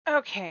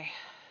Okay,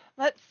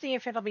 let's see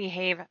if it'll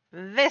behave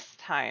this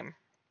time.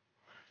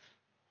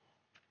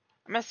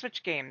 I'm gonna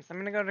switch games. I'm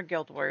gonna go to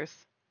Guild Wars.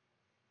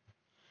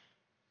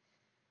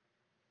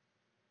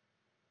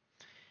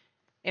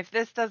 If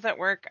this doesn't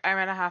work, I'm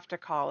gonna have to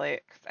call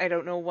it, 'cause I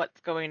don't know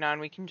what's going on.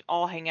 We can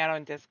all hang out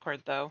on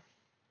Discord, though.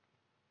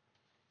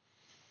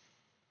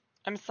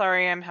 I'm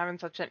sorry I'm having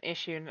such an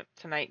issue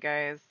tonight,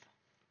 guys.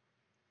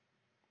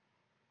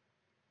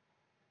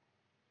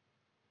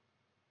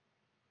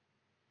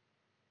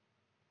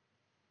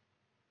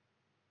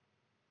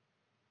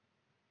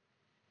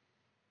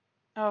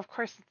 Oh, of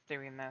course it's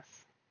doing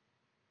this.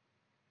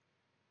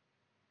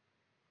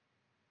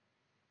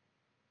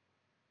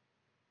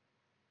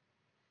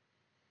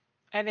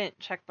 I didn't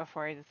check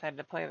before I decided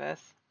to play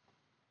this.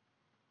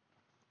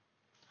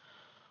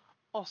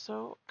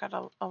 Also,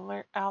 gotta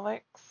alert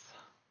Alex.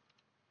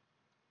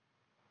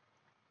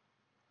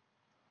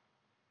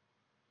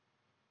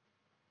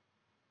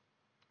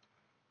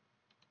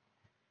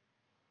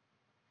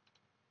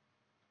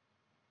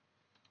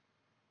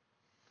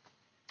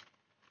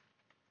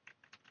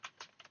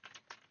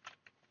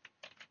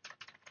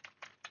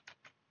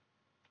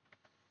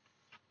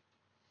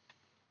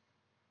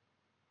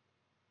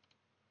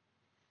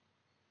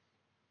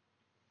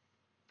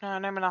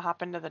 And I'm gonna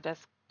hop into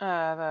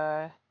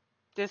the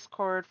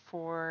Discord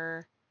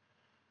for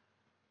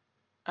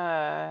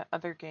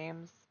other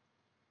games.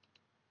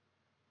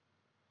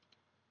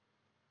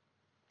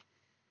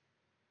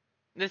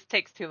 This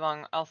takes too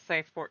long. I'll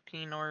say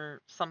 14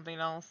 or something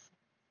else.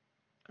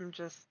 I'm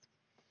just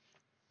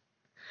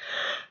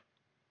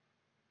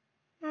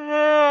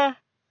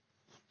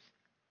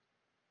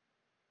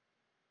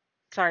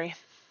sorry.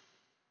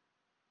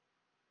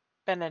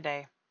 Been a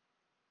day.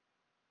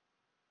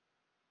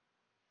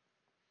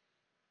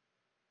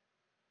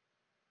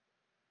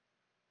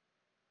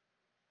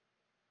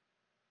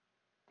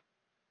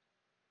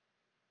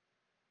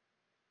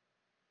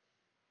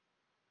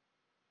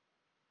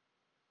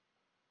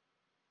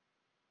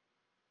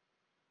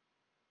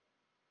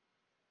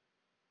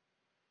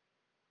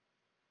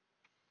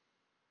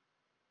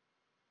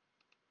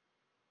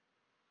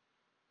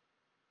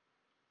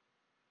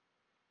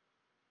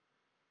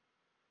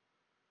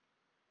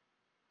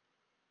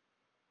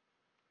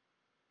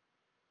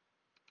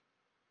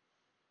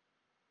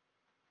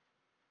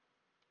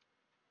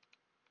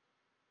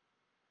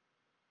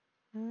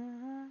 Okay,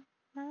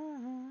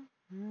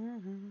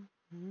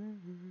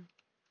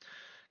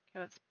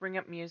 let's bring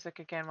up music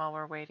again while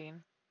we're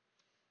waiting.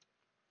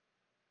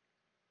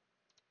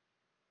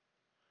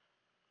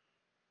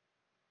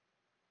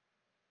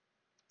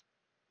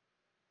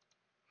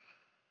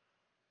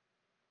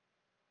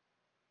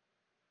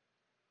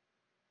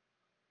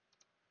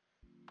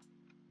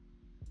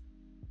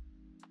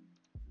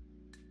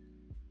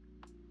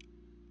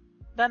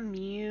 The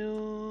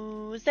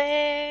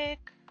music.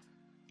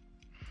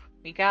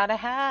 We gotta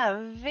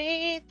have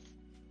it.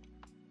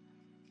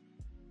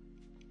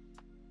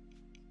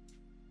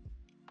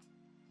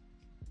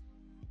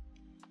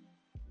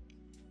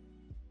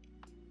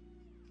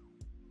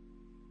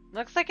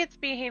 Looks like it's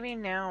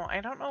behaving now.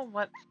 I don't know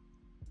what.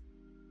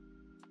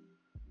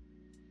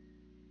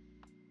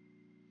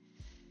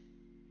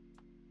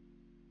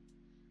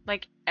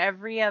 Like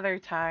every other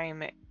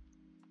time,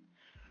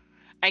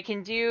 I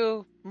can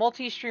do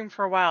multi-stream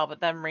for a while, but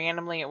then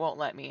randomly it won't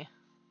let me.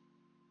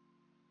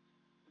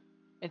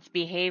 It's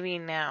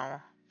behaving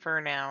now, for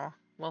now.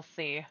 We'll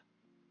see.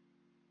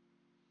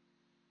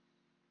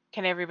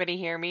 Can everybody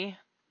hear me?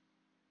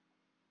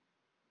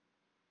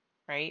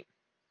 Right?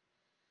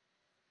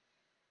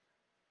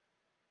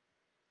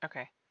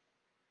 Okay.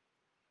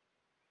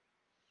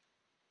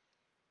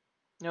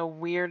 No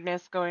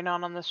weirdness going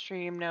on the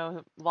stream,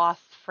 no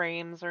lost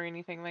frames or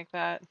anything like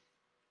that.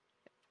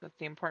 That's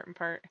the important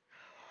part.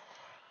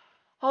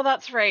 Oh,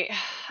 that's right.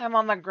 I'm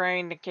on the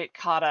grind to get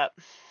caught up.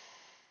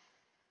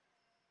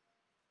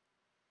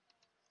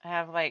 I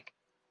have like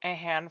a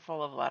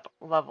handful of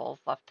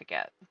levels left to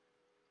get.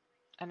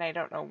 And I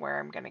don't know where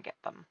I'm going to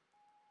get them.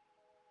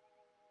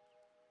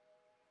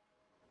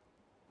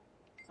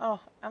 Oh,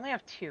 I only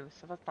have 2,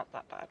 so that's not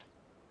that bad.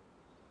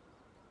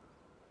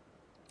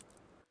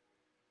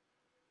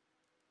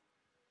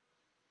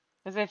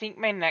 Because I think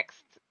my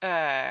next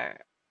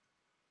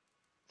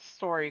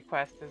story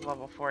quest is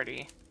level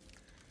 40.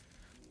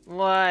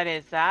 What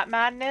is that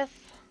madness?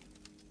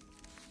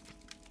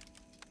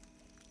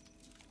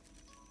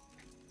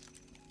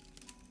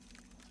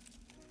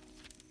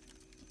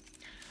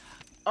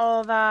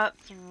 Oh,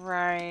 that's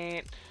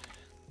right.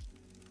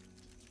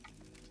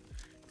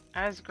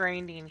 I was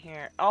grinding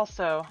here.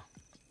 Also,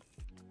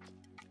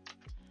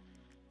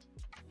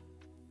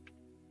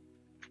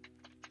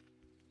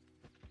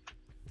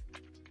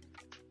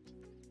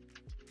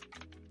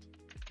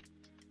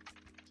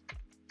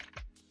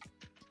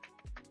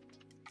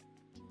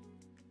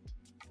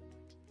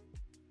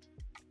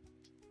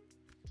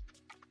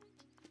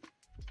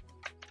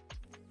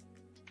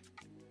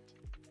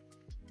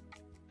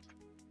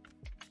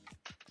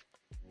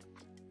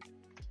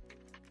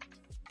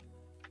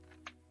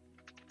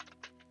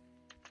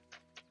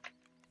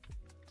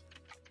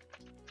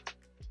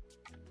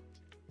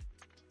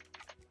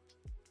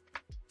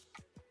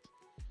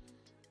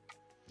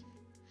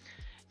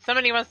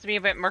 Somebody wants to be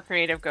a bit more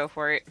creative, go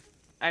for it.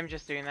 I'm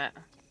just doing that.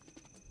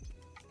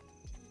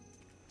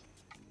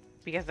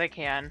 Because I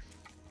can.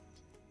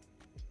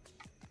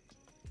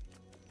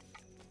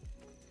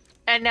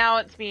 And now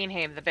it's being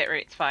haved, the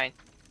bitrate's fine.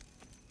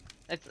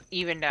 It's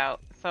evened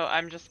out. So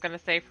I'm just gonna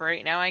say for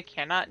right now I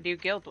cannot do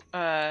guild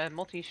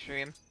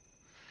multi-stream.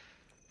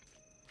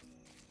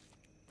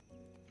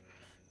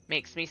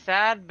 Makes me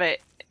sad, but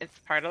it's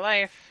part of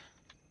life.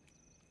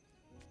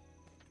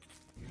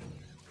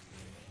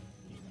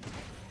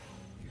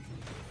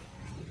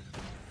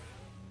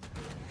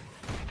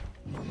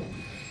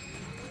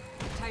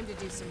 Time to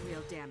do some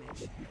real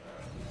damage.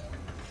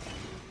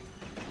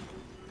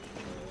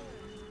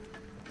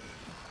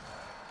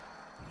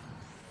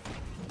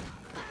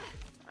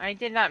 I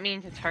did not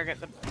mean to target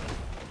the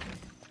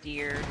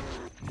deer.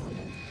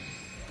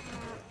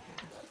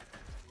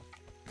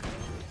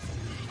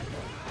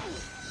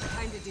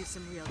 Time to do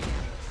some real damage.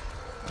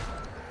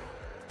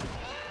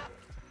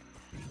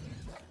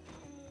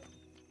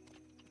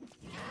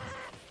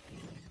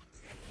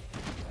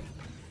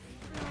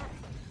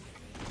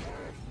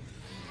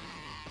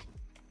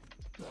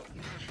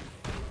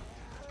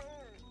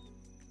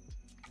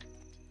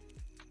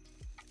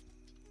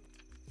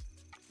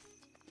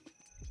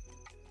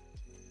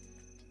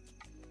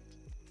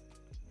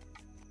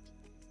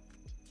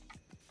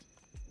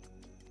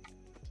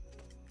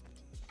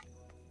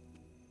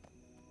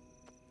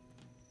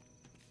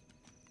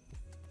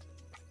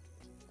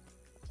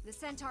 The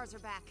centaurs are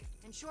back,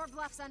 and Shore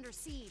Bluff's under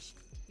siege.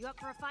 You up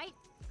for a fight?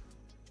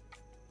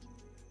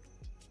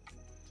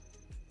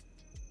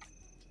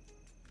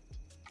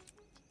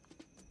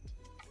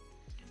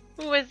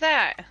 Who is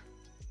that?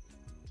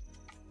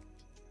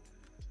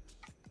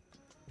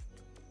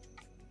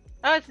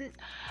 Oh, it's...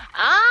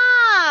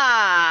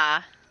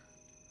 Ah!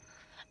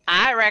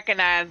 I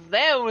recognize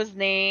those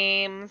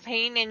names.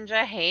 Hey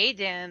Ninja, hey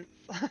Dance.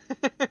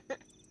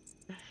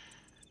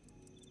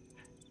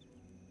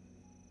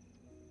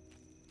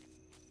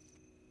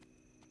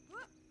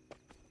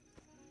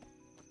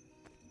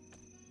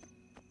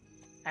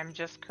 I'm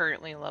just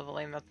currently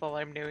leveling, that's all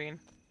I'm doing.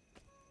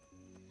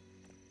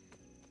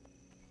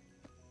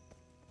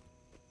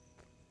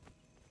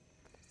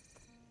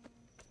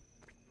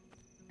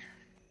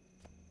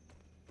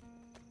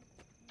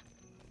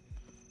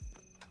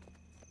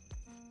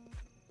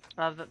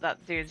 Love that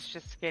that dude's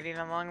just skating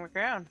along the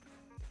ground.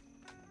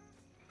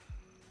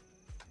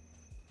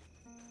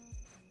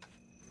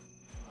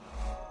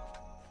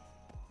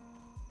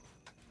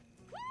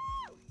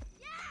 Woo!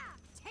 Yeah!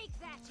 Take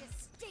that, you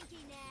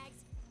stinky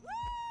nags!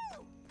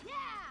 Woo! Yeah!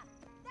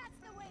 That's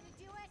the way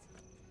to do it!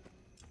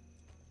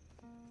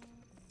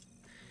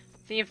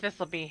 See if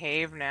this'll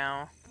behave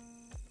now.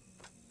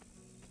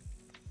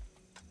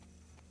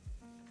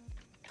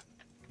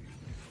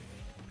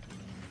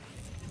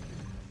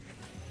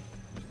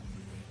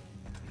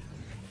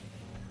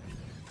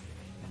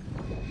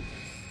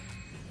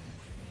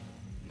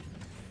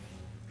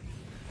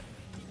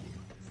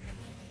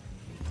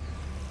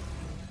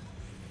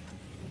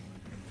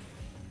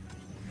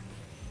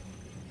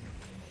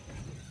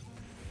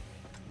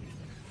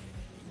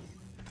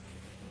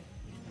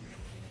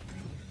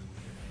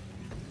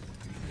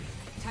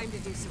 Time to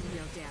do some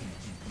real damage.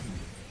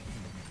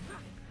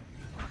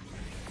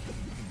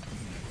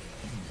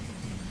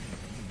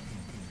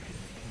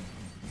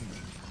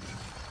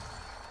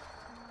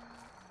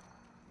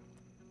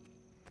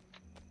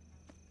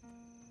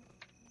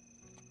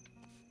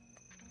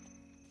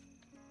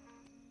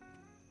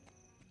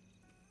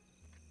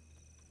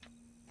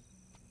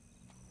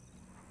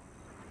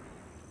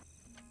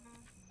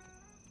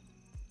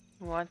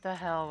 What the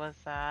hell was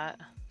that?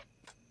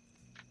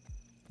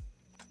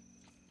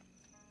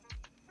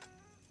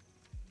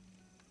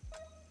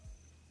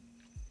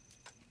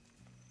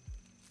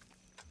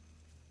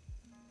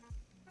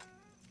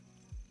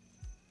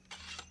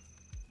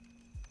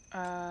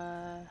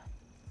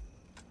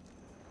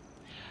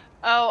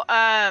 Oh,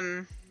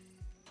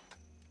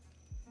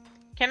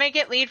 can I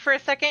get lead for a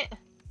second?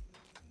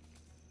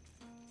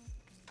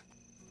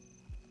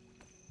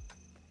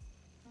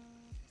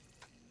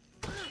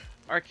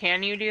 Or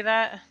can you do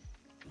that?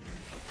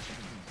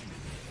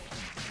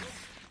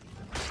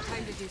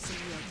 Time to do some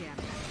real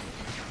damage.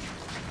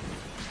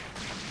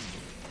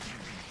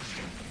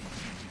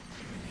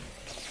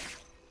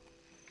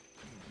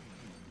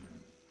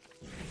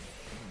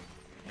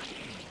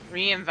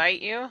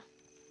 Re-invite you?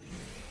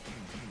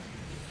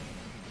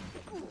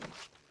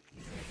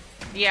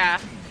 Yeah.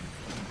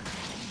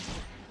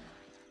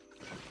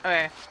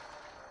 Okay.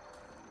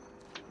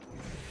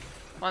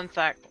 One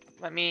sec.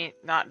 Let me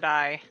not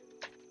die.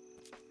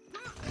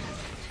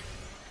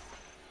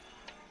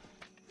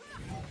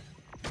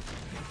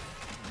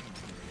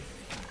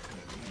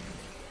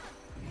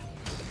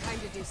 Time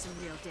to do some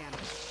real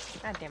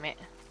damage. God damn it.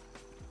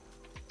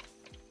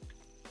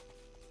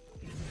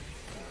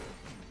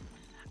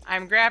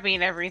 I'm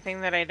grabbing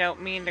everything that I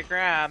don't mean to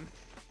grab.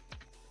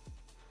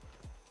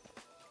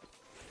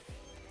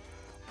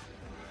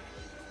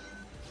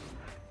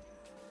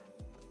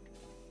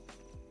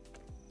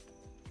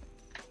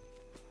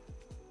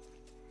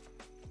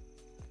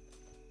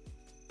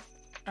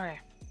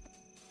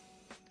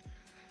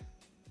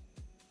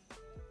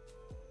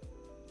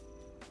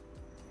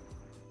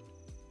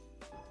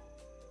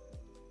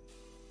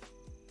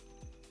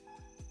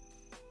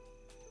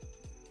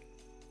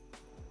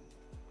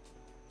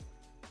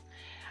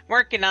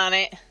 Working on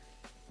it.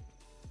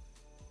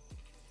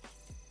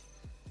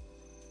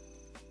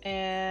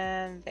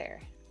 And there.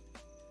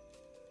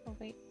 Oh,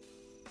 wait.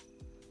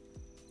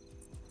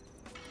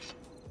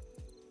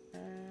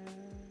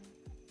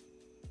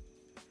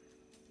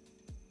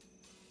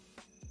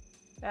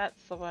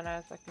 That's the one I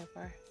was looking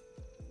for.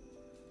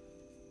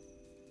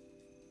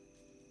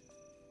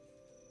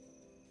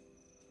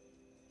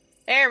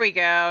 There we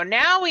go.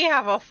 Now we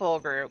have a full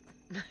group.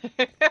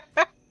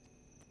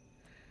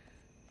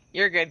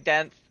 You're good,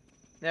 Dents.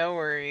 No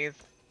worries.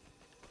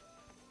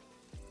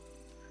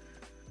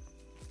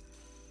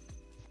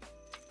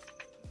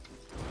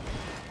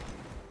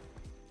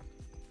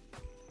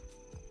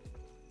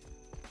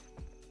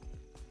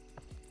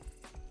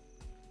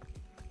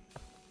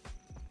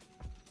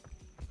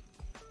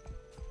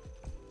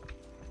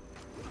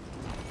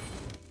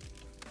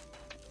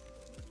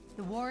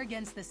 The war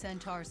against the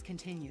Centaurs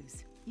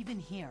continues, even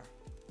here.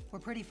 We're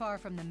pretty far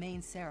from the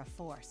main Seraph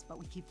force, but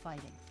we keep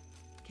fighting.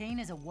 Kane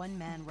is a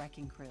one-man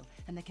wrecking crew,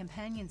 and the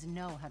Companions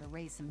know how to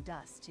raise some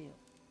dust, too.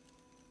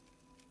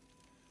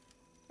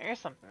 Here's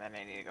something that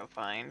I need to go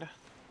find.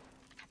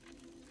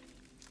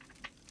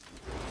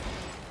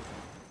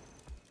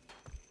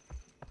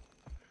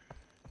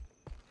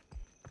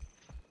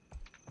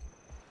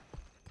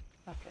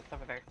 Okay, it's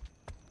over there.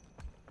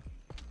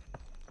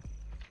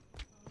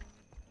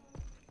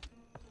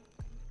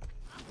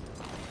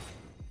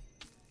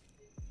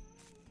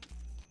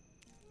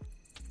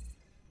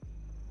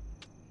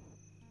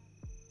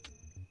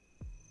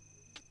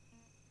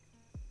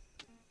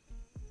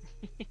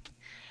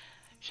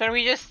 Should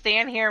we just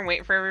stand here and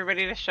wait for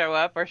everybody to show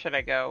up, or should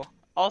I go?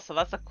 Also,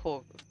 that's a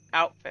cool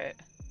outfit.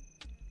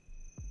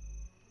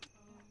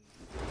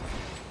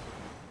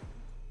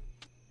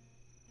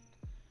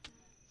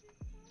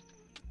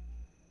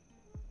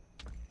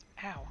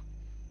 Ow.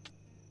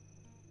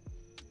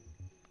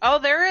 Oh,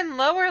 they're in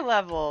lower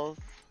levels.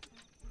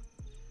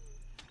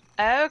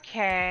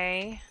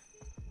 Okay.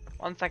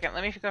 1 second,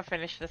 let me go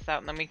finish this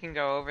out and then we can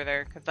go over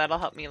there, because that'll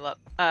help me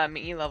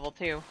me level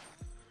too.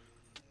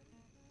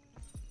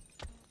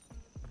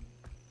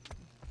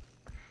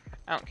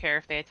 I don't care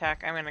if they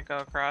attack, I'm gonna go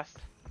across.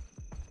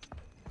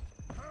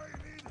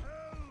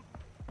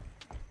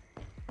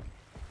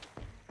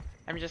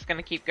 I'm just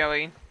gonna keep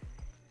going.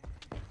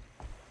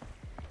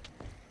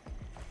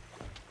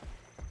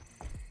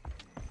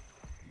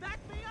 Back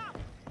me up.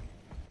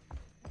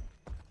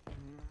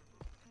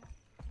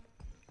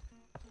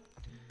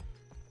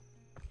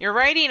 You're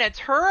riding a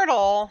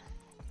turtle?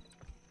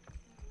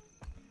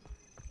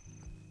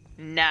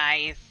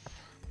 Nice.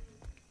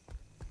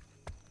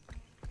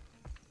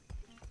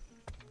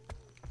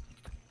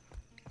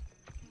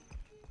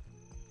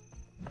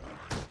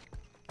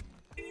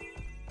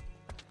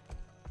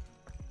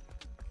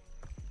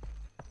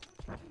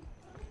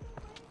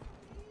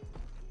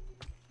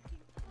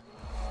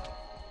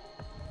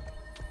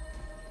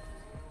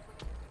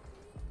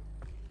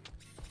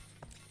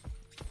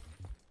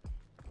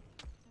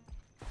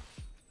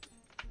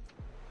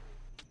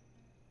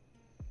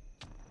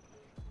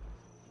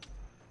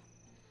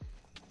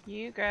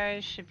 You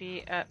guys should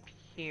be up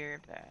here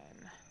then.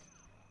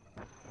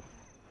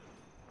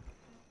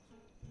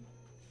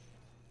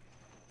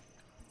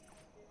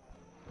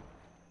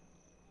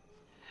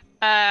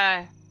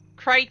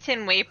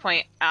 Crichton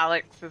Waypoint,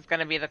 Alex, is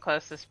gonna be the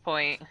closest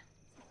point.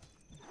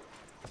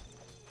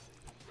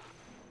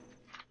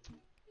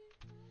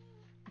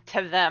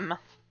 To them.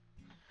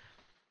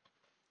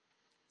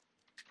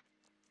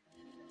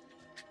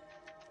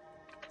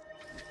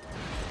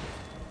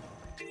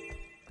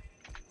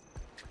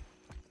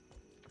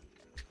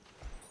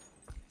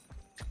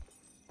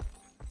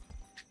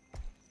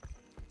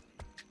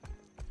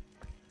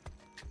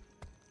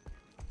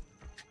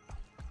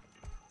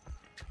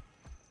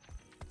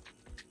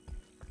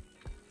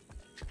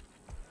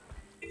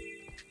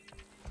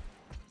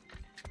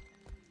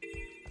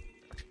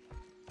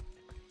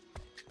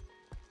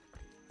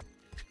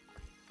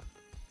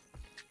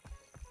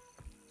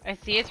 I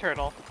see a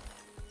turtle.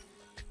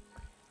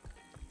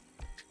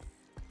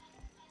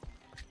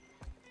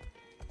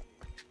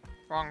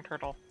 Wrong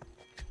turtle.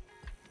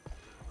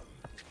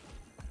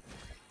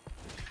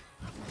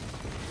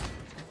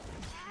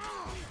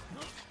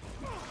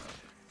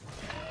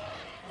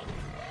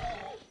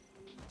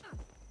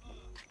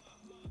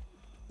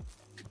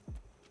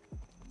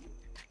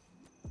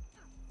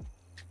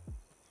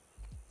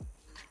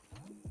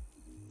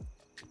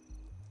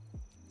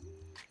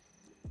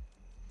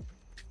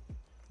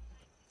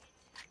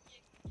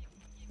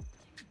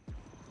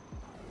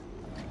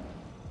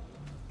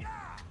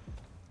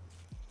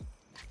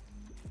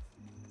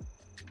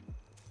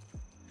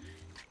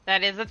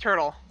 That is a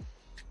turtle.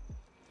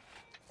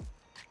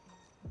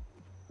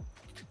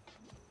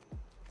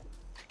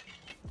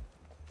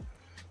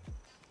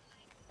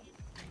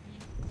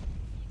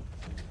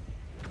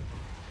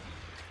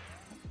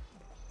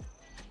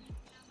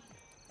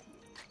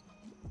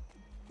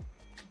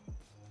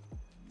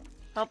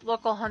 Help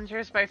local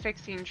hunters by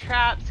fixing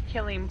traps,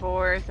 killing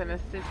boars, and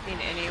assisting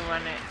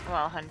anyone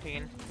while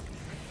hunting.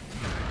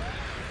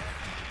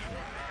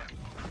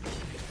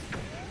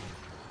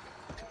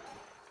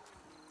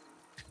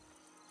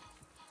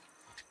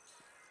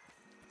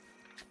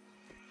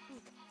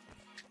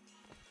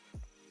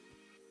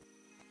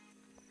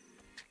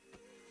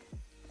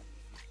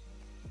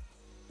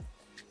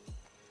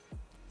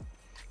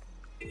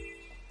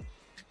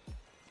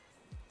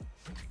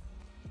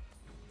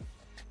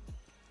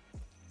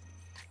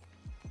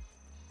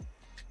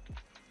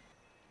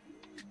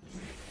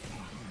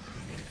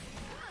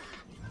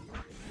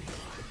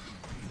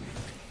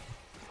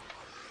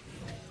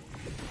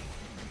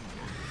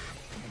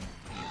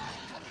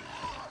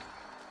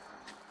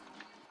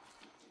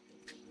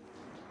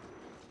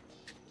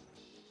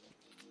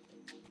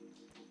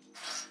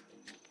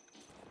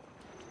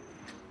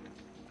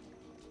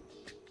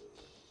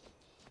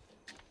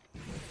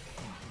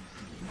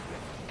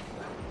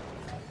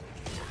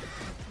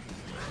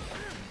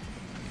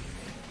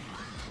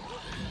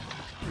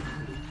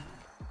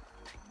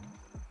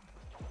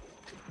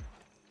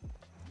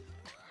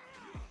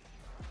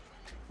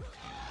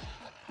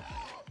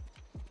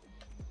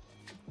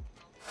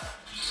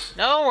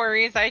 No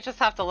worries, I just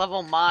have to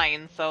level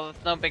mine, so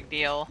it's no big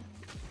deal.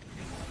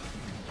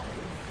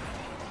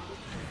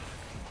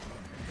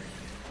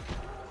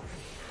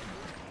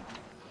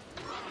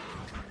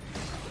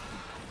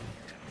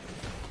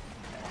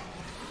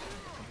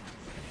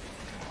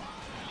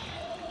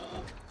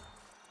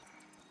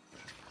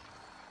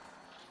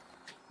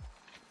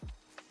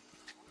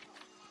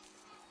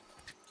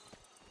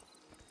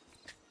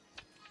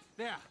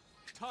 There.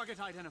 Target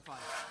identified.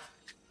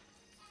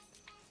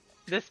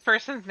 This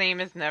person's name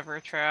is Never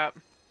Trap.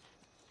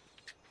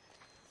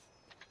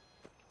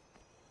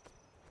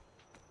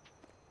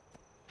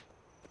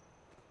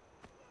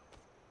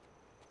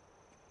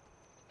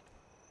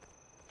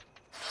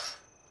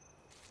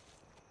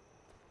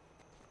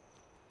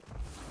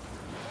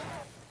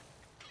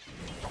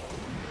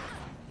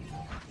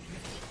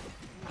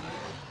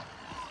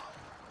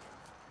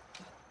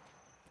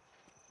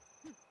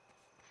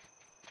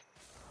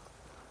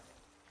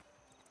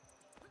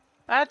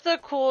 That's a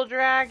cool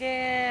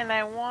dragon.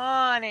 I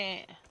want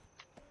it.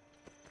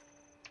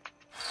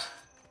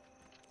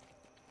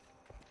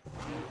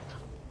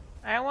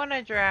 I want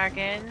a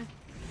dragon.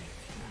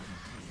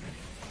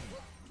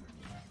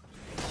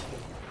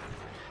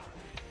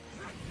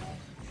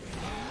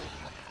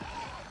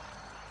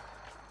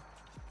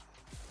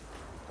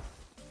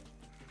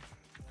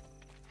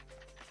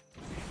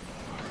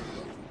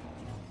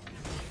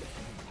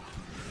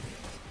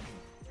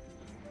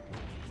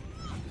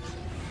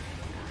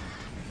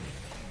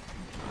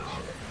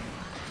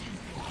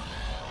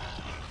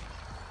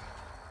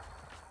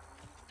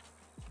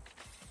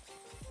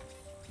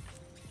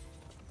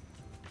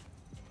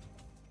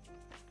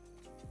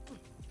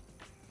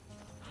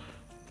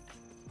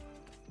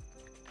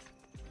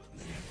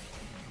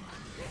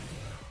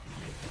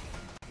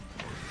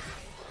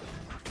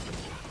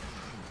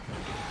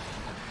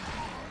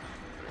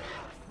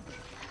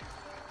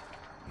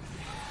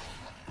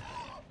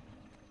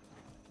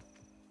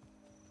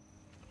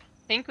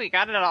 Think we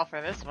got it all for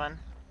this one.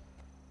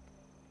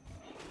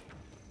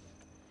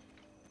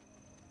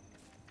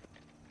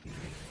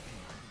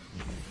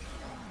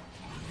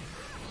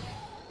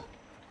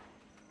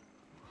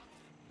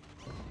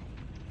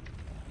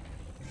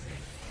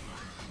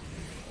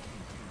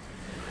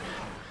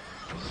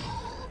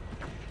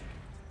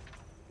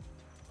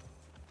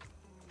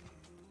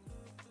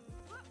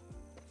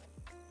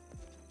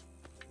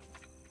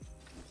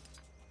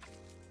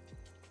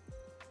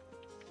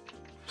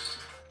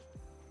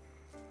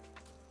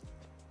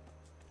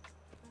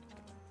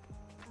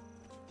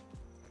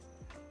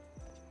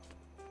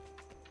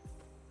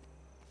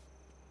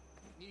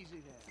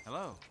 Easy there.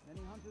 Hello. Many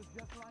hunters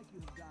just like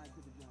you have died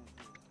to the giant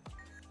boar.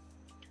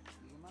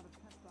 You will not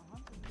attempt the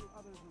hunt until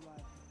others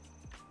arrive.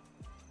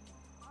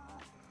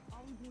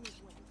 All we do is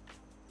wait.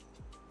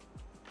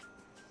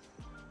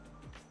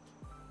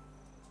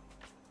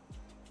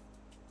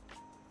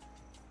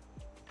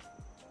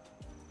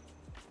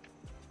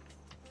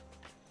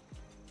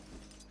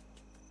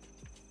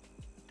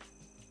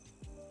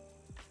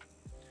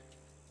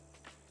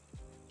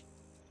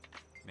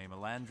 May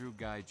Melandru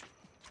guide you.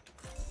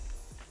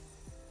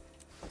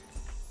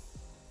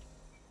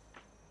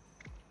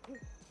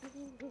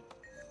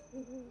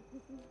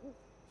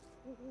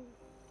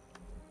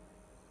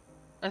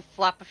 Let's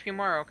slap a few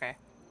more, okay.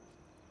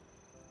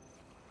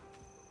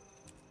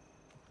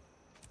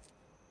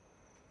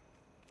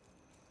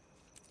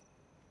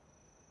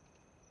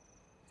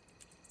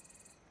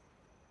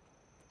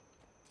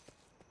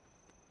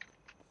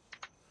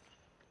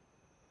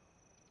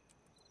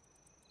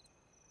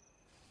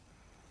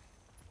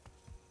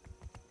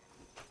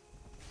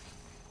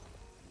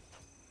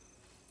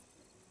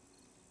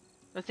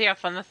 Let's see how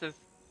fun this is.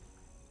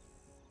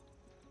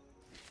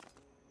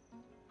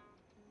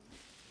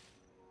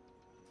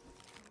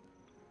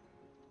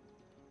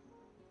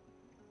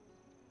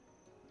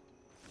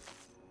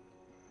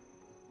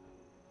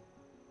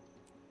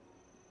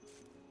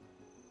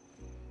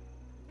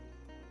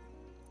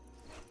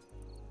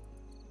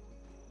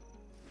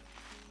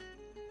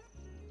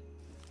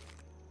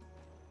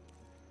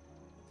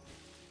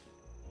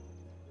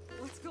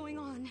 What's going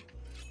on?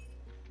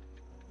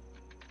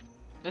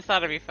 This ought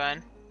to be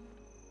fun.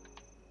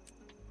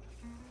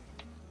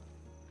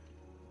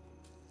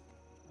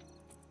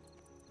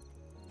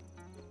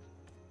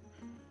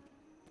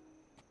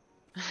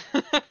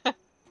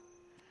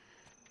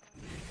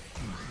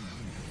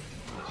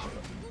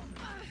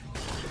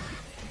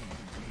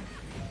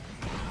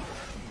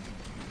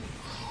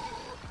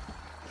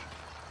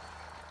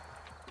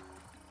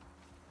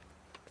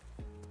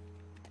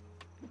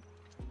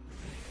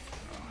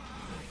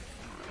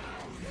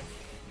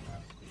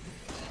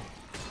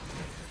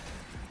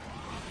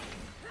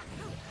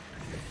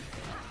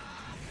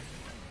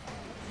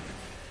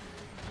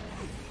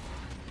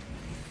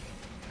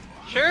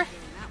 Sure.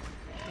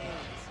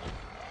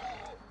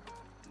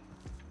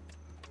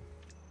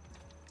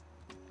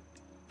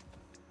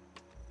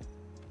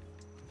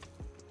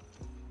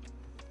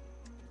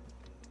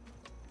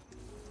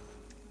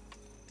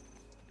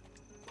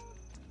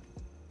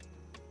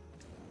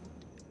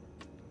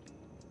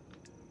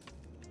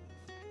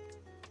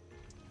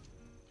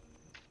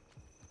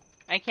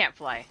 I can't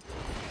fly.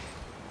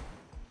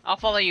 I'll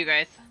follow you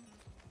guys.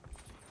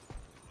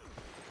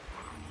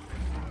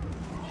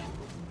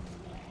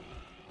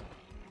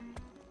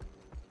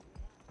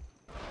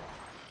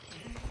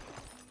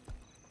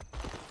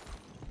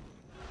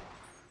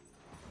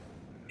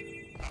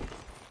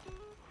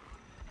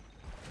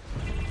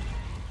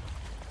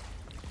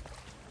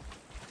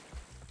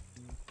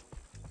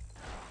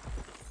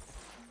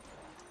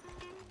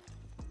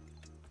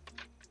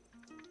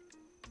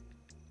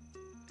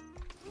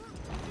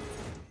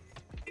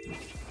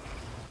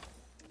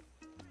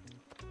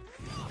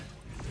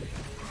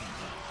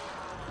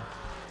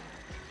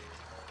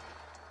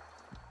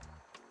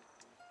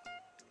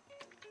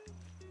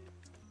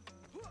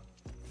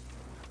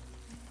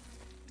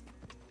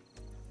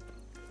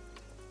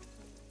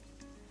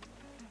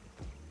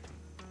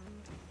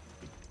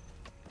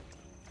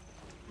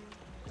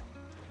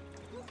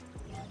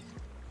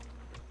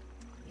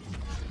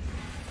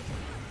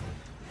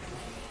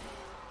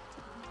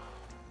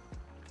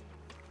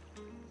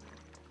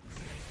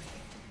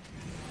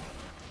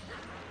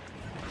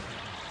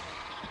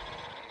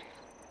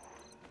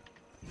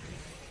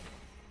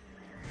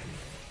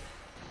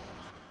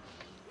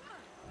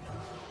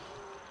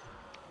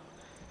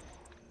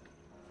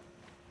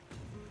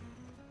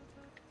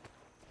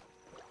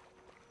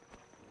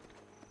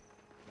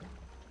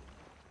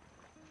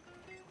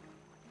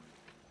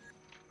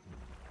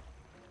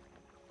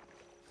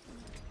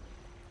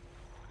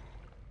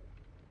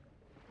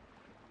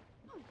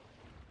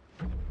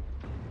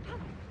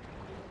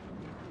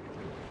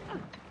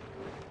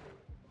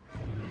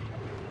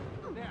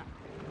 There.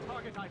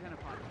 Target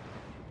identified.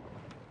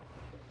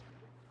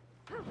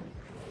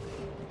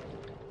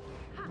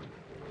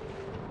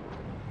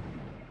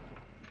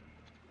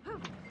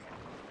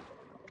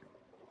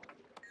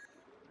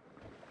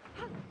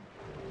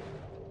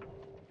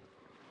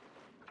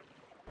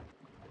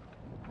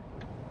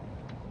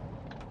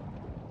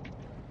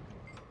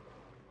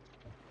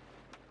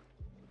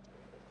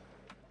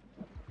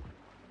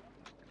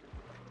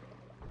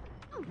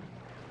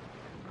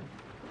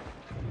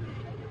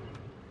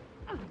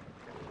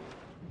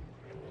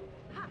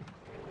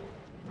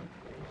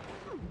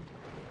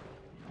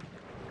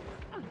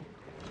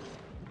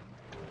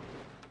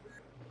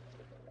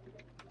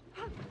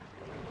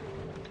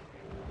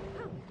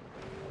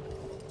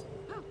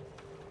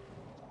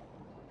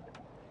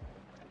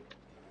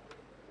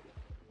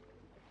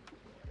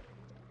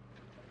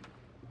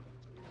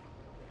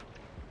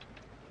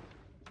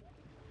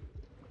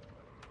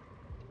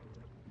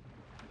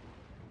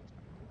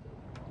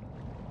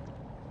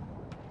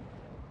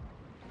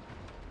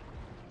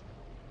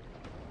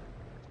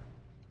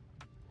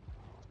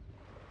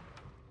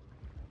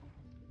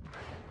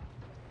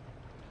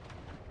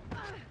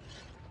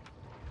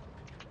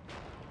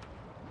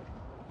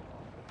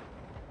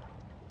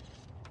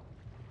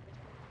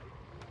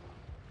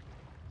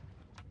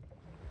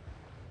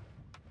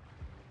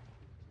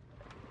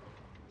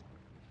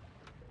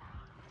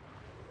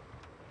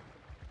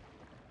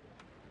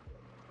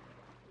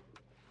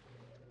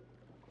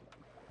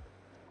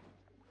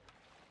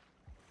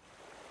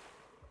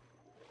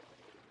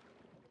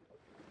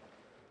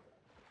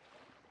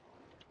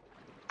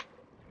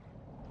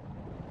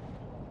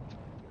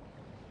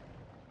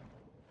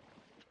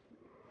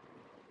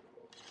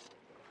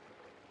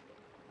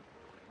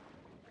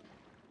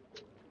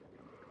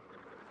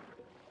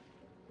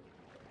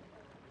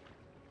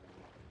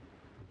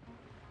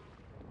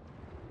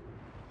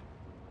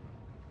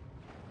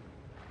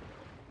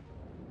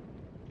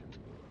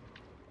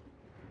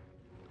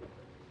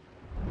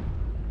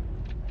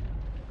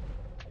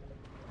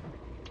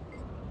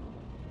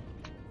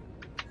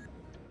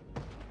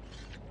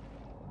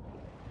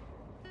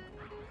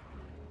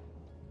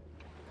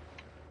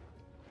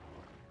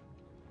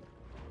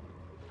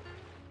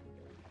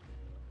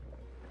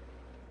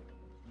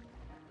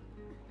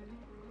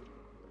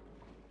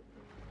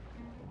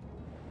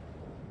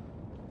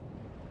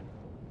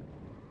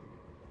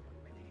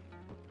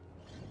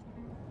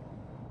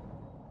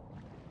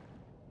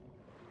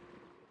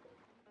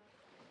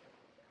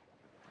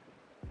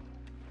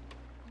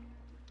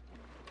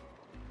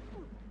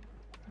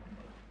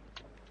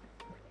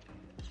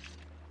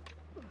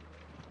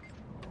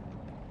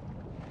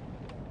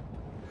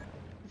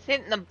 It's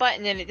hitting the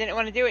button and it didn't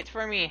want to do it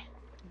for me.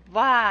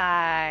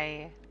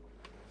 Why?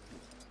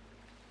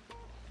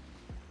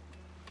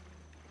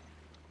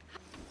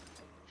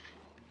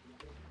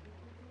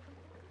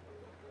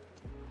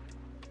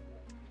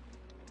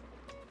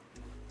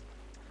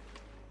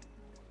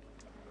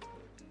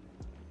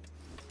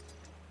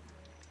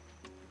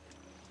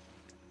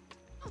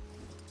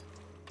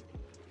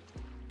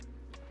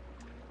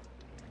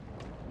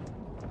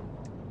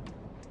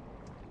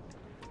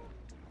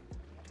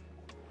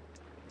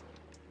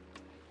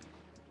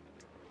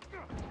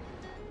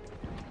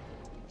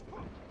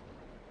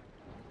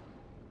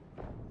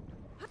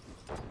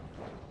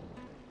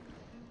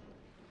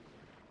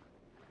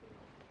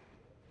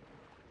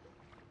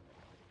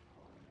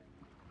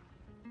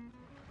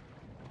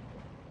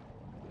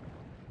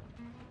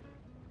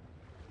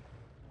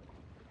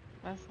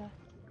 What's that?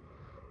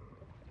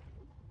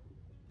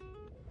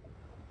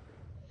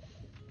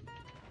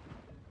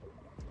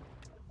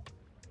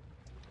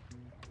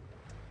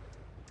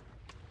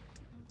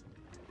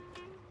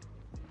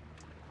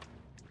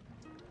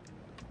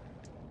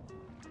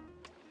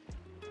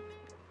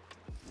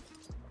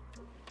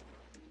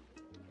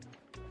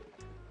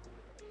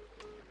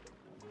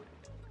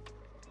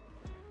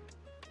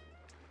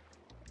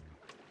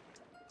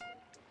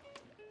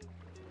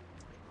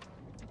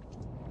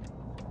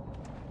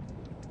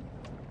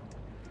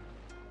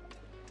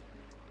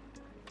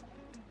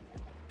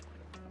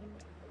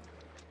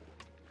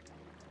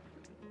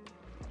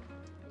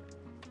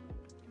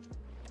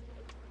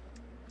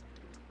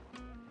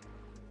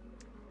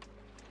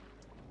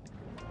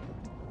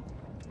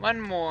 One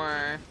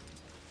more.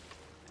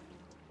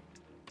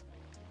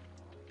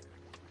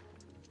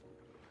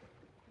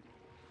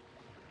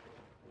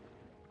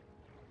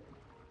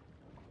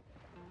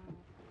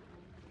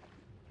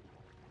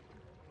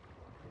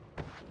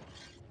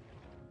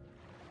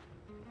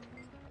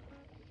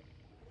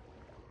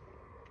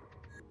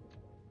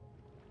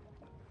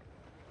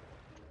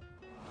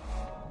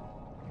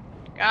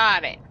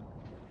 Got it.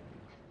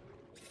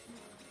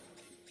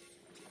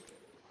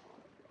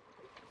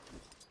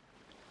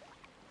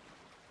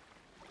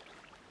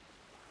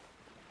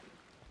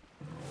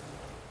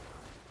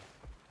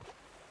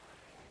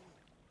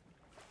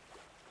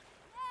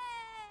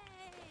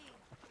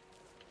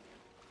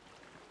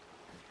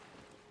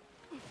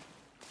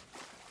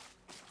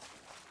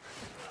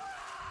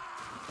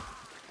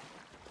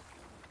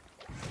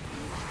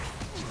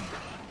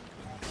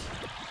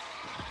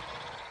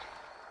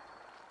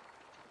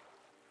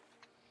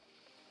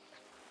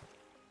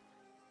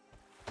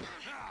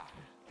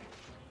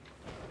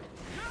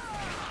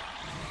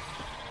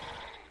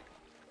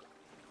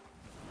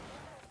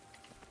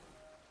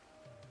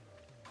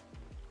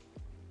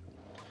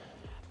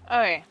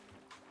 Okay.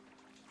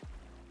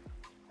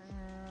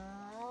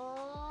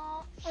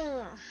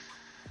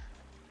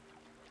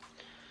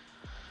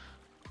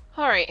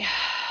 All right.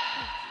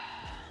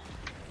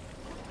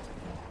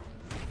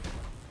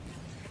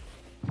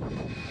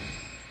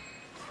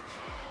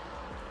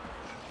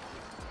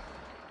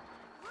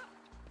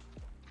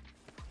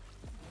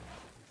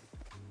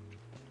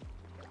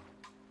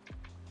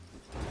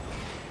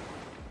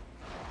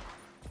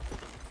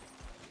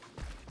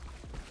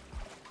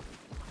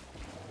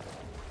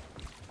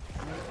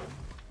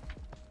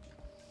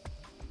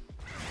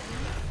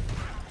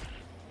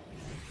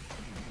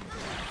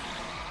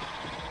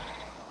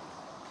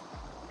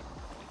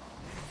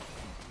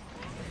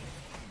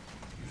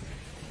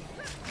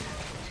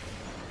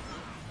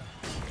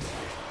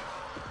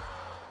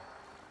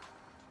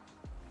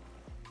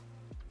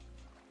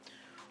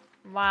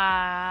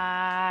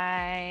 Why?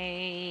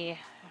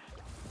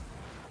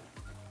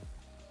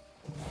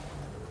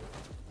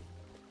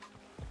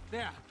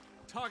 There.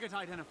 Target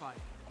identified.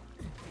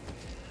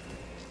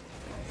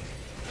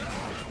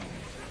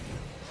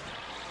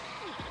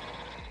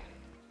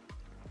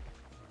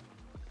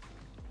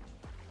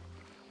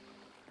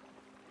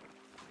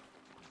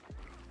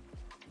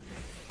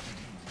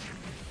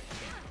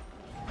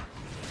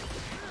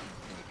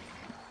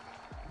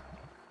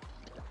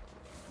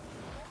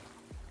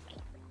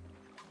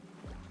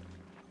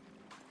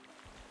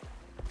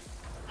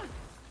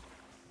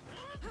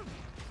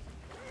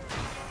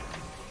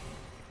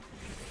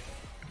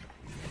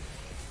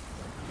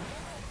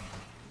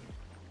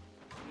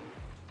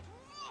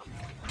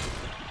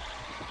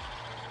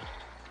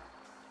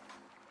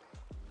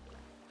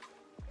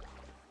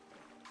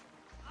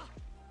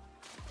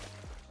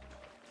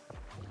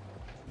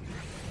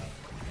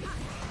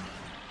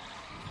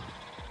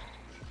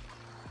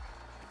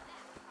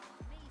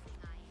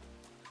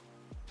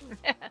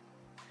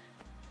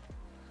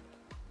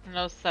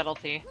 No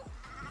subtlety.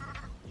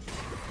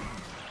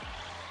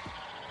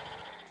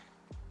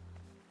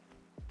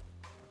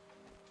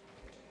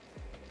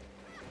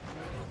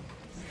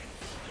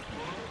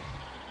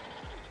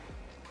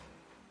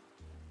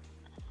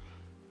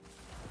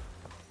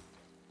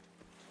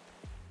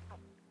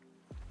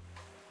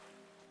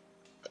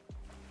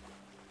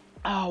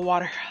 Oh,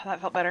 water.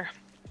 That felt better.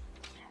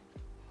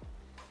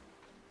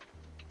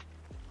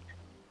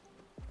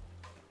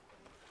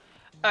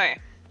 Okay.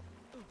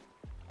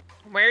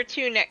 Where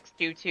to next,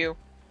 you two?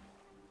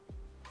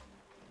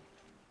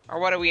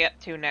 Or what are we up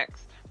to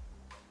next?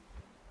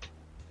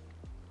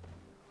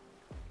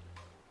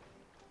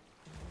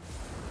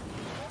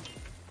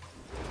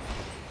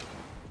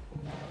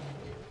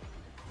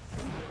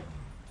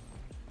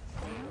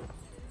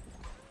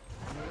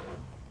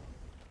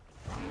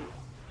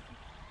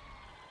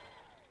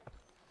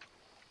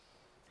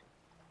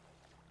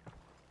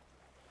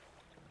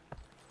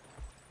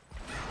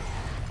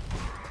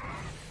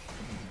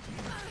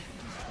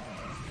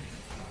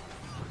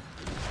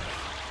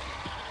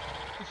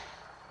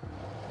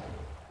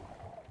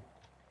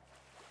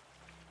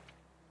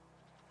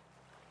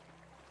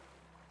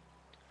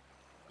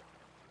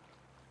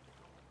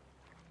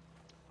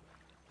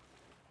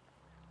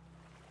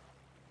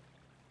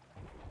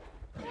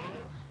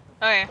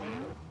 Okay.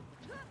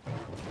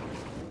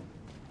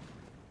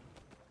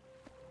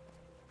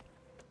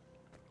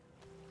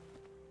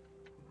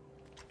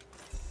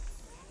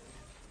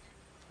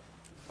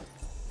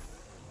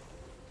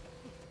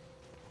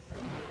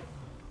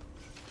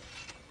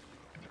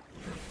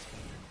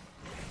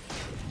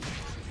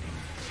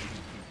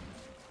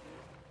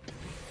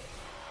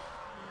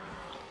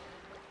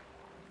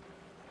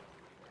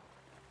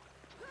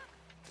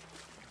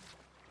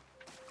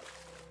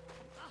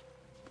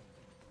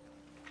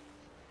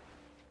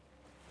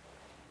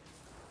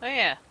 Oh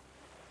yeah.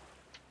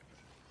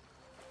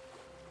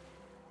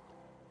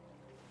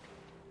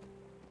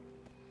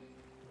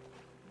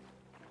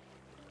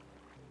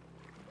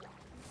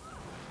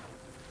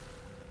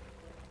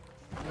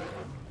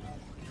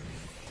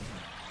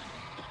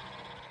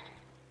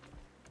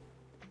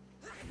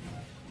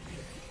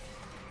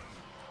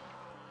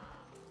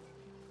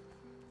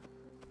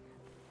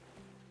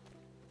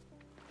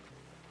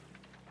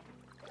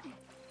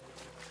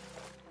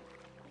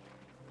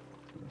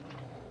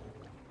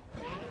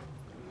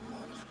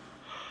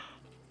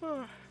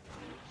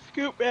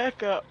 Scoot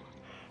back up.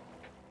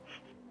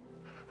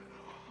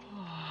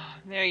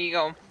 There you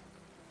go.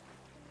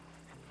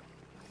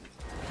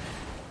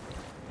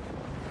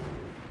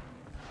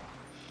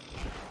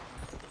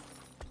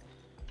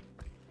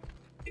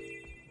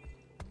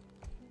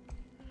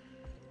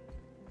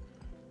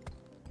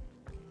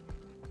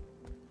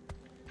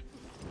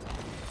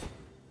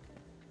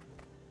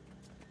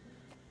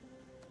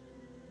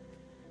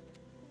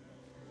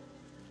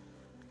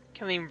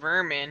 Killing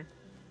vermin.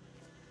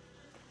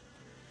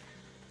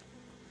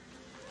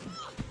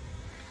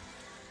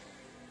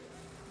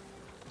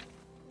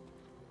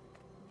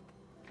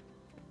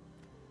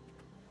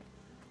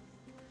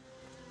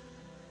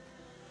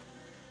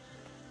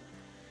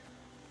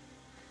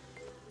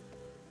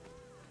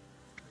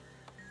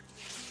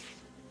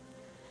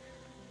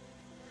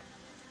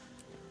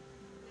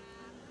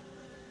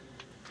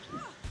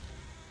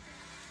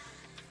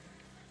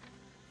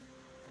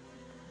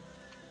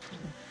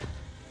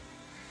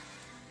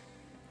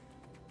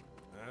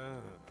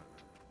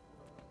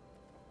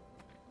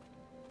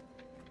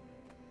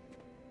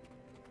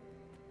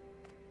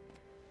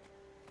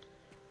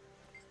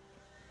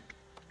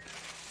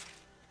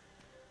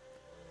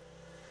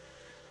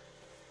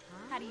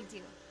 How do you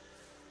do?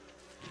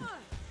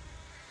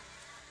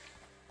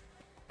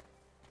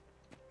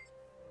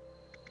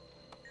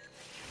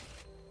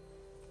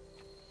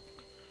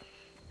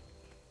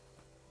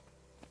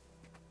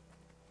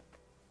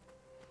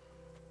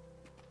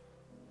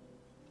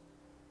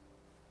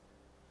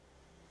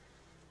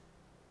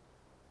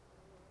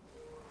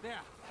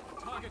 There.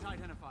 Target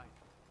identified.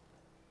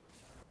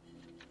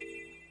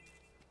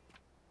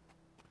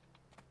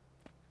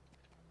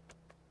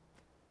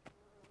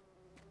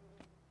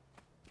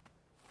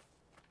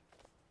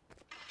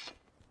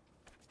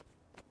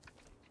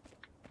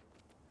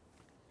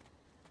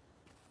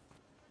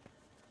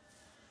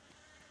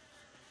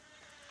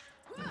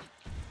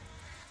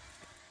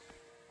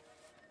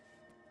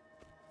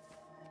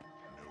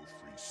 No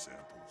free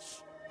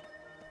samples.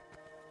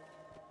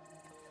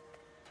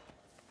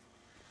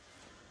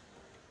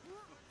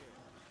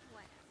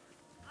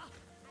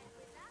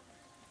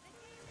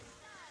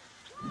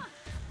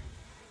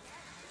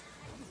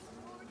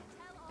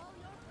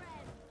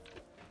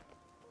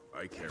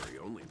 I carry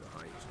only the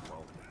highest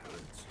quality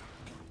goods.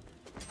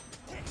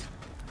 I'm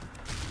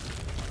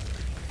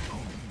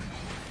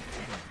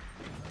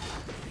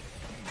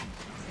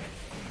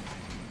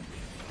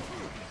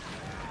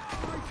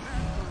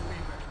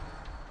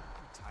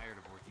tired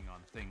of working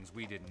on things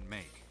we didn't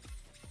make.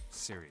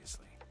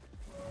 Seriously.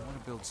 I want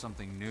to build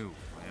something new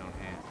with my own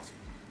hands.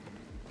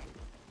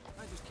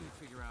 I just can't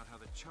figure out how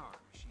the char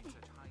machines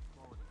such high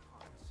quality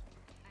parts.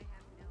 I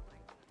have no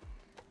idea.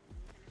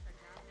 Finish our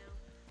job now?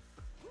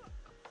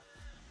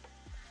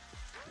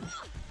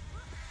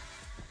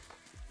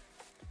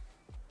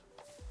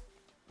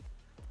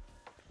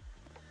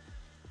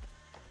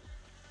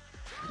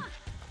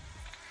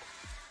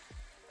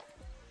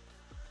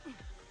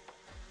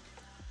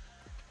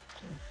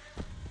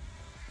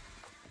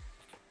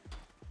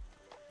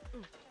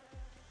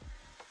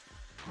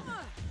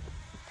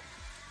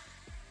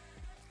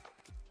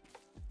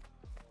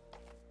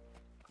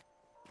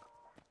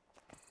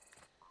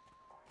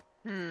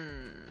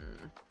 Hmm.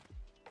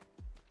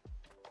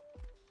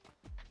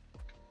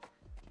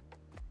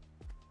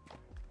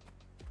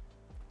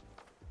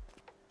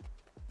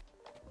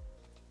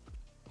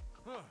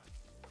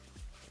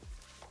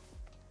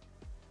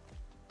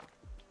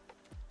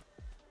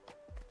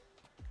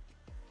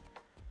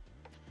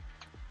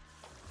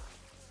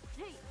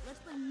 Hey, let's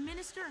play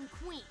Minister and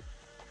Queen.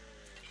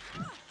 I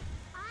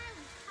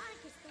was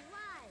Tarkus the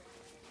Wise.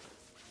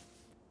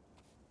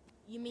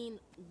 You mean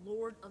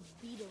Lord of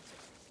Beetleton?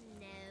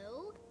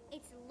 No,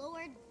 it's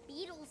Lord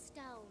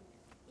Beetlestone.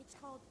 It's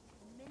called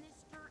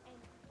Minister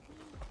and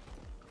Queen.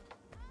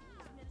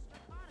 He's Minister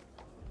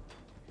Chronicles.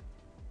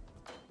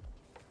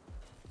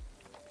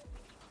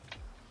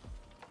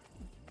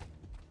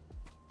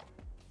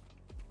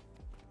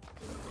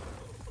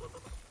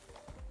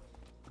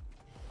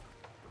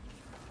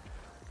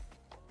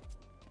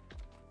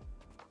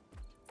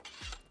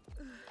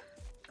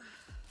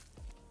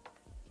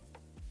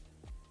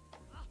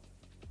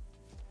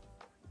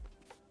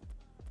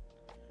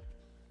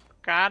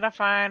 Gotta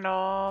find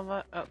all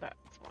the. Oh,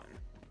 that's one.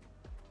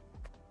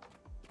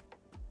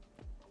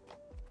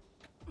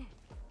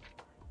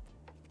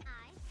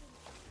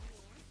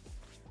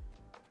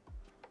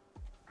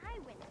 I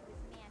went to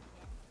his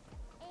mansion,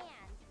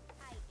 and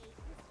I ate his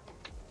food.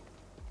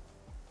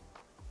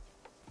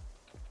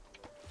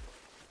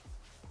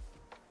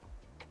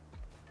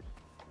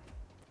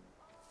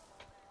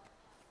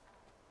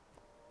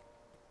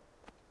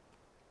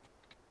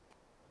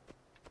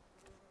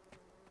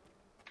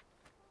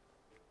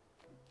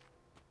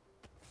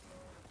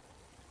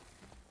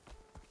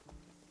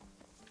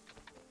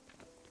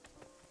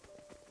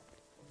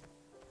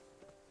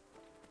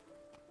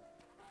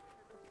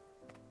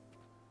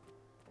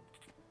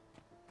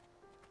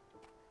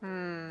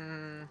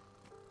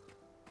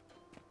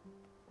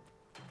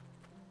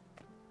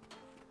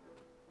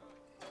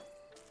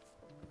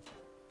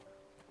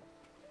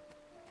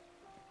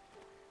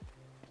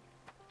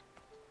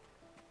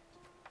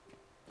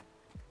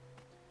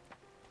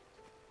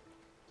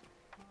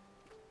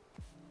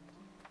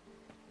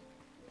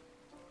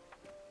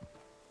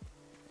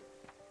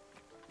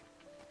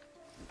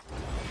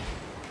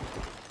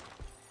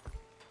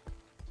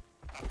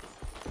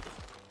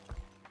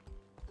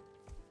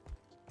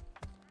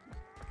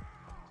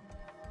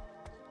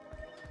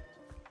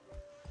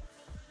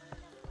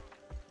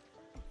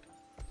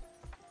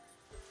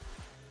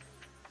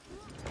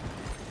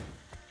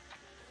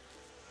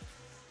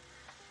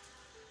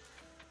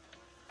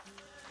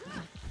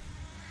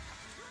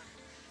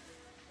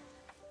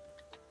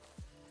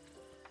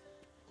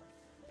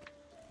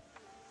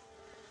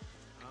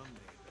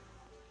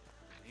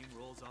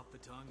 the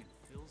tongue and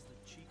fills the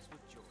cheeks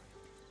with joy.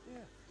 Yeah,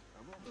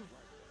 I'm almost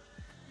like that.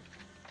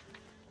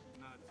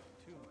 Not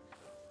too much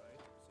though, right?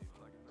 Seems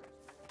like a nice.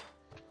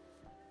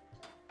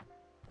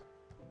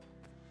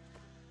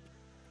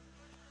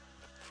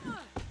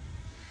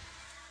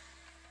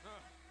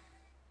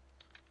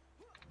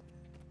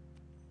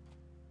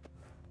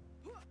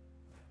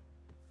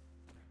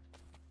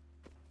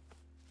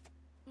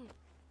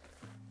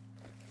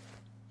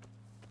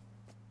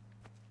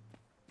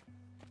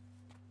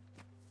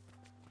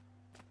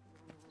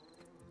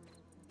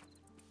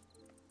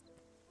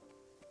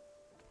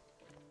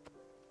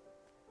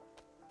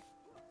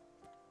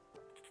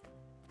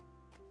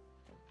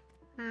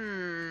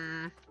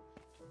 Hmm.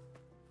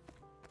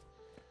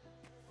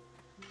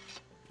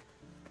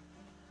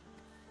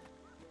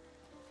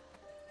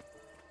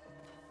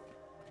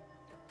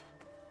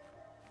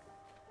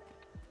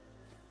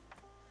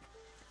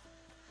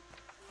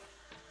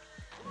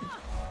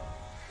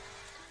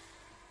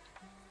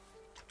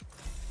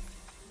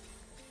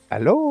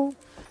 Hello.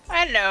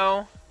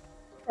 Hello.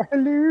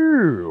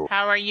 Hello.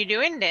 How are you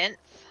doing, Dents?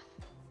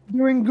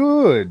 Doing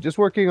good. Just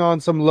working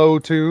on some low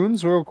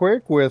tunes real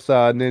quick with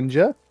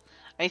Ninja.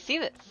 I see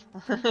this.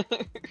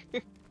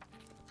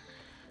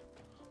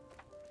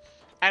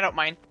 I don't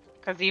mind,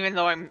 because even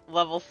though I'm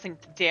level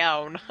synced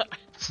down,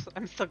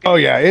 I'm still getting Oh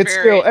yeah, it's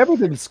still experience.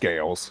 everything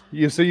scales.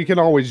 So you can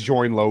always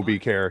join low B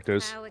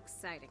characters. How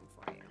exciting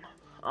for you.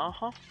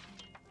 Uh-huh.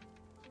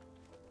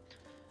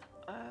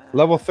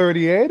 Level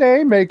 38,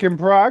 eh? Making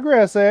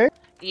progress, eh?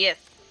 Yes.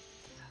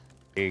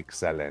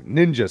 Excellent.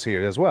 Ninja's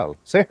here as well.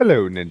 Say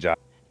hello, Ninja.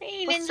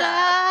 Hey, What's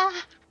Ninja.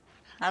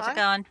 How's Huh? it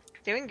going?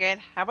 Doing good.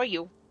 How about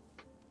you?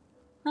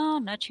 Oh,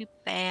 not too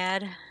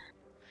bad.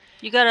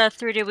 You got a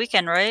 3-day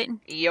weekend, right?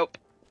 Yup.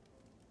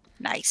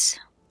 Nice.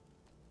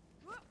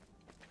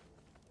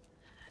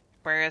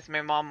 Whereas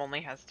my mom only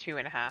has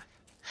 2.5.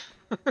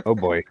 Oh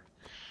boy.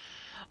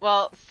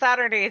 Well,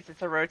 Saturdays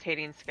it's a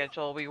rotating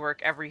schedule. We work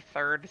every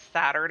third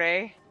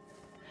Saturday.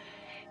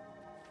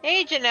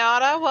 Hey,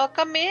 Janata,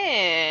 welcome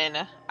in.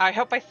 I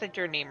hope I said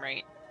your name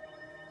right.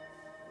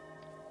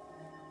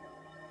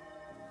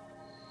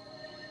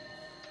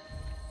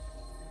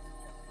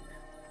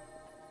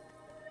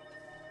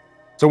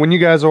 So when you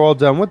guys are all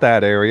done with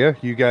that area,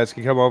 you guys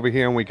can come over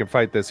here and we can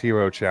fight this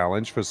hero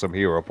challenge for some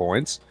hero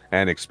points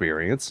and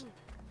experience.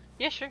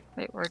 Yeah, sure.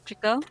 Wait, where'd you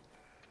go?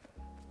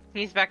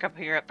 He's back up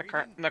here at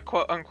the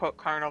quote-unquote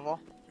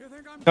carnival.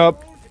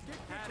 Up.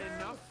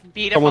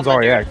 Beat up Someone's on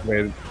the already dude.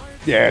 activated.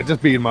 Yeah,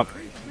 just beat him up.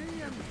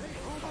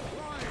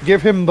 Give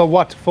him the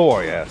what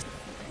for, yes.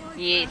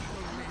 Yes.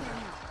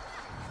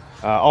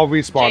 I'll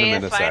respawn Jay him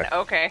in is a fine. sec.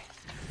 Okay.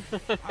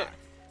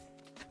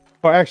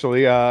 Oh,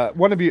 actually,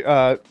 one of you,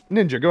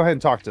 Ninja, go ahead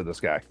and talk to this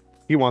guy.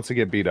 He wants to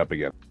get beat up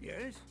again.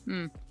 Yes?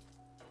 Mm-mm.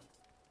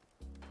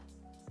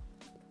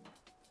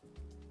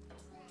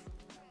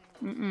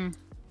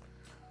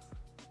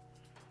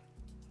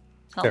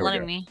 It's not There we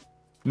letting go. me.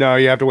 No,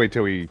 you have to wait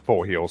till he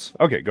full heals.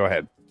 Okay, go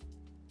ahead.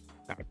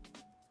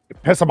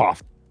 Piss him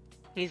off.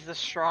 He's the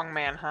strong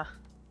man, huh?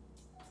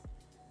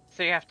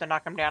 So you have to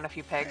knock him down a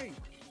few pegs.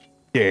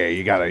 Yeah,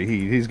 you gotta.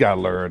 He's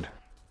gotta learn.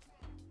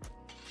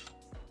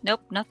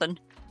 Nope, nothing.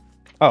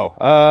 Oh,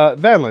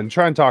 Vanlin,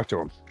 try and talk to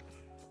him.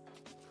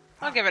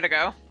 I'll give it a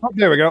go. Oh,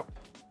 there we go.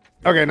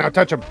 Okay, now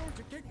touch him.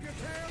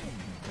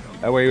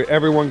 That way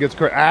everyone gets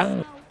credit.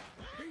 Ah!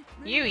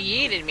 You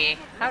yeeted me.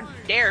 How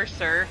dare,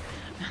 sir?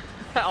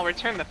 I'll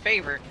return the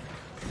favor.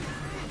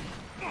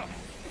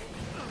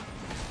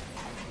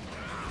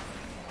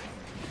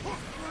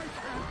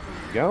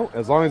 Go.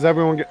 As long as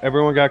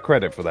everyone got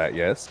credit for that,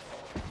 yes.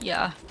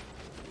 Yeah.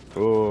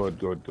 Good,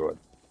 good, good.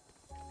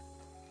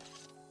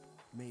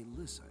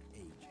 Melissa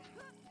aging.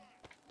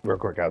 Real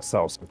quick, I'll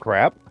sell some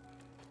crap.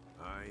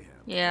 I have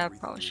Yeah, I everything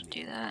probably you should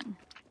need. do that.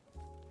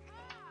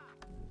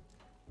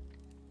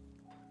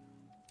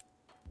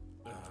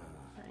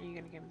 Are you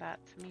gonna give that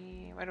to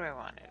me? What do I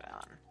want it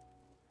on?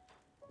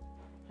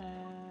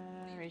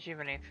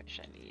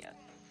 Rejuvenation, yes.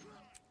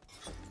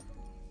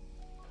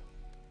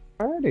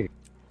 Alrighty.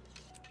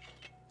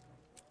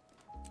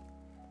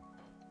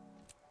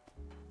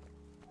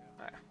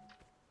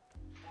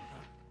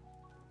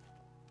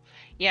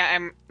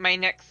 Yeah, my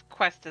next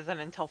quest isn't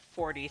until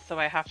 40, so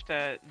I have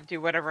to do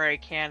whatever I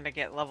can to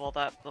get leveled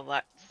up the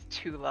next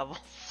 2 levels.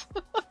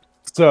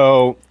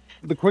 So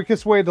the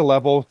quickest way to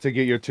level to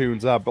get your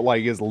tunes up,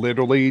 like, is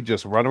literally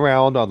just run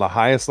around on the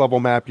highest level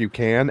map you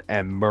can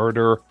and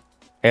murder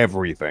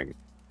everything.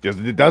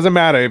 It doesn't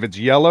matter if it's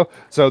yellow.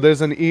 So there's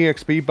an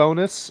EXP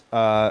bonus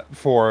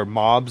for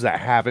mobs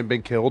that haven't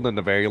been killed in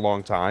a very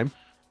long time.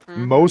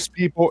 Most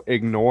people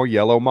ignore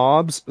yellow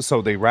mobs,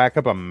 so they rack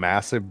up a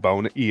massive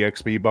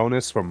EXP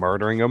bonus for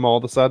murdering them all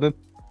of a sudden.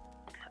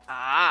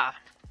 Ah.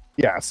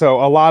 Yeah,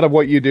 so a lot of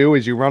what you do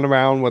is you run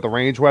around with a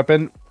ranged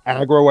weapon,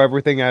 aggro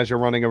everything as you're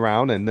running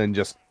around, and then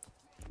just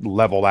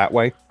level that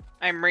way.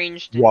 I'm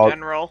ranged in Well,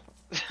 general.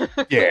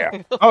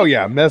 Yeah. Oh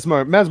yeah,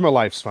 Mesmer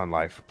life's fun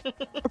life.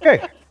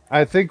 Okay.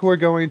 I think we're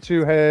going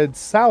to head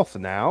south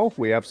now.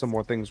 We have some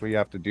more things we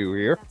have to do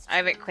here. I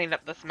haven't cleaned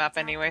up this map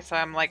anyway, so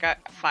I'm like,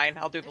 fine,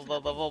 I'll do the low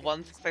level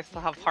ones because I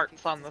still have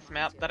hearts on this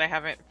map that I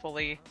haven't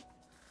fully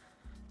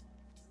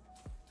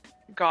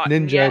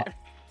gotten Ninja.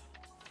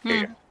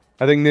 yet.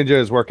 I think Ninja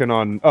is working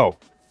on... Oh.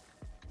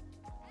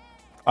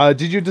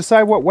 Did you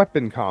decide what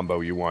weapon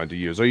combo you wanted to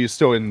use? Or are you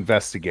still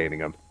investigating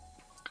them?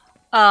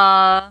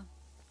 I'm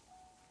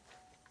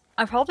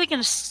probably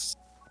gonna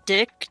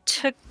stick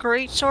to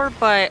greatsword,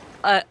 but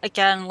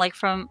again, like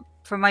from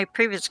my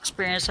previous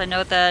experience, I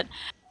know that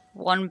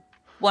one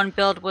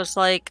build was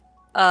like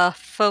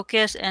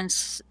focus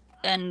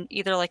and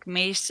either like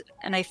mace,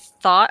 and I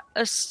thought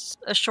a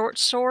short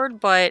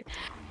sword, but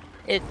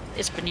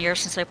it's been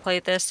years since I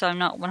played this, so I'm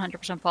not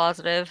 100%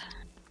 positive.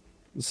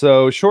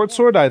 So, short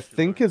sword, I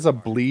think, is a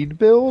bleed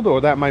build, or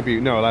that might be...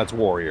 No, that's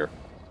warrior.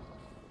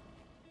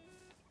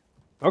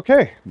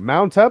 Okay,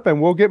 mount up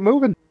and we'll get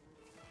moving.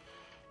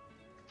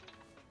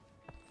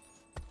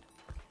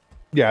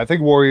 Yeah, I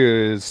think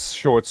warrior's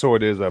short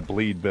sword is a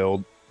bleed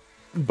build.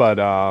 But,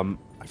 I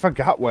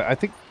forgot what... I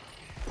think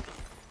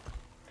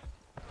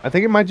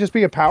it might just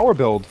be a power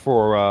build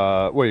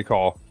for, what do you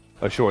call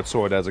a short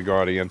sword as a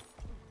guardian.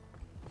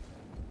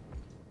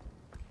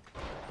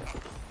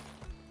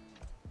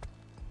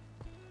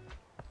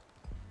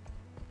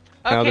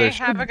 Okay,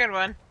 have a good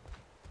one.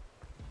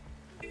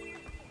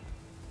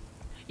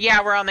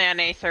 Yeah, we're on the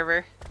NA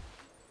server.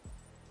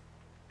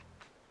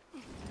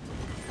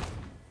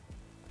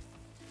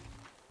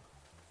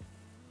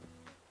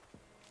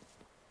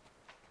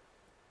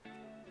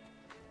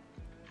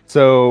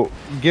 So,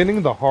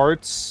 getting the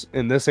hearts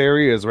in this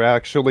area is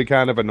actually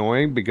kind of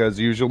annoying because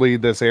usually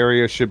this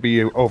area should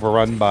be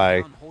overrun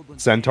by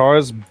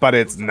centaurs, but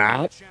it's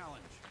not.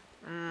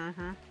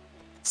 Mm-hmm.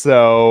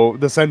 So,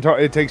 the centaur,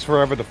 it takes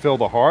forever to fill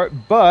the heart,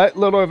 but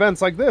little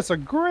events like this are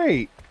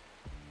great.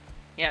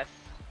 Yes.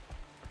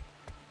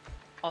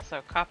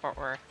 Also, copper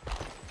ore.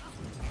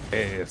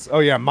 Yes. Oh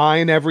yeah,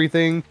 mine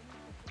everything.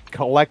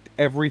 Collect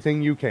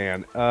everything you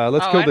can.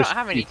 Let's kill I this. don't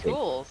have any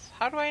tools.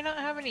 How do I not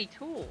have any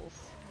tools?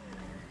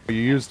 You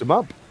used them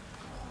up.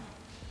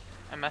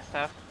 I must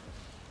have.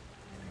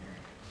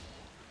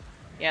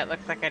 Yeah, it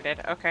looks like I did.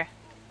 Okay.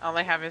 All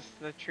I have is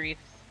the trees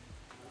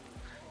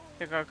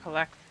to go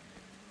collect.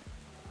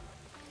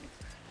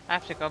 I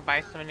have to go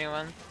buy some new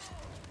ones.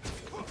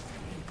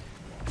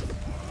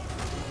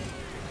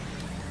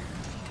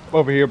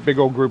 Over here, big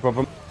old group of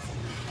them.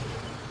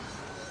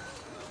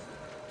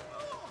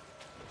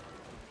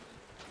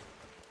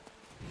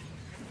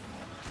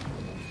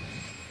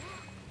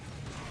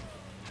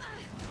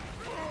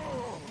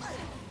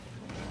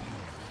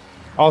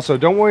 Also,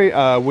 don't worry,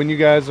 when you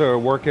guys are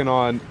working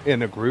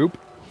in a group,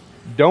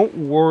 don't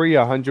worry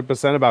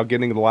 100% about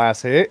getting the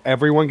last hit.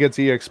 Everyone gets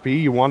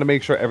EXP. You want to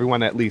make sure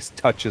everyone at least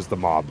touches the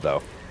mob,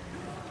 though.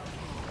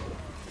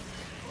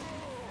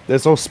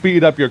 This will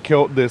speed up your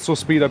kill. This will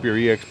speed up your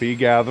EXP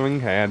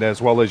gathering, and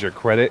as well as your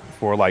credit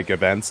for like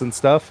events and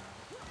stuff.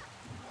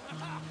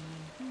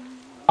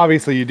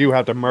 Obviously, you do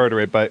have to murder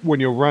it, but when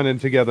you're running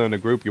together in a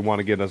group, you want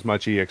to get as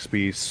much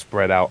EXP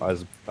spread out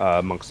as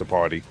amongst the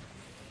party.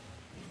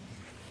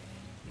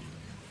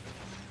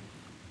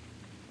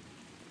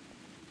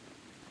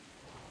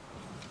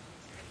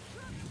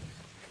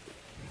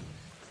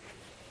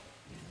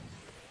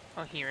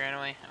 Oh, he ran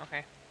away.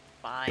 Okay.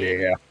 Fine.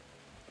 Yeah.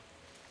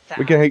 South.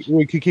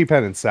 We can keep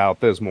heading south.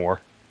 There's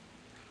more.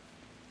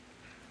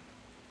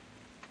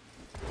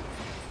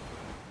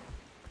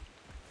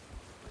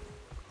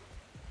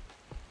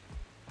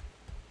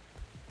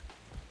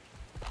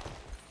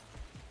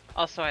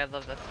 Also, I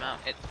love this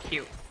mount. It's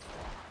cute.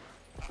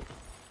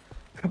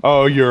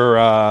 Oh, your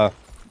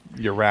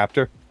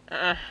raptor?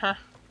 Uh-huh.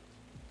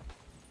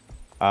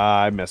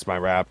 I miss my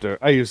raptor.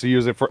 I used to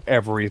use it for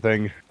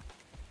everything.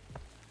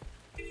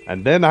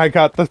 And then I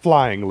got the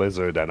flying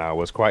lizard, and I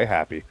was quite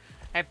happy.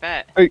 I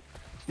bet. Hey,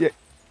 yeah,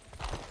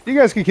 you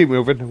guys can keep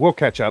moving. We'll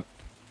catch up.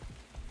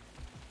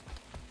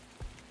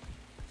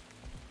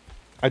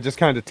 I just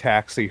kind of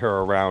taxi her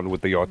around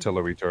with the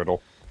artillery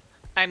turtle.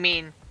 I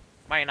mean,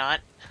 why not?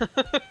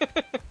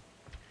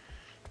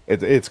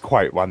 It's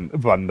quite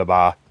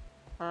wunderbar.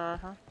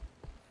 Uh-huh.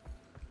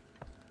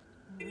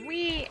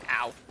 Wee!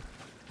 Ow.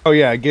 Oh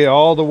yeah, get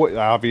all the way.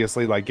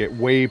 Obviously, like get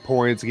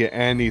waypoints, get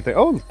anything.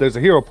 Oh, there's a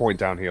hero point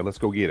down here. Let's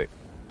go get it.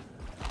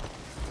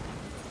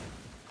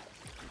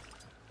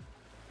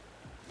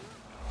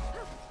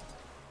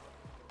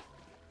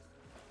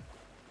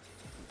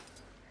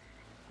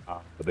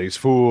 These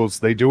fools,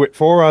 they do it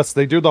for us.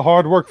 They do the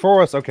hard work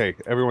for us. Okay,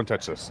 everyone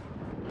touch this.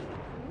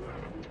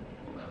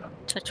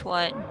 Touch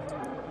what?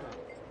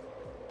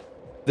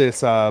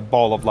 This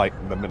ball of light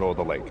in the middle of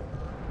the lake.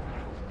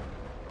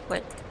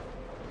 What?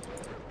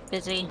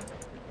 Busy.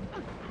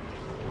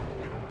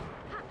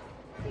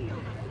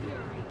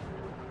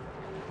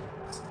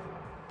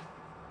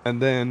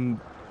 And then,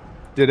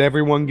 did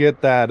everyone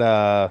get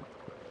that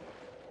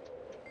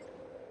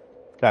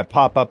that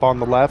pop-up on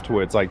the left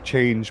where it's like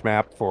change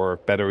map for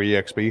better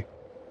EXP?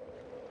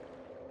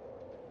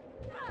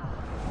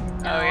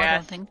 No, I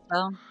don't think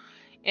so.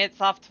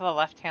 It's off to the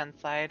left-hand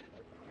side.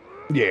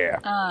 Yeah.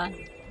 Uh,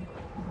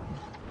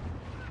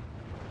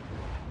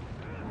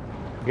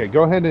 Okay,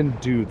 go ahead and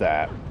do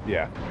that.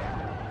 Yeah.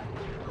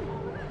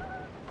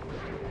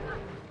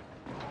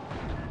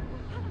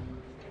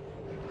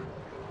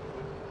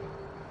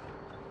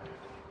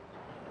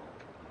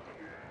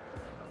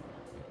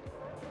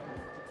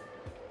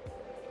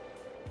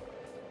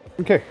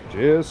 Okay,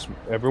 just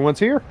everyone's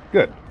here?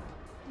 Good.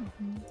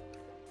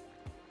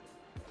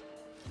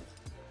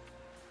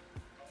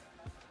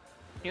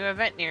 New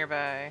event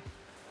nearby.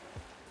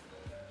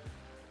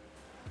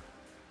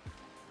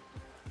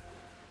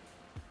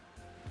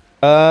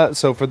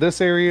 So for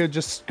this area,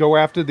 just go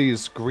after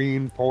these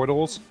green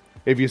portals.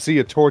 If you see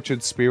a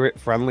tortured spirit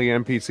friendly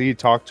NPC,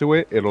 talk to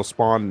it. It'll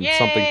spawn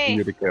something for Yay!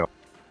 you to kill.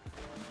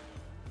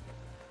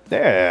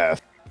 Yeah.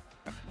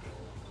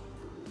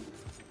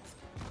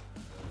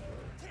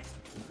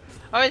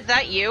 Oh, is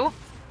that you?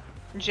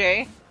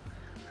 Jay?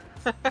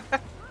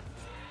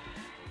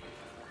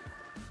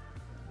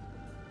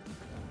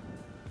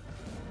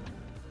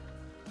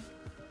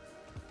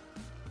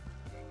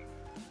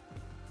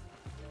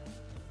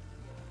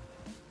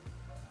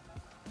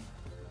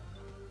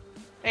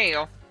 There you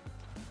go.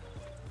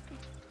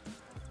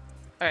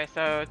 Alright,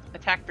 so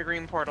attack the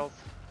green portals.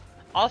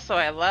 Also,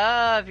 I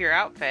love your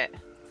outfit.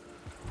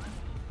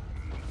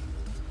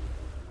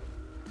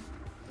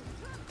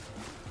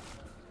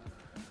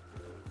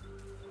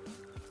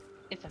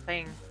 It's a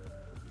thing.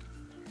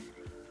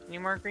 Any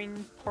more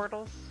green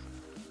portals?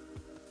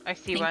 I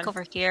see think one.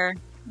 over here.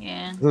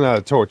 Yeah. There's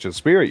another tortured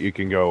spirit you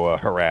can go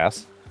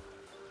harass.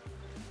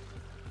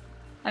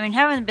 I mean,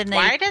 haven't been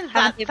Why does that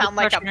haven't they been sound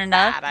like a tortured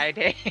enough? bad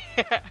idea?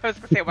 I was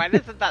gonna say, why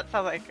doesn't that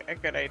sound like a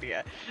good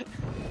idea?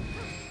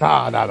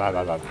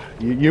 No.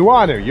 You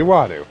want to. You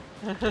want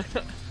to.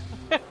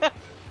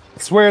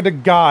 Swear to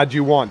God,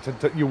 you want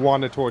to. You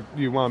want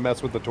to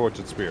mess with the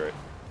tortured spirit.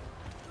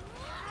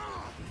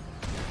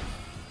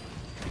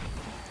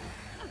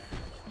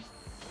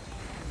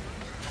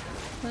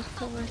 What's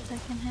the worst I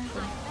can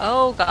have?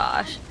 Oh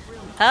gosh.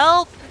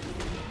 Help!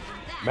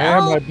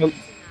 Ma'am,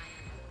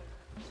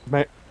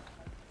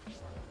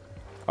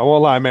 I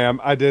won't lie,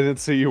 ma'am. I didn't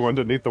see you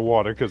underneath the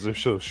water because they're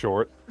so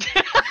short.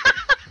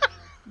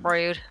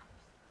 Rude.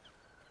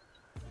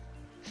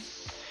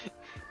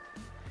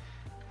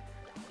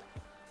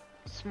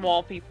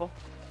 Small people.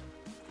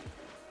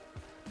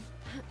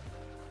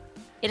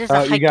 It is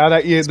a You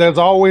gotta. There's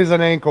always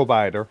an ankle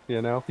biter.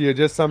 You know. You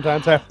just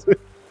sometimes have to.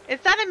 Is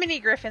that a mini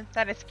griffin?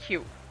 That is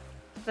cute.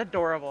 It's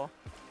adorable.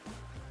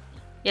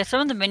 Yeah,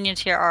 some of the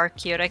minions here are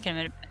cute. I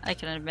can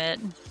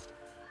admit.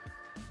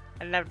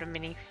 I love the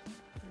mini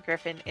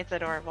griffin. It's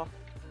adorable.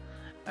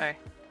 Alright.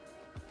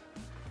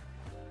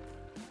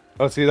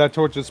 Oh, see that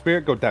tortured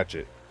spirit? Go touch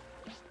it.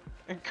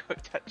 Go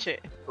touch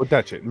it. Go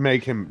touch it.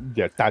 Make him.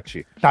 Yeah, touch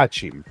it.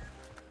 Touch him.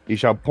 He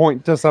shall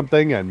point to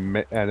something and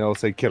it'll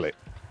say kill it.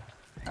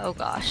 Oh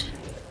gosh.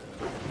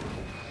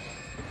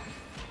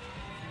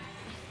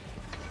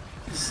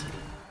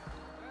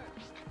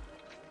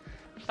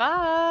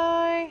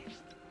 Bye.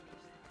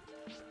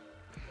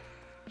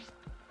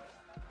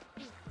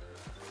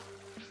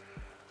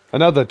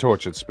 Another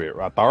tortured spirit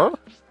right there.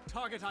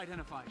 Target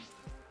identified.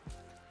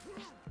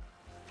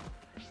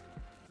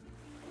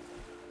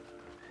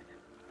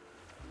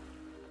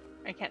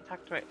 I can't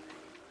talk to it.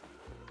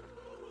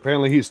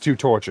 Apparently he's too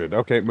tortured.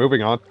 Okay,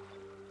 moving on.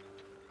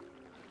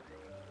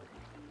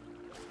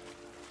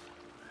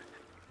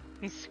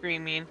 He's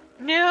screaming.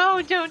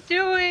 No, don't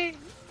do it.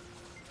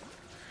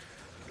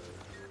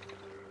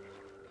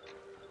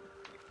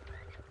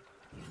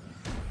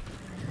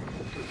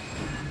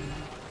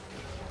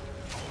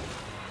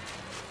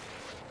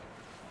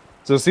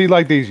 So see,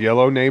 like these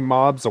yellow name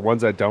mobs, the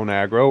ones that don't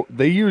aggro,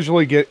 they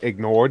usually get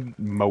ignored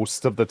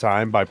most of the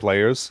time by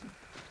players.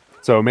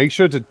 So make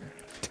sure to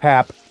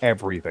tap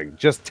everything.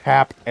 Just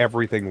tap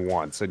everything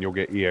once, and you'll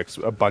get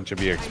a bunch of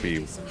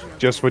EXP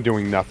just for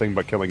doing nothing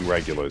but killing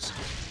regulars.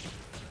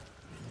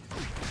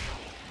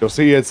 You'll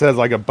see it says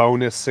like a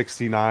bonus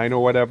 69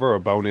 or whatever, or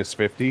bonus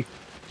 50.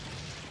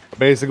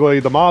 Basically,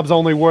 the mob's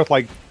only worth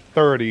like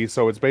 30,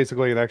 so it's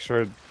basically an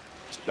extra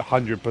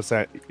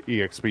 100%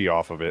 EXP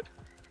off of it.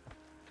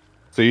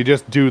 So you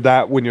just do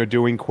that when you're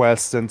doing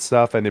quests and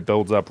stuff, and it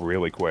builds up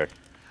really quick.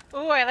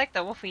 Ooh, I like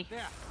the Wolfie. There.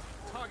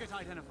 Target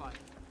identified.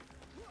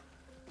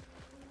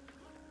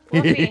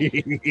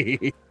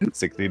 Wolfie.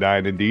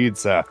 69 indeed,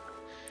 sir.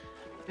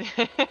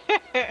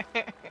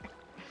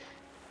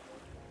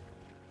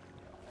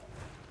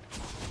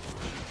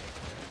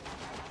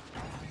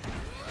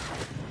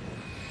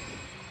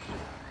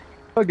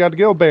 I got the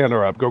guild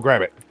banner up. Go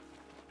grab it.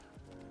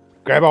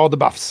 Grab all the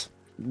buffs.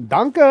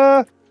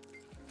 Danke!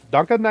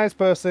 Danke, nice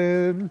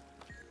person.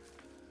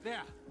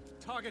 There.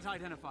 Target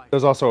identified.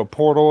 There's also a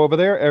portal over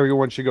there.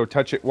 Everyone should go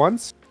touch it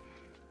once.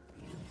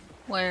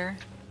 Where?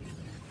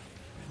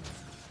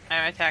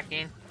 I'm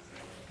attacking.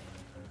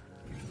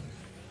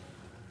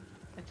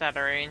 It's out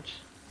of range.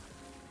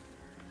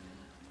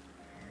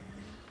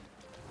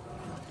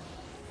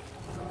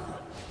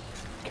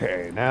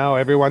 Okay, now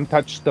everyone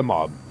touch the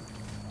mob.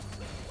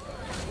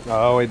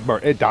 Oh,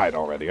 it died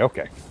already.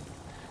 Okay.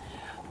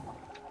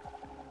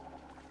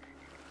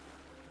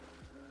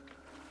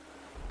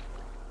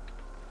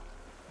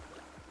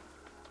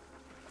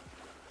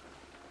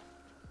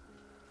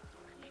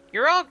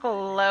 You're all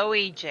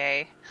glowy,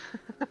 Jay.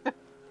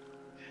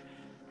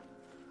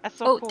 That's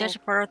so Oh, cool. there's a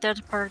portal, there's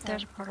a portal,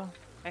 there's a portal.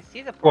 I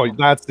see the Well, portal.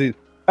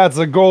 that's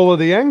the goal of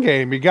the end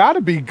game. You got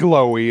to be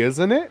glowy,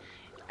 isn't it?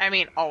 I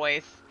mean,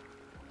 always.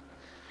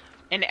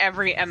 In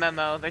every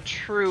MMO, the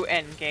true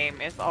end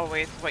game is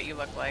always what you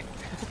look like.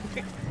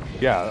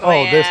 Yeah.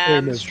 Glams,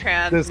 This game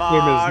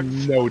transmogs.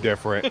 is no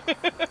different.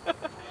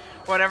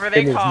 Whatever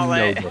they call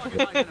it.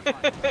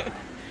 different.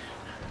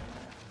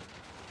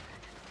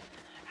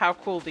 How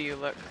cool do you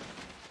look?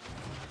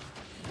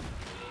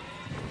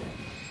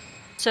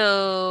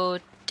 So,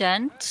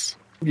 Dent,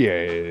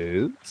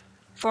 Yes.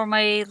 for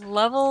my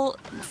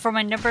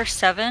number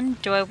 7,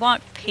 do I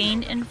want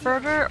pain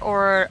inverter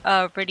or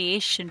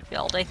radiation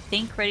field? I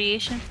think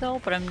radiation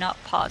field, but I'm not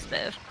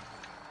positive.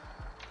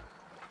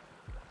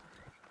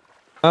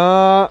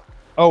 Those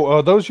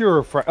those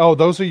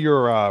are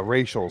your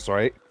racials,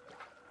 right?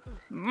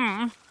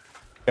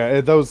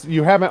 Yeah, those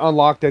you haven't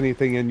unlocked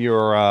anything in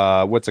your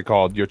what's it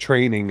called? Your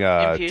training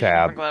Infusion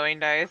tab. from glowing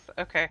dice.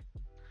 Okay.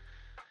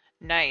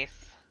 Nice.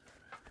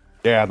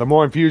 Yeah, the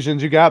more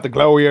infusions you got, the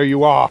glowier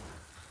you are.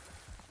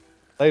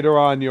 Later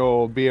on,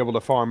 you'll be able to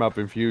farm up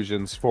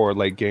infusions for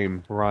late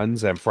game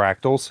runs and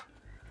fractals.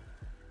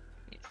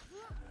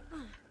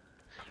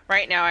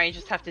 Right now, I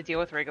just have to deal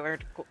with regular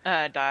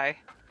dye.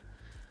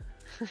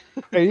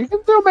 Hey, you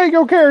can still make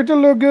your character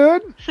look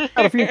good.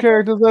 Got a few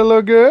characters that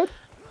look good.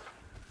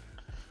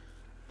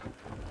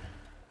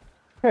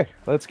 Hey,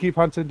 let's keep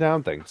hunting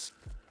down things.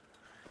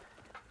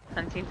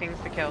 Hunting things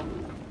to kill.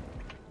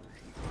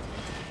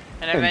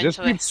 And And just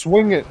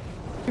eventually...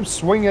 keep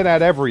swinging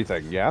at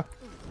everything, yeah?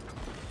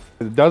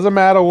 It doesn't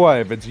matter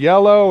what. If it's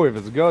yellow, if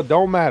it's good,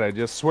 don't matter.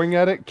 Just swing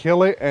at it,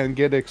 kill it, and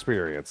get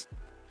experience.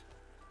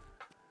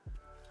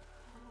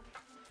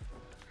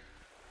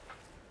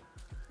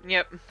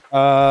 Yep.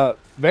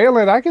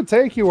 Valen, I can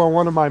take you on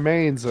one of my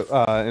mains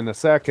in a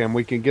second.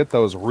 We can get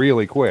those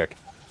really quick.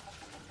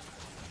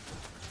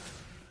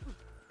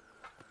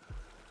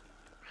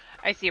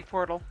 I see a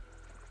portal.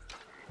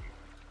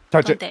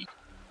 Touch it. Day.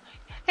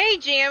 Hey,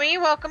 Jammy,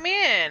 welcome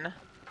in.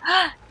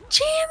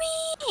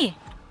 Jammy!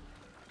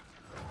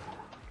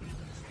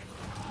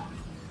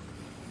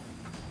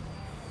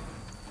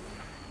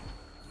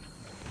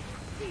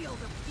 Feel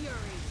the fury.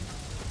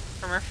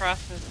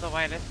 Permafrost is the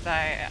whitest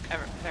dye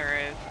there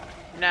is.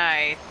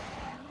 Nice.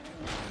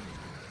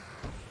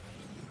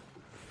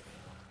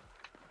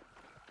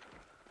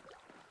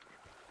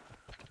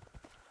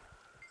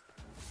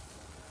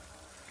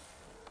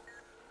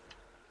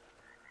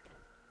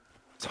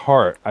 It's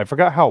heart. I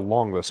forgot how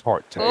long this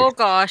heart takes. Oh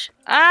gosh.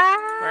 Ah!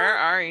 Where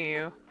are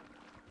you?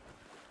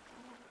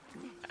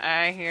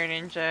 I hear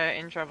Ninja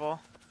in trouble.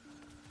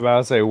 About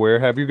to say, where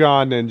have you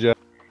gone, Ninja?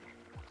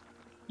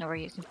 Nowhere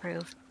you can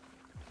prove.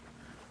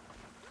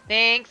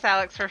 Thanks,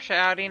 Alex, for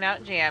shouting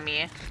out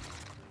Jammy.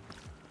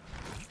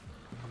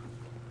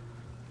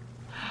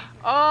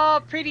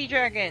 Oh, pretty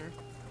dragon.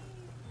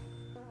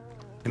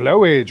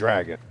 Glowy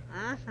dragon.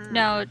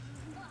 Now,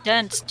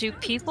 Dents, do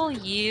people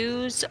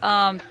use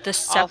the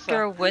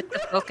scepter with the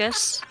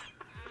focus?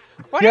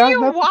 What Yeah, are you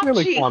that's watching?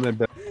 really common.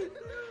 But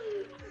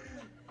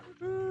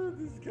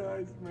These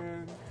guys,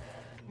 man.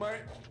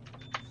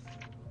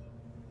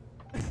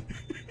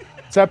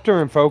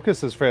 Scepter and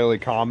focus is fairly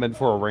common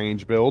for a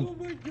range build.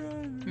 Oh my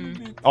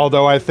god.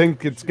 Although I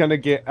think it's gonna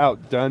get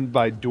outdone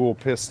by dual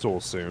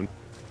pistols soon.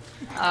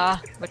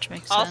 Which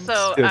makes sense.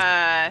 Also,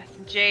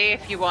 Jay,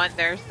 if you want,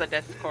 there's the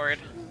Discord.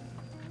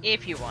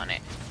 If you want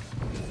it.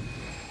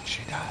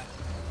 She does.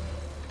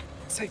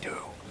 Yes, I do.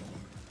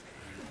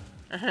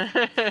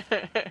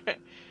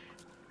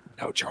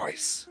 No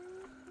choice.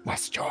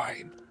 Must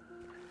join.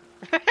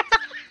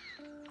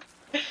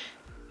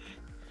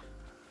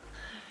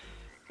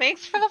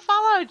 Thanks for the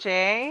follow,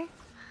 Jay.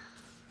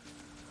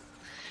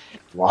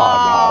 One of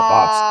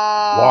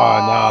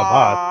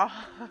us.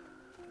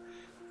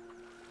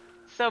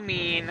 So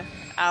mean.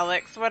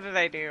 Alex, what did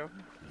I do?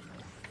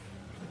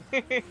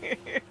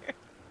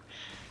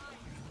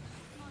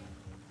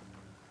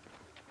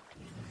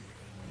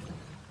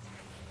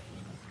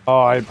 Oh,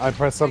 I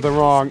pressed something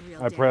wrong.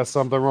 I pressed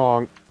something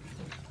wrong.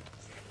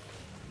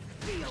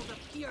 Feel the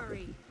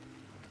fury.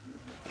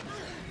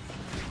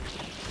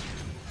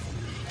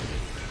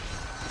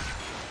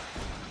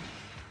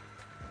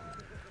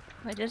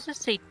 Why does it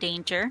say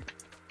danger?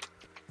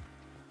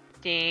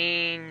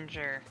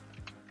 Danger.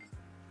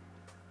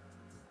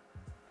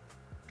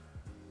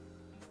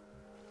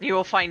 You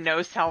will find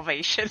no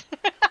salvation.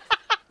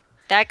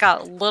 That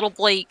got a little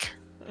bleak.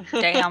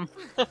 Damn.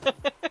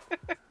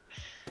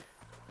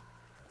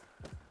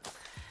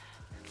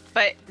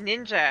 But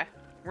Ninja,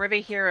 we're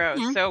the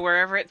heroes, so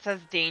wherever it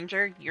says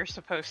danger, you're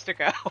supposed to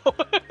go.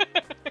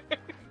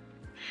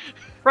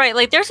 Right,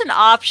 like there's an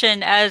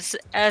option as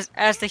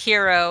the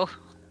hero.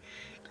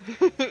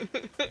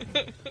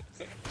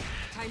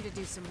 Time to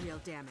do some real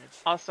damage.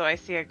 Also, I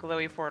see a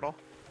glowy portal.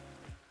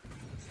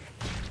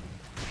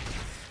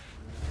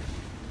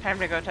 Time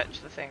to go touch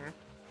the thing.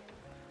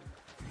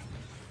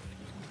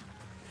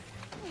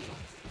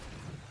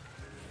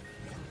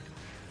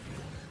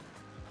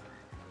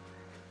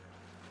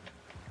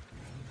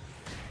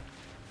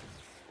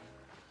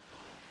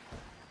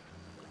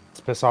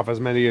 Let's piss off as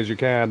many as you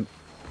can.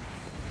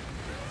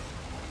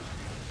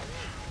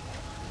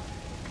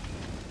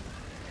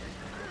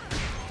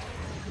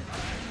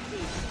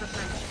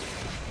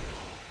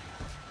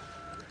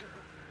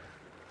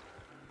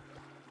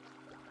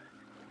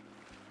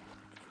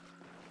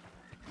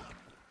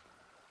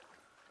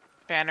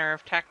 Banner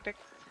of tactics.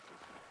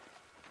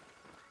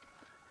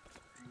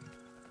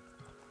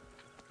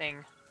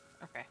 Thing.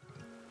 Okay.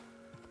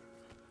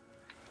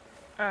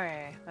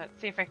 Okay, let's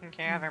see if I can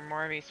gather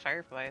more of these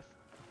fireflies.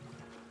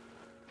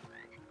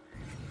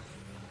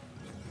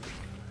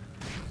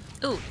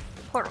 Ooh,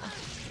 portal.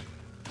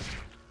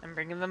 I'm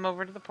bringing them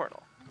over to the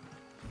portal.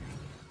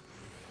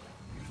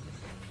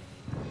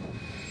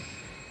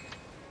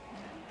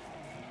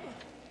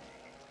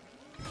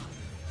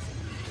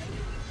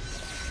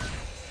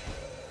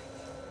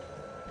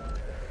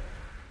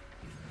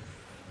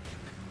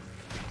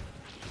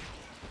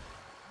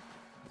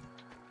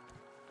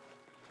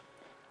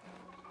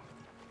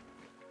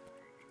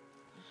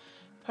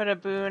 Put a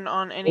boon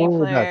on any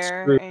Oh, that's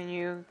player, true. and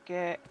you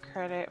get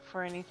credit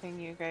for anything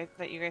you guys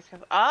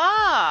have.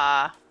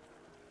 Ah!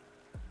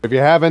 If you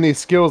have any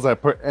skills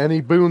that put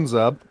any boons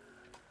up,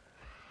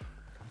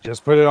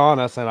 just put it on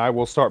us, and I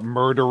will start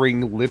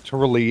murdering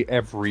literally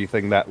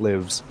everything that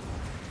lives.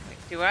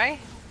 Do I?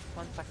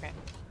 1 second.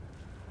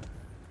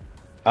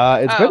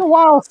 It's been a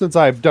while since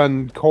I've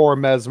done Core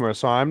Mesmer,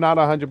 so I'm not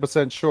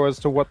 100% sure as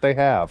to what they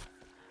have.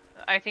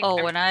 I think.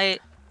 Oh, when I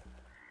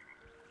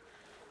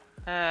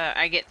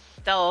get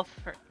stealth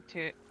for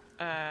 2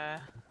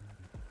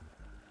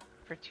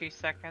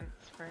 seconds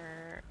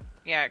for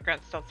it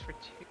grants stealth for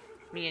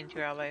me and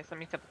 2 allies. Let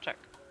me double check.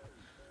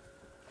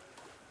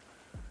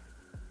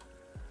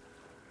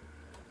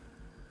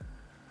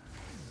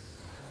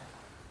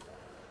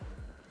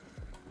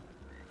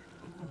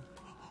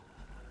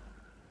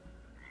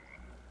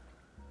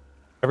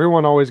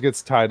 Everyone always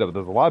gets tied up.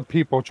 There's a lot of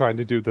people trying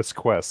to do this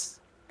quest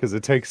because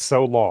it takes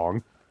so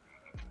long.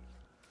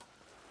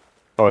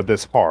 Or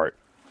this part.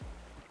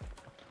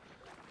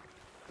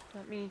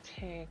 Let me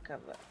take a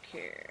look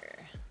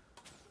here.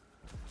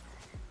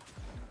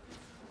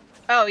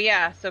 Oh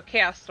yeah, so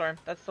Chaos Storm.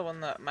 That's the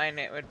one that mine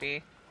it would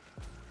be.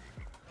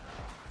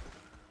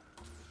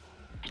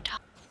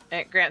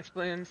 It grants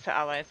balloons to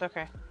allies.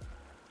 Okay.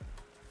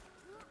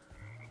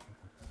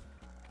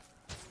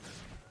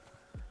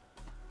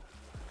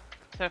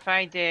 So if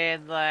I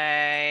did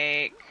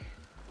like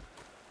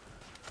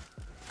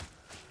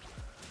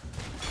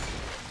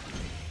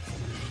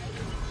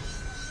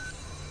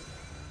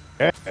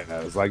And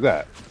it was like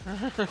that.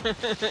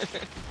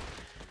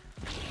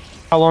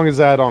 How long is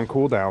that on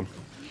cooldown?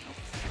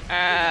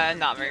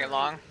 not very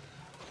long.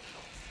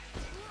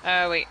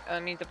 Wait,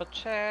 let me double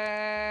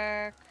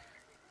check.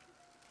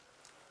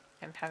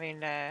 I'm having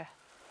to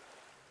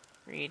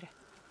read.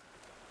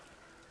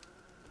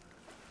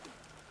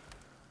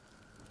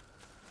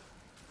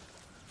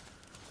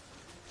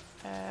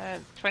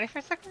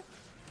 24 seconds?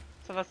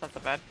 So that's not so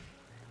bad.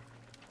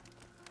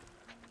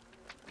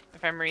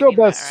 If I'm reading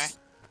that right.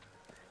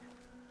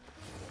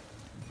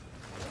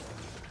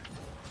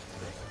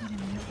 Wait a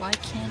minute, why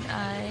can't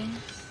I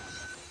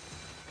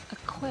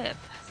equip?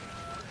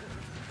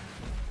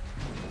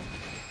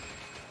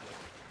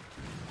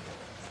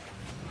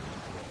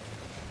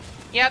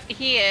 Yep,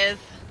 he is.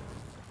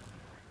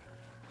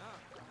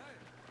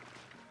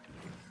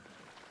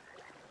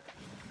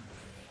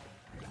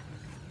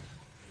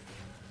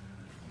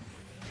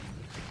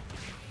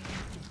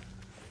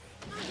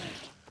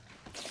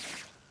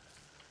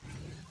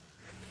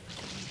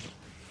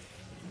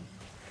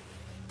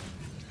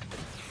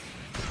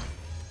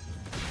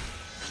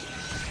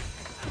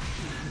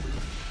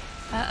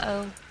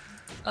 Uh-oh.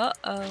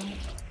 Uh-oh.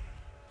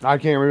 I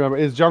can't remember.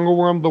 Is Jungle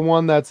Worm the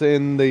one that's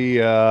in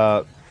the,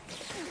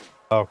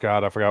 Oh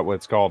god, I forgot what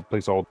it's called.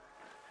 Please hold.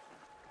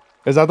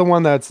 Is that the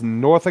one that's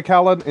north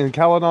of in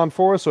Caledon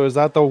Forest, or is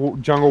that the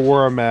Jungle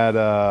Worm at,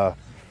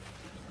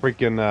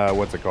 freaking,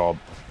 what's it called?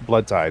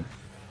 Blood Tide.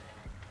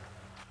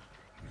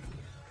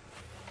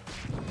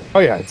 Oh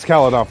yeah, it's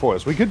Caledon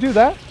Forest. We could do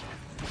that.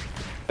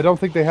 I don't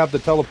think they have the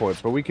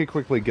teleports, but we could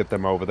quickly get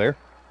them over there.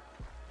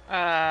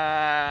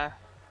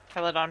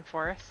 Caledon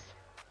Forest.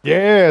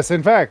 Yes,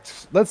 in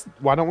fact,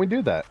 why don't we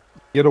do that?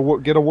 Get a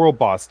world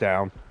boss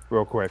down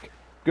real quick.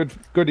 Good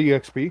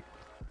EXP.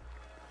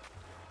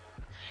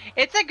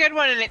 It's a good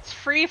one, and it's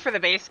free for the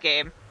base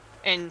game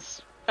in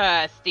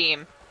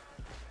Steam.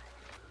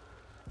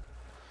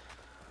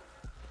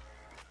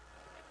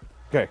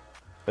 Okay,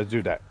 let's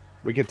do that.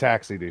 We can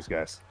taxi these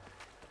guys.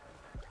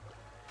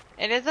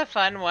 It is a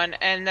fun one,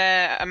 and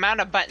the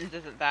amount of buttons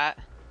isn't that.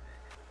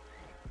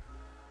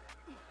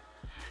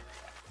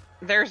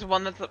 There's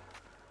one that's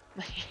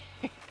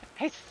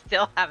I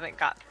still haven't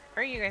got.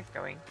 Where are you guys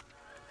going?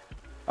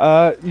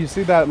 You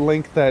see that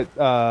link that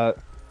the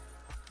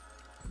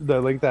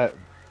link that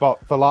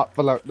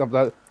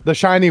the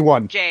shiny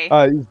one. Jay.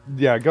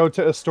 Yeah, go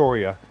to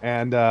Astoria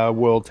and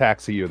we'll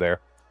taxi you there.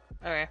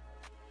 Okay.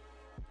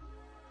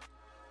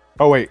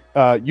 Oh wait,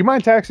 you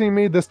mind taxiing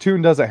me? This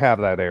tune doesn't have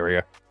that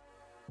area.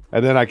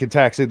 And then I can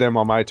taxi them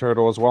on my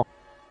turtle as well.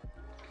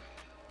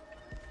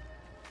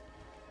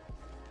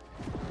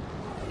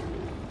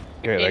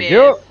 Okay, thank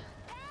you.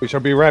 We shall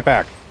be right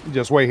back.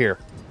 Just wait here.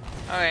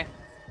 Okay.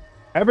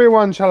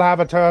 Everyone shall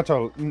have a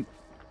turtle.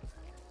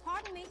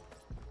 Pardon me.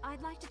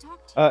 I'd like to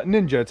talk to you.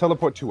 Ninja,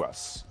 teleport to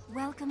us.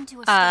 Welcome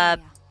to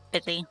Astoria.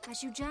 Busy.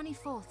 As you journey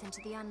forth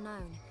into the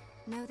unknown,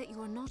 know that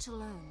you are not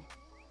alone.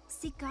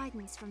 Seek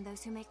guidance from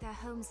those who make their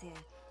homes here,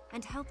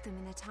 and help them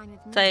in their time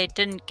of need. They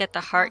didn't get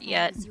the heart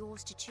yet. Is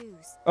yours to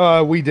choose.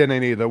 We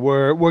didn't either.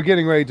 We're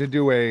getting ready to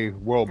do a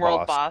world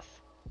boss.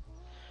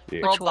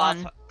 Yeah. Which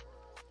one?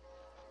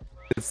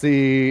 It's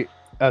the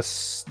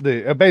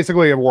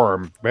basically a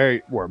worm.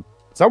 Very worm.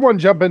 Someone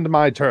jump into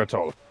my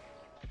turtle.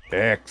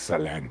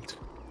 Excellent.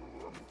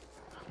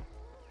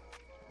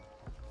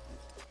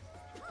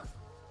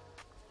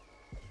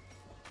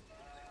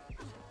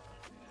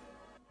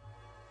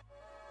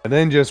 And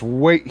then just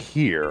wait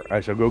here. I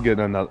shall go get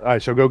another. I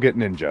shall go get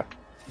Ninja.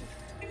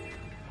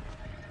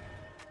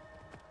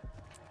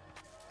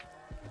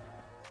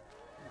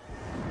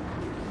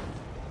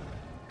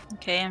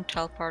 Okay, I'm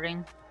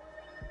teleporting.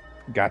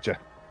 Gotcha.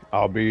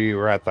 I'll be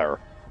right there.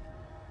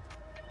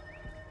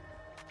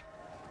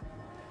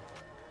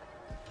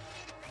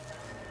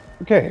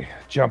 Okay,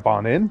 jump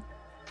on in.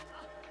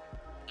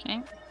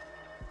 Okay.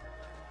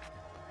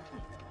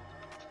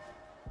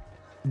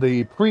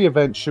 The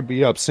pre-event should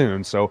be up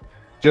soon, so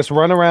just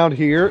run around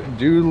here,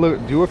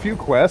 do a few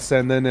quests,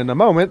 and then in a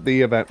moment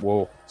the event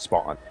will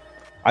spawn.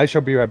 I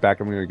shall be right back.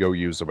 I'm going to go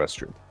use the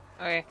restroom.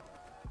 Okay.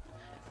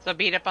 So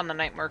beat up on the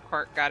Nightmare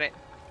Court. Got it.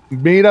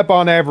 Beat up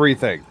on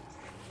everything.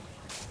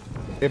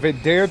 If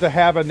it dared to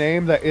have a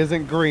name that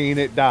isn't green,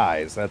 it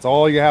dies. That's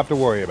all you have to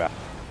worry about.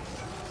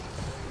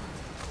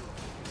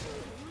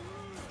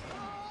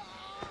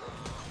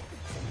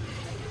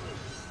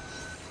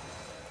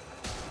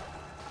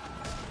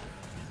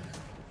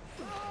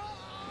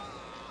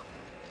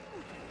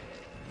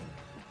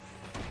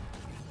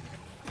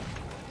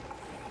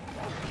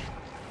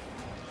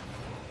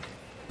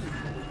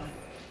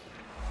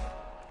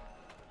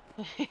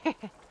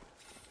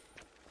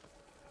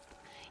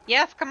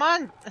 Yes, come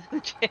on,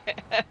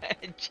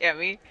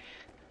 Jimmy.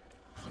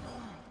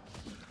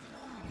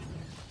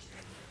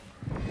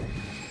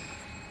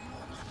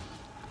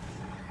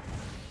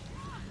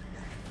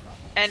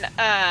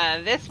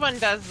 And this one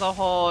does the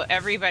whole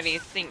everybody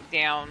sink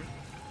down.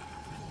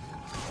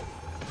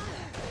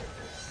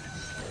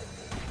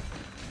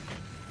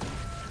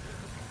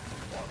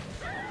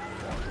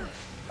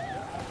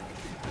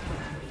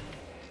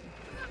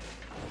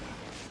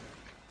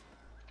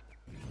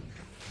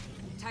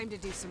 Time to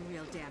do some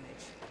real damage.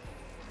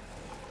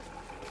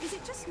 Is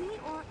it just me,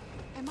 or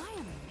am I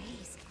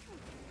amazing?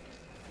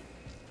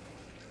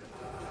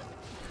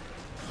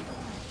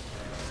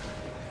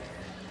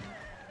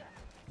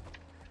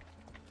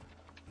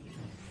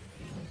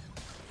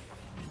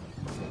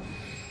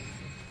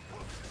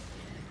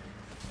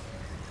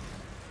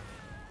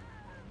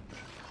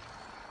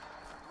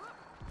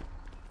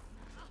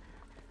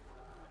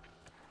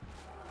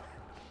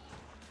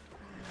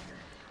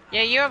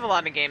 Yeah, you have a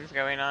lot of games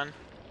going on.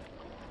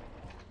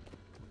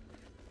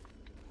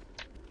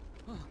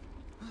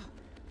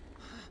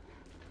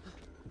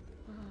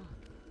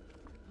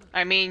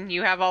 I mean,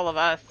 you have all of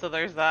us, so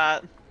there's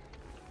that.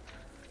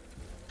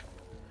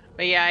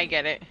 But yeah, I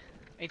get it.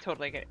 I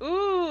totally get it.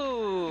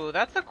 Ooh,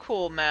 that's a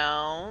cool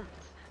mount.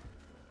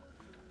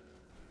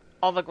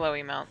 All the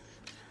glowy mounts.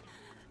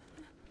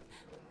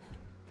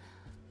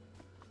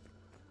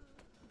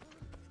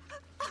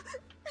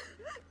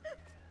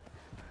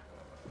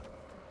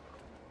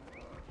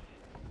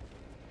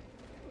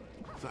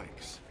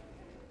 Thanks.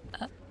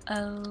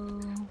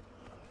 Oh.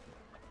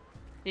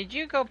 Did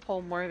you go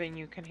pull more than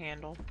you can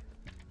handle?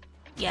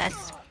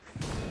 Yes.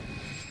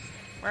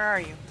 Where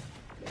are you?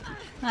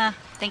 I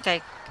think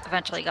I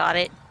eventually got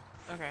it.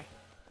 Okay.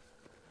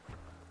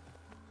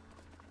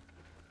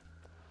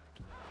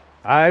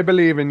 I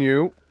believe in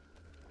you.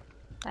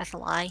 That's a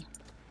lie.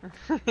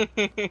 Oh,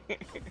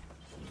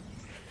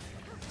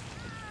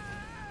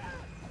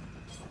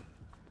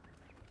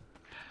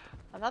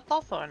 that's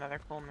also another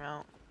cool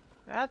mount.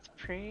 That's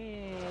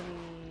pretty.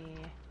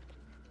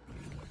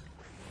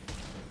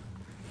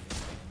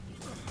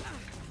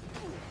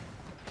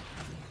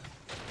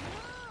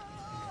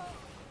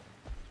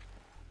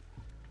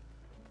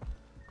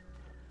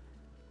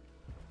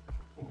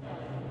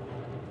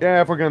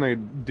 Yeah, if we're gonna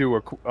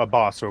do a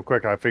boss real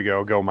quick, I figure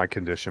I'll go my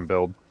condition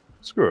build.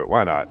 Screw it,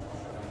 why not?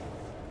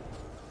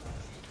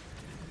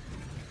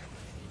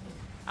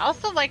 I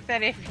also like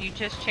that if you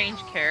just change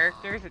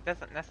characters, it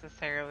doesn't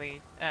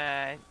necessarily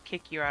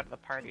kick you out of the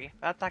party.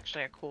 That's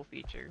actually a cool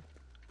feature.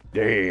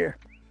 Yeah.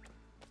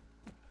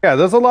 Yeah,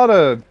 there's a lot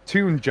of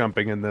tune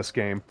jumping in this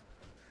game.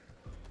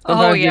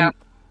 Oh yeah.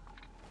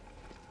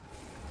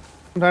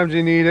 Sometimes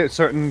you need it,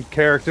 certain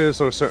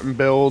characters or certain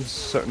builds,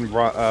 certain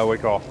what we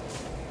call.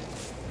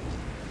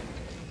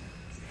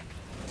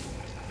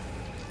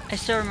 I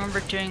still remember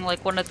doing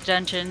like one of the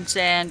dungeons,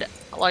 and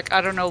like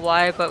I don't know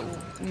why, but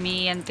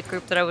me and the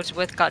group that I was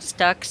with got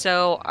stuck,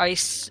 so I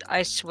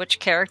switched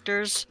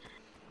characters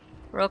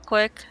real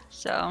quick.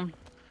 So.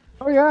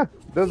 Oh yeah,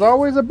 there's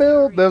always a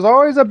build. There's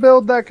always a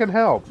build that can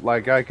help.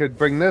 Like I could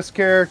bring this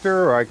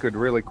character, or I could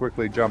really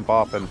quickly jump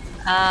off and.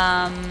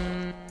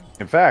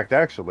 In fact,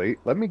 actually,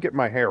 let me get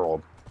my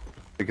Herald,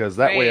 because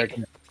that way I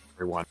can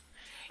everyone.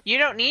 You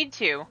don't need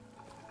to.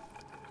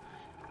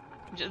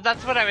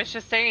 That's what I was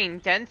just saying.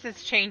 Dense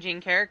is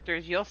changing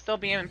characters. You'll still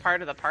be in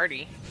part of the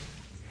party.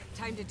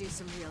 Time to do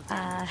some real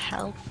damage.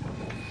 Help.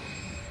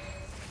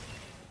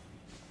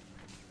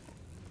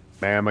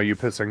 Ma'am, are you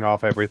pissing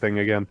off everything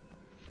again?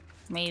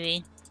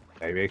 Maybe.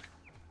 Maybe.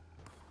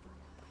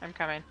 I'm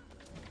coming.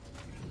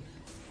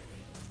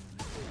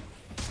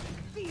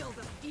 Feel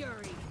the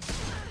fury.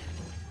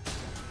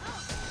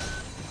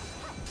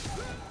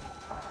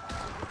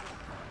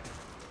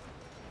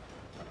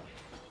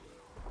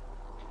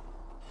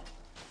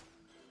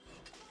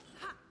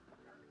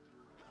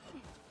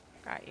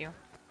 Got you.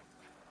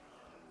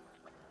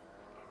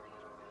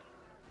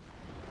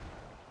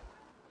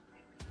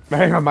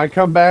 Ma'am, I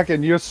come back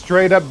and you're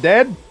straight up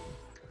dead?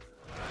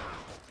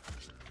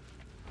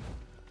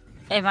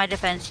 In my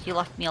defense, you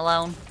left me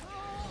alone.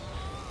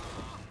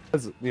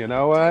 You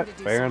know what?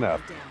 Fair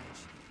enough.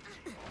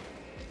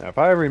 Now, if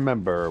I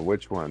remember,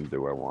 which one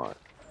do I want?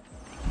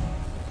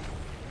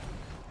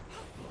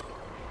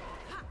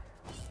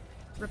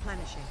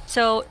 Replenishing.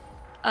 So,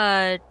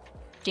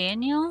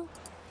 Daniel?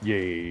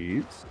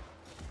 Yes.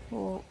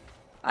 Well,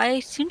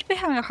 I seem to be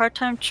having a hard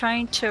time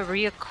trying to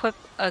re-equip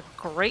a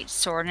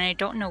greatsword, and I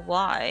don't know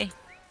why.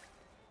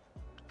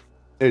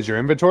 Is your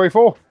inventory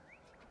full?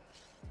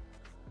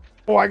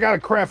 Oh, I gotta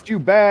craft you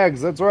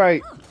bags. That's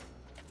right.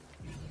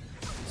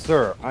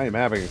 Sir, I am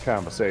having a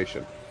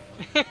conversation.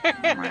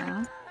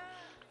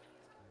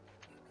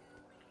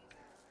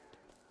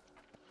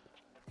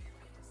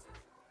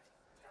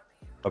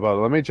 About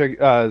let me check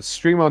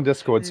stream on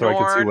Discord so I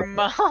can see what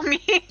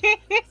Mommy.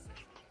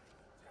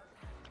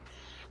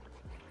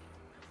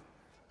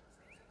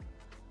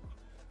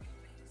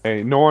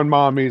 Hey, Norn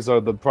mommies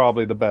are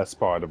probably the best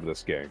part of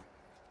this game.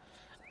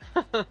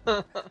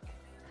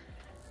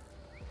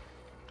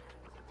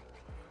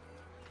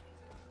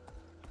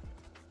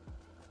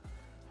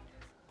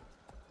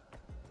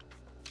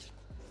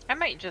 I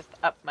might just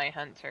up my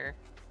hunter.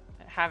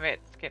 Have it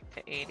skip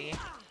to 80.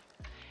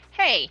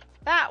 Hey,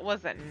 that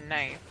wasn't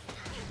nice.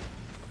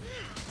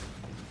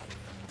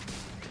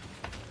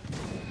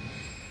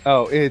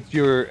 Oh, it's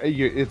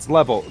it's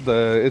level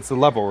it's the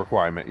level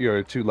requirement.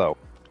 You're too low.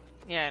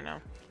 Yeah, I know.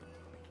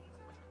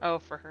 Oh,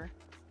 for her.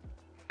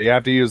 You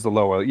have to use the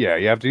lower. Yeah,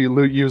 you have to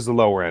use the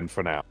lower end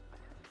for now.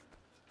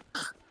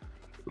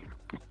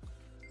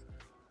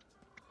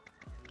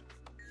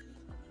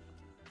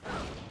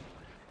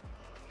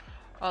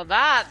 Well,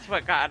 that's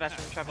what got us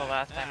in trouble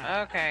last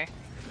time. Okay.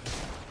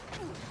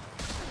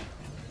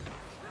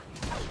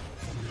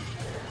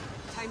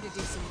 Time to do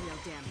some real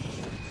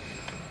damage.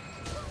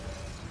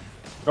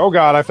 Oh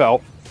god, I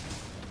fell.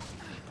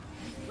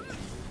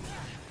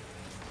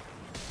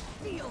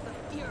 Feel the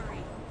fury.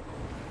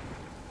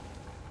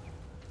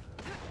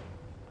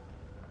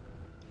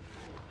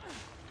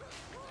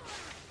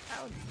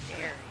 How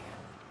dare you?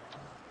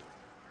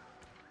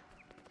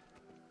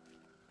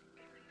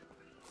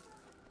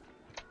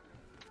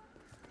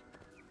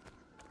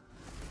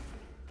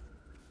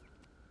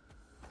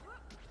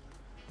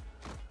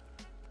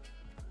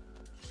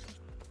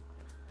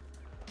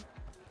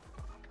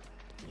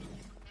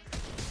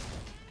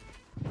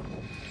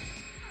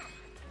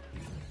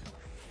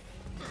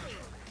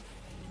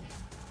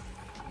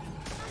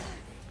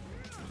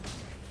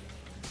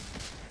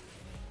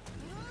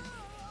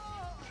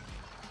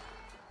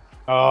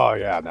 Oh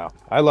yeah, no.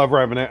 I love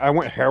Revenant. I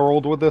went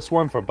Herald with this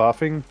one for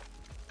buffing.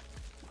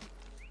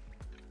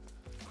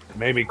 It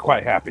made me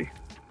quite happy.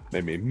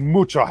 Made me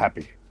mucho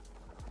happy.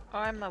 Oh,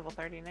 I'm level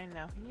 39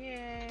 now.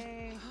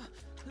 Yay!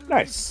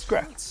 Nice,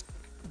 scrats.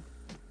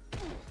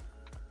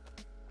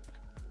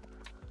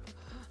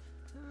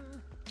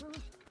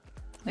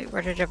 Wait,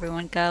 where did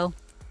everyone go?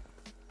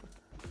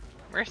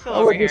 We're still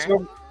over here.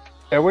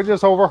 Yeah, we're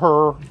just over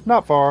her.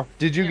 Not far.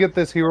 Did you get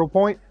this hero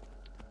point?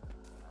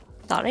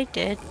 Thought I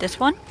did. This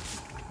one?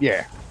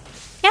 Yeah.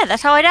 Yeah,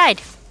 that's how I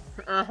died.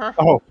 Uh-huh.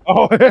 Oh.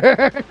 Oh.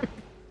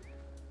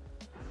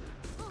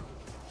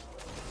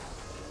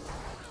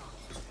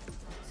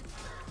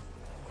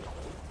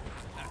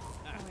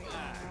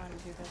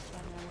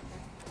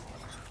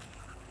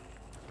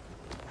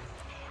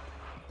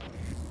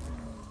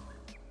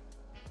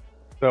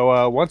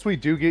 So once we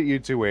do get you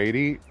to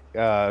 80,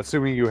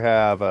 assuming you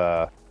have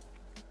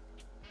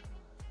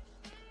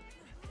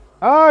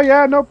oh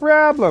yeah, no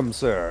problem,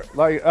 sir.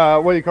 Like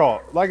what do you call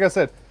it? Like I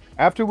said,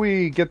 after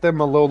we get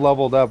them a little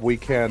leveled up, we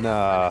can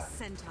oh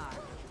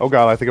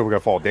god, I think I'm gonna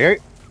fall. Damn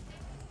it.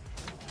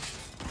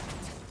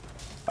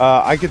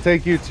 I could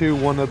take you to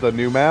one of the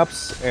new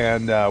maps,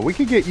 and we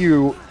could get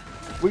you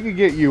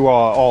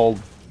all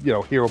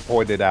hero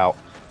pointed out.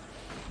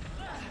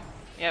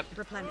 Yep.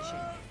 Replenishing.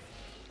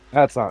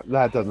 That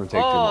doesn't take too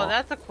Oh, long.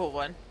 that's a cool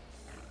one.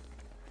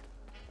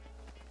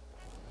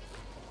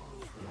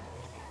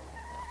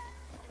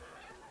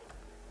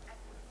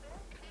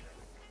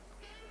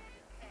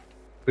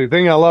 The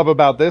thing I love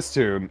about this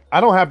tune, I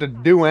don't have to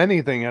do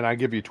anything, and I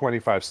give you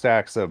 25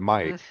 stacks of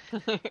might.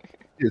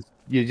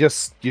 You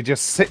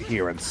just sit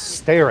here and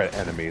stare at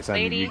enemies, and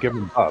Lady, you give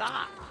them buffs.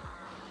 stop.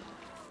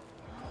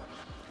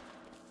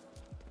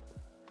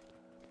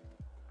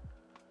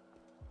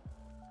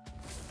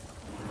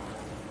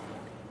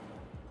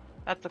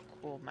 That's a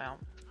cool mount.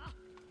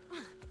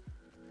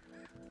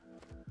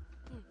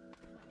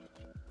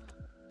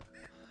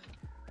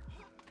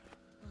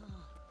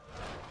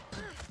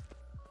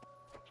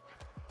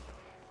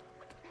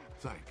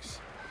 Thanks.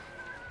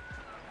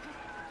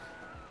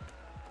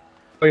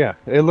 Oh yeah,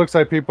 it looks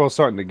like people are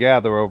starting to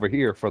gather over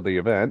here for the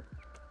event.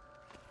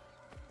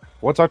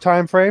 What's our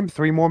time frame?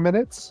 3 more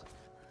minutes?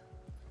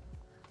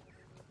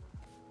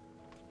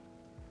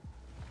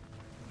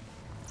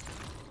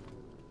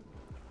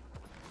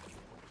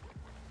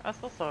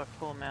 That's also a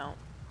cool mount.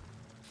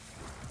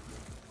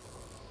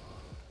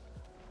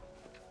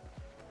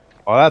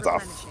 Oh, that's a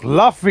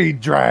fluffy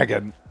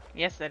dragon.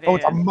 Yes, it is. Oh,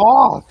 it's a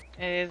moth.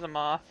 It is a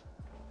moth.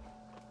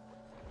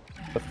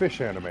 The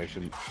fish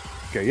animation.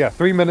 Okay, yeah,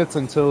 3 minutes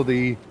until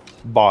the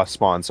boss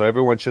spawn, so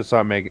everyone should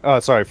start making.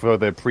 Sorry for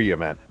the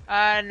pre-event.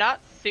 Not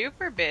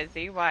super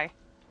busy. Why?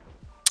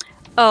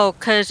 Oh,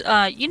 cause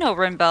you know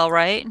Rimbel,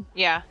 right?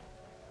 Yeah.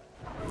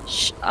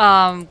 She's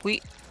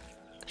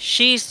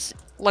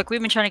like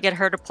we've been trying to get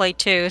her to play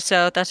too,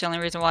 so that's the only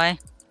reason why.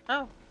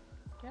 Oh.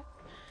 Yeah.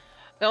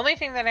 The only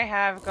thing that I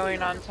have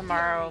going on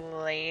tomorrow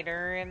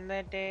later in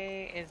the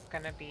day is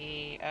gonna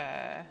be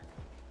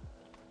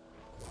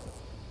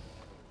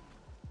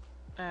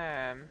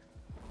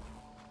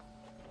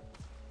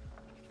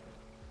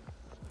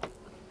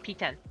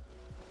P10.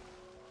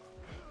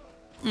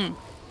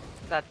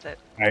 That's it.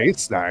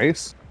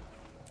 Nice.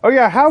 Oh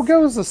yeah, how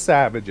goes the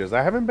Savages?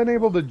 I haven't been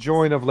able to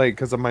join of late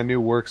because of my new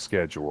work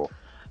schedule.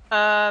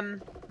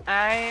 I'm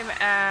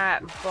at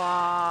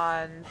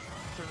Bond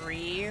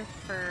 3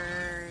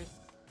 for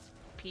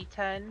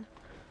P10,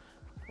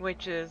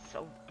 which is,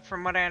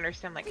 from what I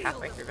understand, like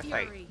halfway through the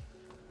fight.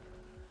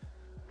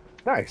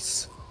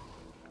 Nice.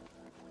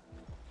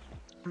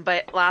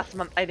 But last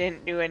month I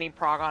didn't do any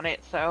prog on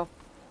it, so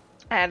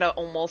I had to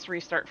almost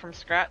restart from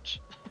scratch.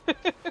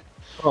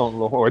 Oh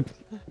lord,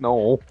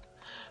 no.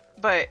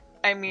 But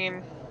I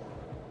mean,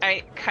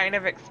 I kind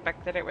of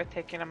expected it with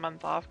taking a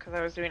month off because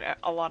I was doing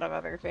a lot of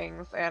other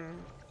things, and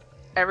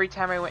every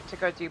time I went to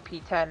go do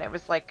P10, it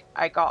was like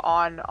I got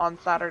on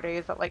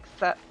Saturdays at like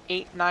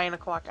 8, 9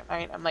 o'clock at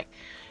night. I'm like,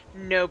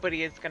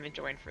 nobody is gonna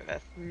join for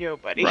this.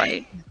 Nobody.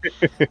 Right.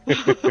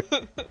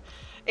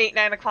 8,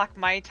 9 o'clock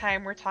my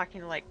time. We're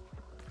talking like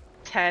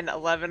 10,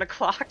 11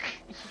 o'clock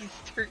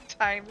Eastern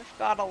time, if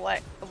not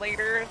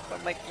later. So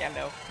I'm like, yeah,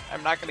 no,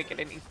 I'm not gonna get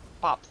any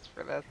pops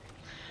for this.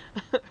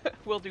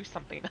 We'll do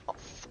something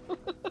else.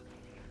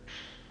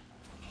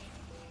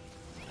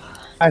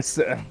 I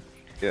still,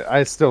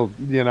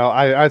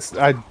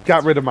 I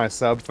got rid of my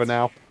sub for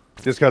now,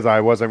 just because I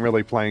wasn't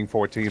really playing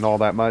 14 all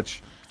that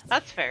much.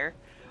 That's fair.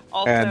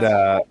 Also, and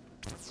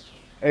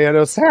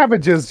those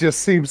Savages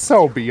just seem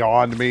so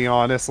beyond me,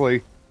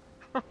 honestly.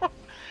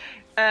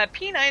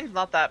 P9's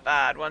not that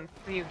bad once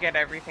you get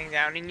everything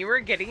down, and you were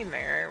getting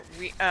there.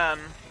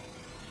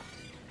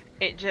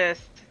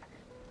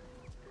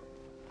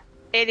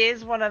 It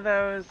is one of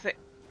those,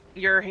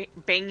 you're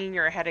banging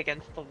your head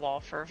against the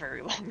wall for a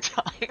very long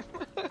time.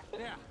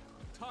 Yeah,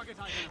 target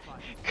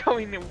identified.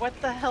 Going, what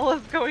the hell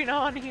is going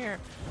on here?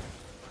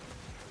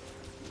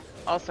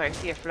 Also, I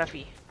see a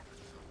Fluffy.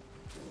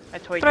 A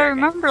toy But I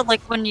dragon. remember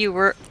like when you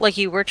were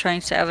trying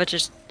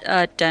Savage's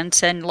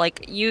dents, and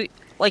like you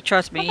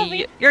trust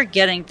me, you're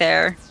getting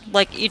there.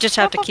 Like you just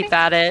have to keep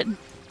at it.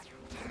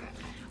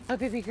 Oh,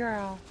 baby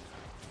girl.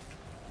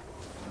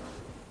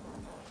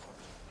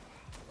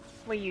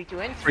 What are you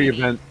doing?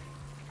 Pre-event's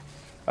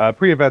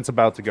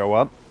about to go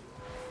up.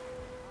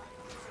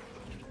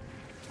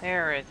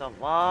 There is a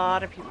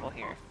lot of people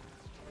here.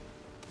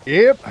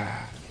 Yep.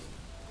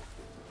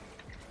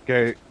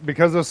 Okay,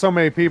 because there's so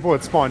many people,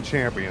 it spawned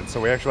champions,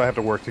 so we actually have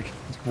to work to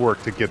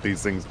get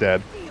these things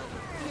dead.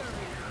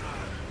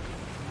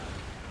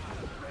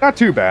 Not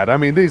too bad. I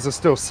mean, these are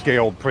still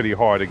scaled pretty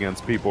hard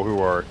against people who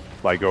are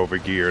like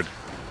overgeared.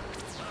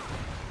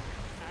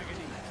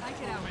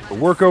 We'll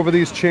work over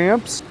these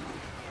champs.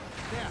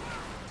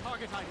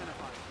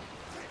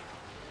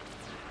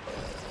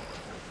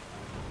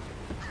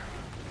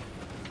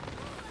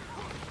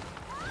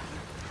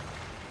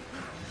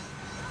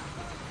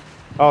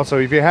 Also,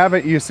 if you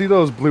haven't, you see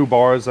those blue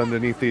bars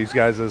underneath these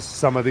guys'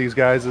 some of these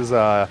guys'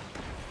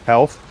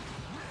 health?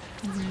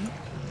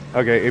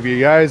 Okay, if you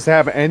guys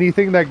have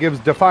anything that gives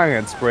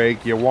Defiance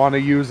Break, you want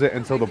to use it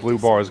until the blue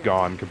bar is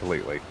gone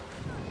completely.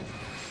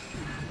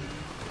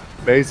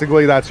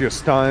 Basically, that's your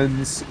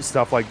stuns,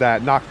 stuff like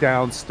that.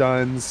 Knockdown,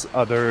 stuns,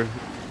 other...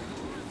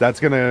 That's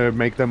going to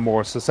make them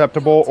more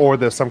susceptible, or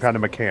there's some kind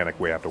of mechanic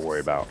we have to worry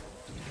about.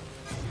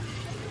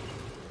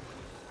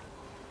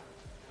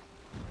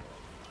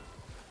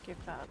 Give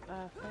that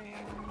thing.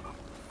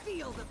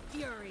 Feel the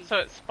fury. So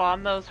it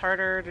spawned those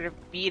harder to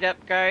beat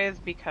up guys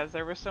because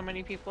there were so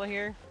many people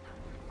here?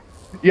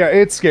 Yeah,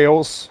 it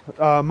scales.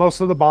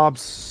 Most of the mobs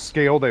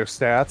scale their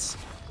stats.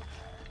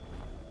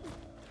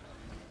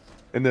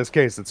 In this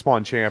case, it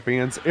spawned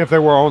champions. If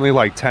there were only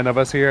like 10 of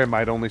us here, it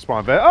might only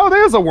spawn vet. Oh,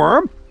 there's a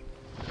worm!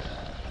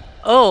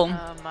 Oh.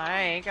 Oh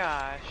my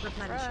gosh.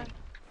 Replenishing.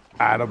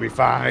 That'll be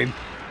fine.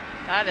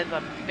 That is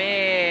a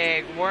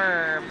big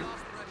worm.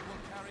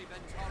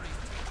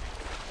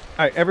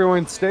 Alright,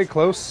 everyone stay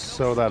close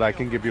so that I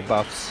can give you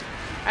buffs.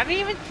 I didn't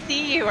even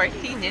see you. I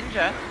see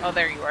Ninja. Oh,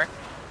 there you are.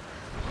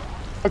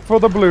 Look for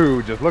the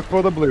blue. Just look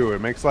for the blue. It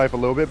makes life a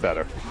little bit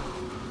better.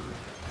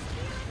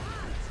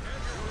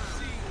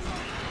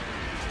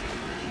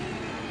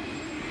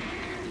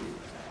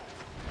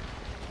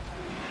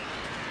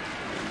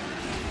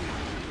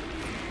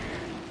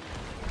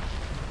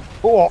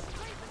 Oh.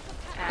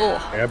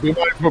 Oh. Yeah, be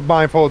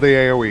mindful of the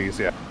AoEs,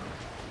 yeah.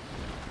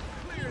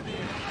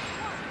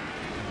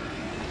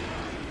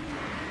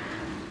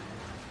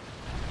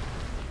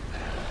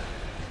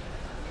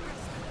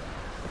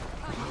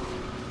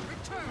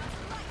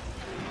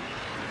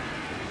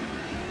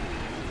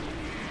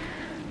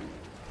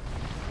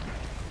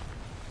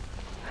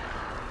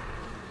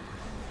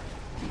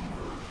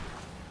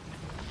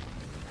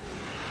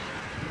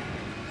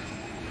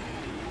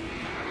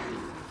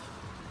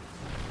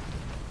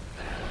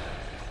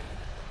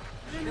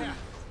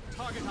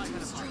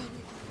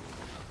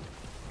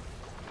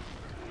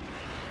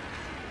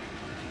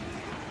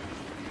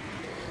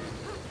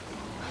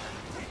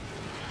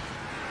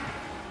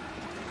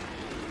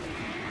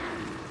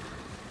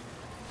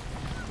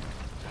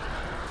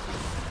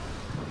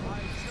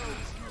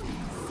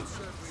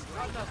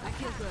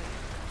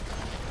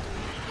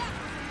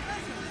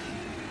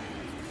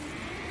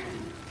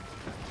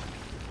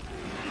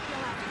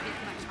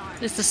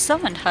 It's the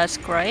summon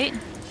husk, right?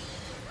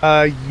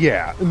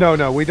 Yeah.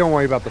 No, we don't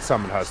worry about the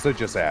summon husk. They're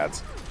just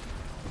ads.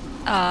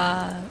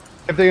 Uh...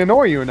 If they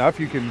annoy you enough,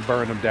 you can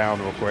burn them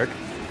down real quick.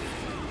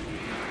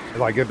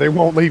 Like, if they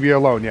won't leave you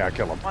alone, yeah,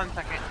 kill them. 1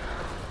 second.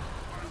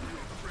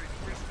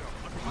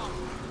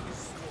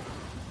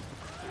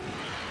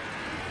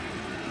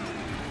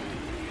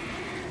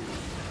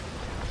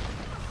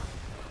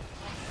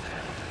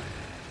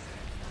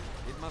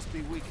 It must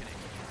be weakening.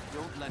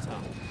 Don't let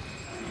up.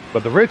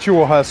 But the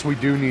ritual husk we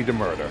do need to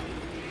murder.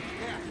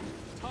 There.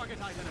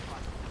 Target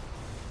identified.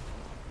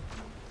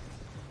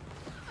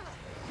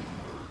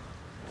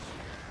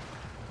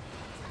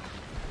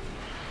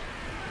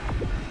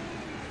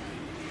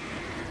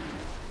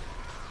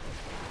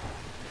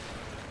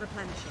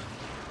 Replenishing.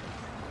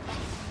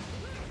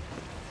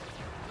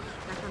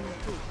 Back on my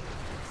feet.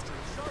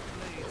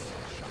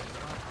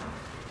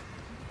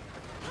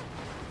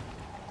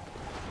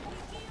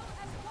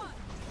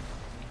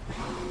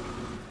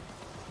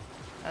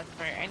 That's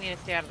right. I need to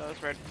stay out of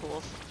those red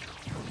pools.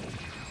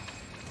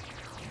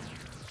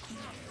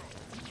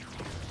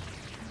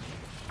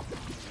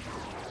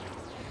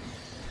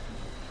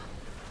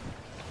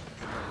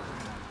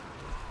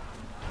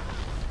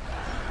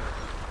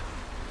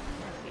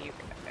 I see you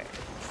guys.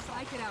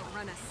 I could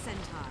outrun a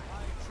centaur.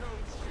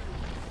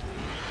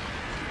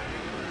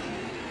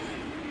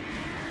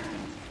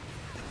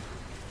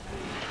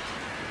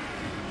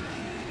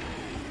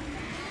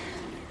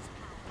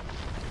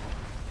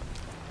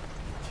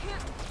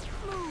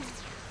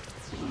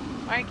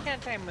 Why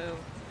can't I move?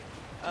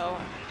 Oh.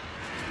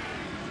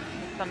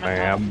 Summon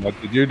Ma'am,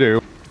 what did you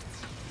do?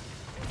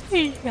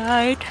 He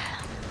died.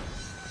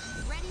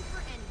 Ready for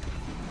anything.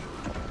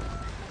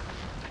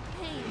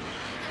 Pain.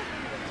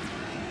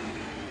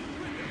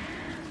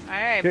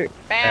 I Okay,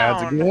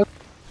 ads bound. again.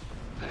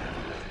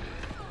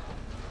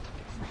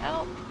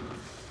 Help.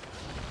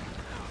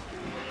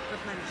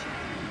 Replenishing.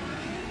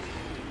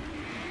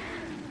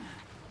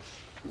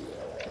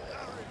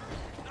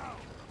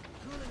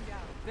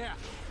 There.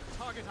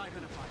 Target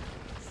identified.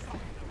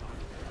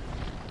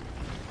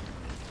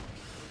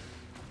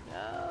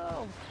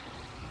 No.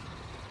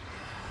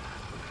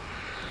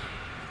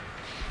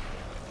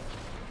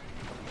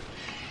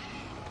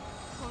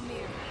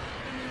 Cormier,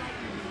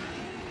 enlighten me.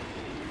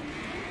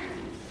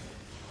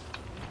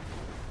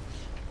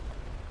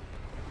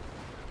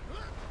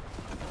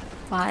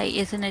 Why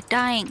isn't it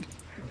dying?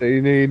 They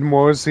need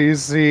more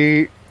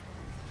CC.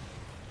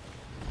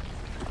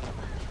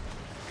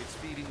 It's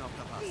feeding off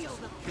the husk. Feel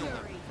the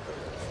fury.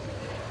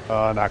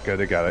 Oh, not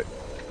good. I got it.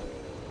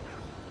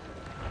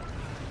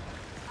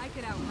 I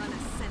could outrun a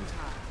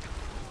centaur.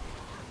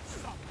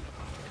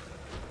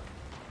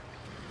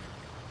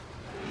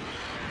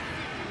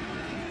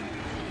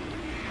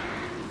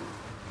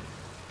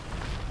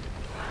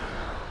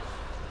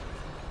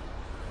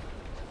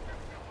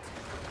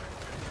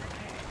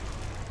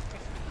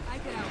 I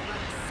could outrun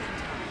a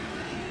centaur.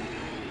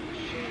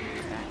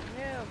 Shoot that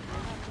noob.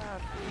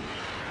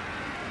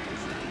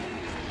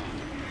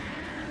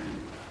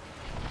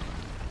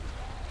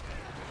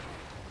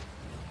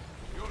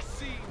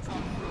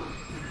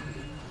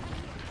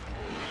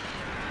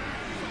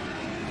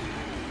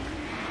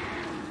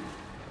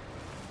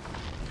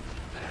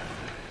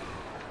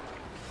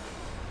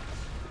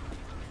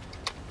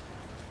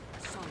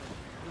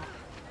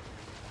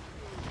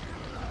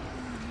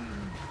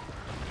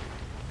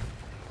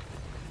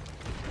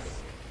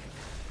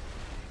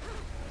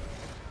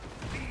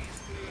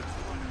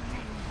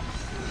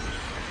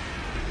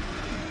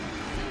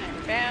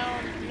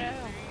 bound. No.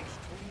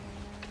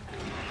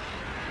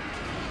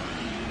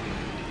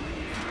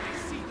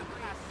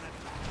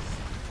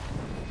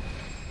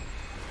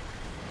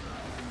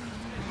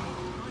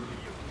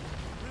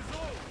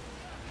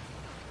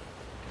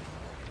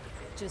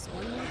 Just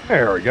one more.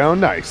 There we go.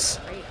 Nice.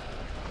 Great.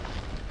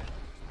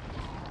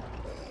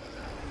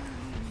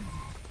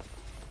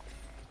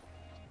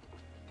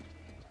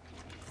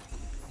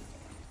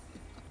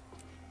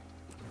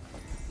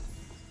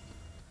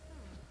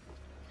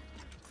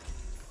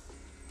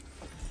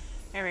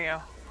 There we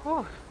go.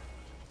 Whew.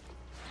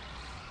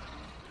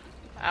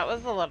 That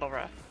was a little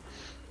rough.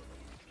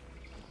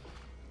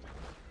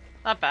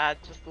 Not bad,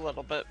 just a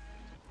little bit.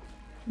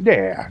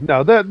 Yeah,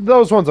 no,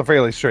 those ones are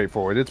fairly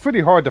straightforward. It's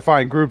pretty hard to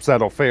find groups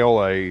that'll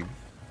fail a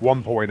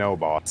 1.0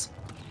 boss.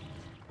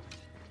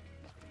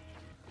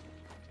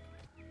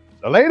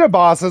 The later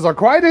bosses are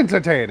quite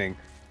entertaining.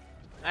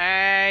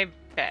 I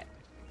bet.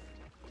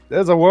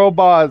 There's a world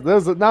boss.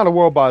 Not a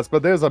world boss,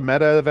 but there's a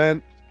meta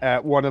event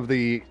at one of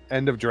the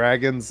End of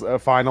Dragons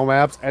final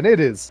maps, and it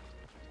is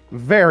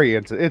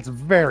it's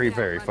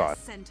very fun.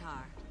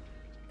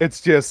 It's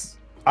just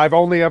I've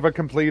only ever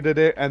completed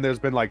it, and there's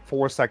been like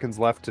 4 seconds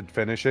left to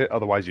finish it.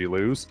 Otherwise, you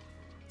lose.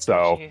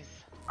 So Jeez.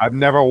 I've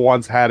never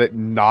once had it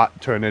not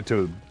turn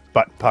into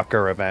butt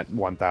pucker event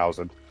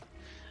 1000.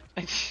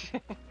 Thank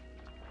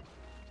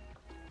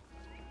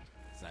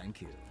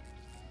you.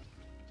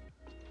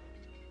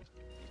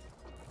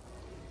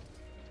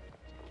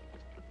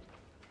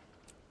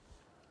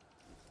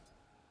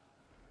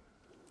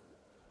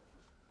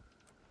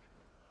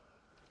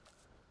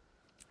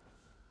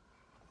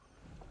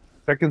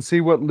 Check and see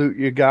what loot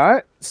you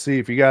got. See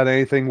if you got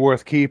anything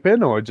worth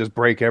keeping, or just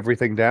break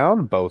everything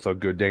down. Both are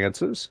good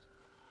answers.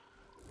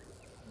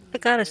 I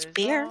got a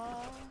spear.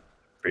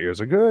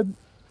 Spears are good.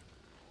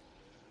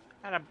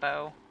 Got a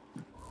bow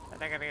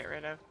that I gotta get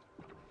rid of.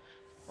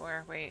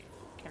 Or wait,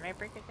 can I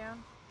break it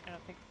down? I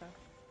don't think so.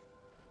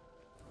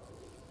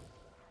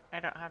 I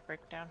don't have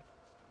breakdown.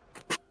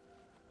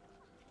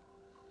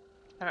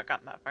 Haven't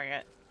gotten that far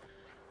yet.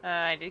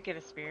 I did get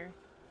a spear.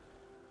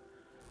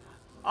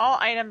 All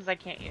items I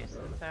can't use,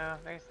 so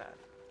there's that.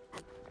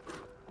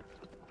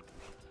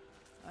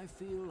 I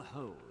feel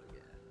whole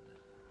again.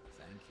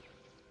 Thank you.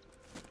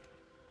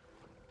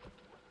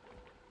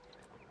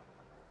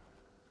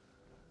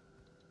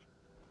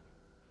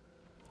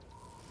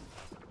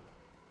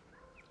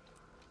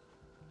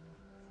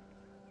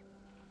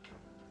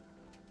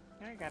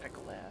 I got a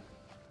glyph.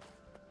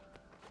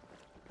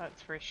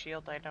 That's for a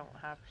shield. I don't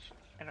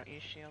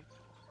use shields.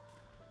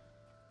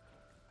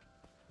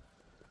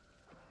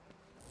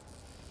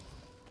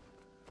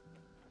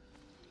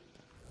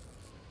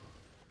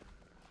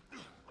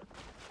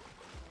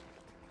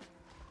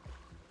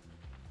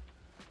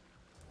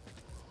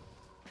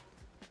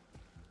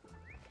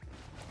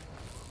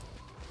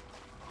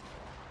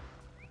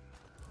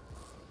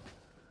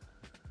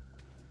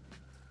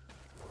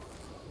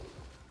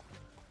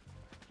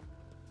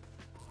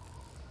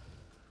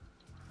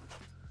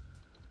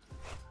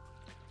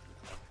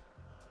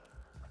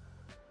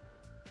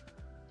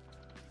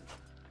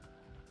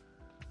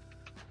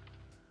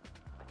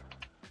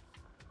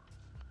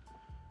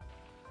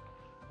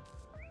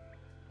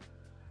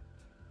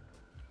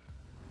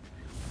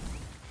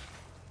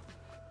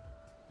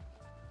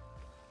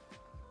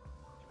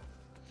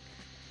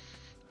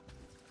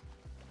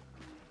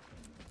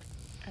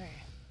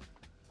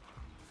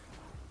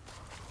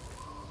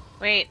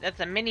 Wait, that's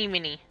a mini.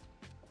 Wait,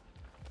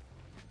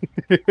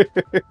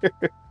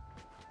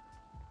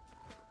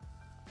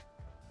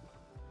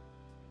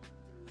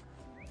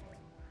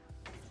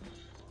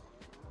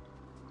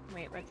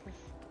 what's this?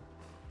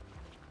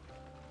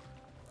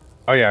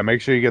 Oh yeah,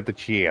 make sure you get the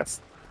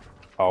chest.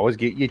 Always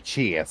get your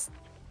chest.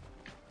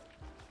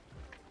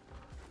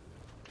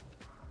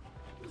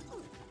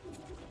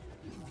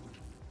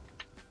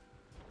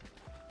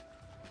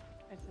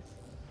 What's this?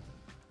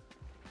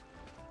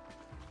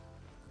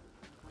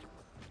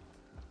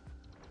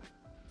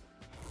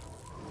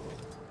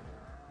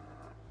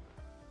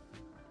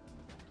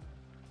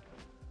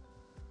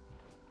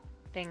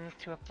 Things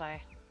to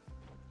apply.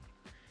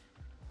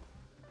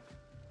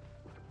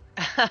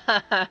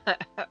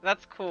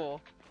 That's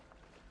cool.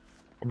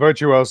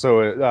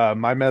 Virtuoso,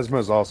 my Mesmer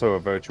is also a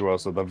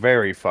Virtuoso. The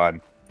very fun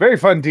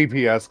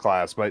DPS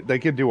class, but they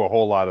can do a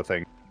whole lot of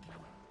things.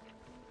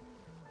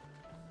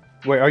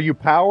 Wait, are you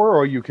power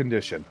or are you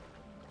condition?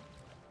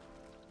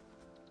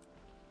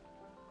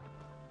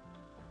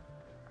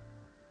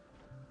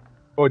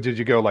 Or did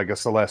you go like a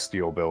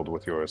Celestial build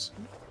with yours?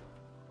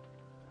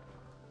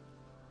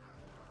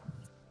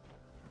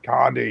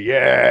 Condi,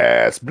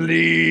 yes!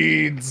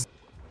 Bleeds!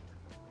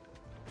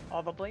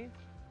 All the blades?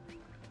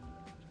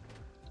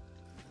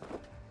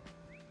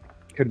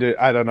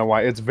 I don't know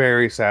why. It's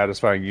very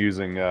satisfying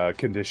using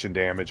condition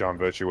damage on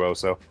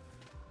Virtuoso.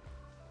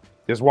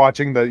 Just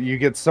watching you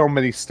get so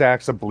many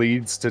stacks of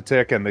bleeds to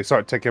tick, and they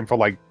start ticking for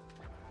like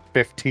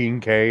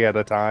 15k at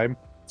a time.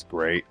 It's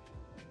great.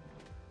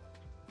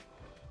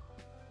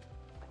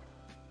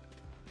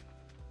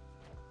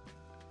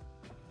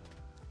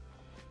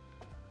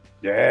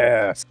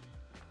 Yes.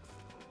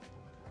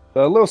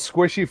 They're a little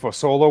squishy for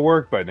solo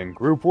work, but in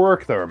group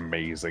work, they're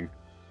amazing.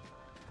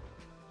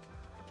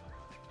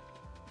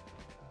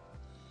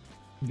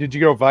 Did you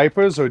go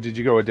Vipers, or did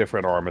you go a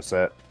different armor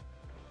set?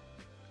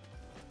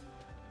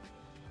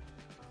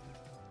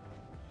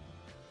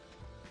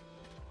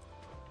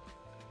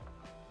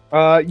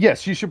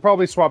 Yes, you should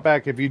probably swap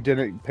back if you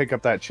didn't pick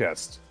up that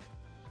chest.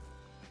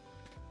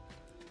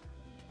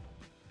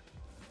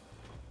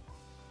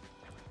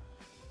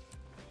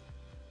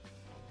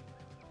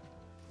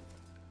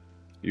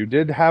 You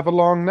did have a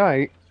long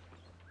night.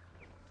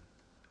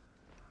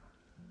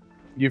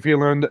 You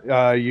feeling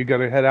you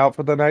gonna head out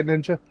for the night,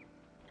 Ninja?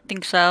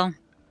 Think so.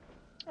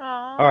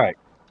 Aw. Alright.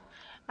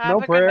 Have No a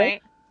good prayer.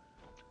 night.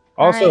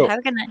 Alright, Also, have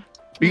a good night.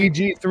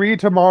 BG3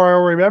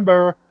 tomorrow,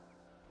 remember?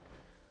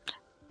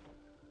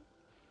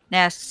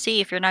 Now,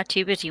 see if you're not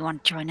too busy, you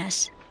want to join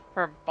us.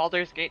 For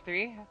Baldur's Gate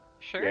 3?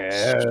 Sure.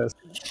 Yes.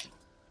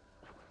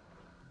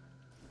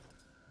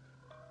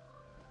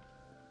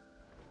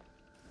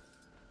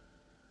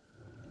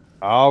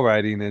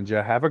 Alrighty,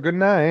 Ninja. Have a good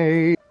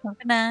night. Have a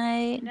good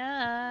night. Good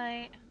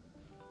night.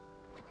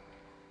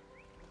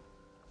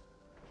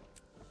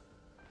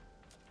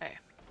 Okay.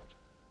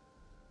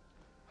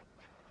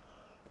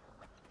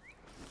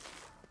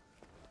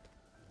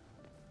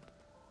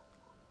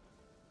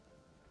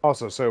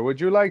 Also, sir,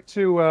 would you like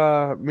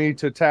to me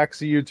to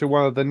taxi you to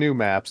one of the new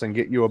maps and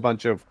get you a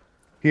bunch of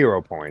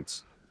hero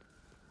points?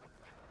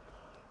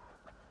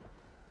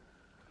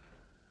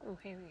 Oh,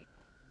 hey, wait.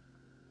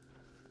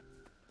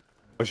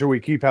 Or should we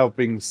keep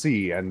helping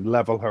C and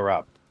level her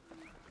up?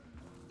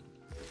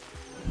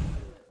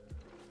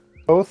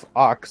 Both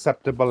are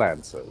acceptable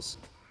answers.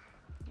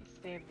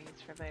 Save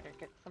these for later.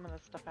 Get some of the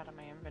stuff out of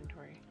my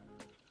inventory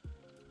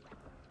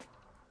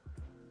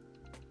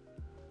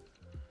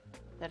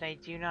that I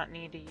do not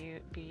need to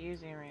be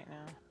using right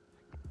now.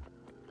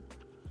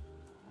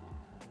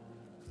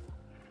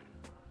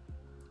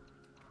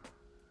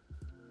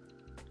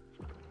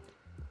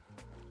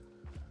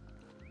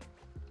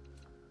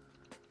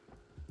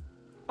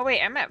 Oh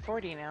wait, I'm at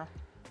 40 now.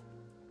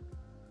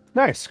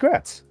 Nice,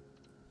 congrats.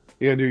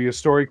 You gonna do your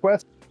story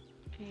quest?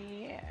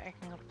 Yeah, I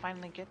can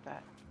finally get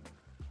that.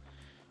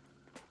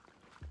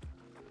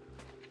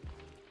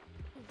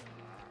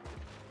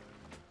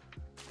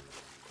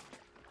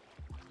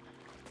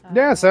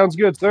 Yeah, sounds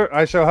good, sir.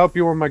 I shall help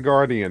you with my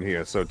guardian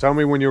here, so tell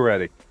me when you're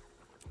ready.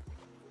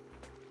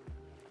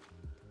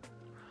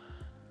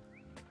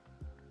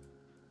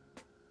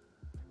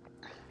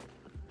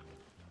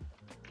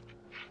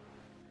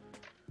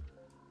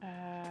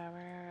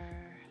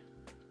 Where...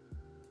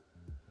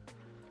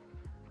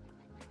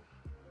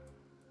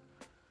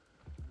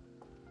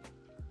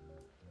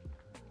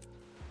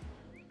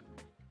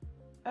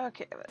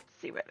 Okay, let's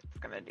see what it's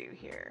gonna do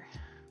here.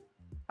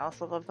 I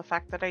also love the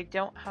fact that I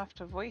don't have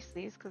to voice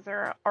these because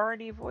they're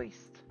already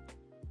voiced.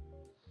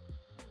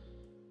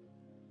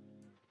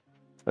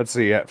 Let's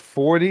see, at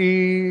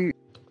 40...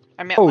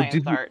 I'm at Oh, Lion's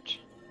did you...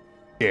 Arch.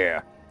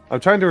 Yeah. I'm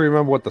trying to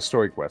remember what the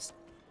story quest...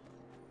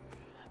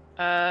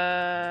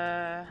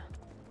 Oh,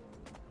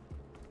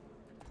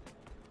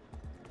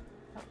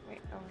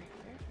 wait, over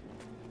here.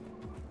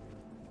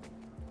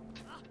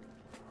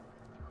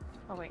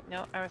 Oh, wait,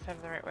 no, I was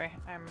headed the right way.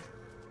 I'm...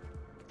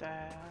 Da,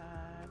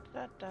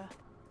 da, da.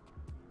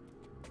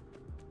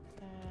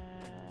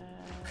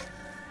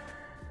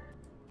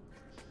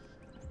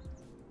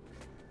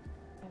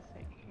 Is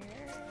it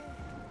here?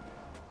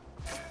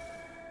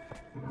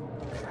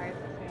 Why is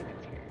it saying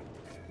it's here?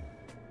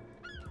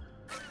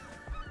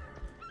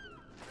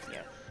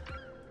 Yes.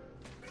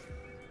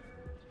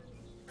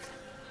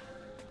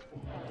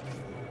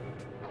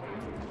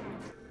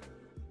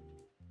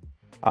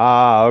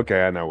 Ah,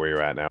 okay, I know where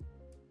you're at now.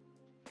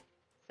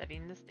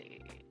 Setting the stage.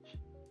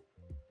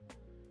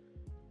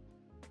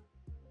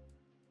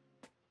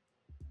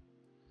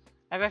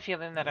 I have a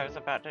feeling that I was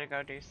about to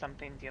go do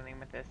something dealing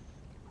with this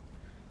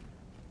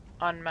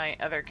on my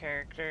other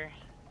character.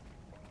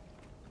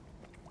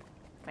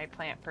 My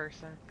plant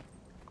person.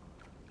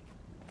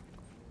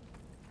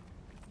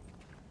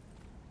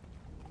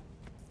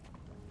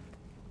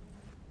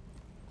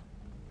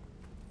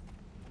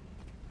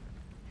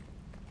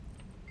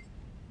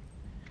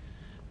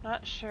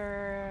 Not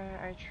sure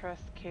I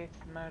trust Kate's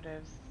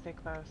motives. Stay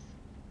close.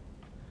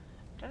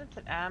 Don't it's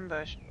an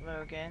ambush,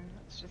 Logan.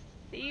 Let's just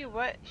see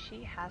what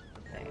she has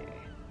to say.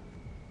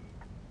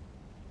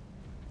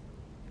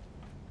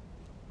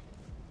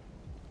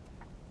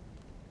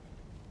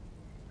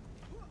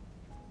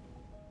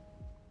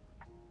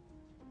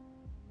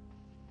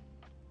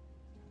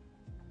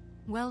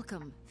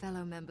 Welcome,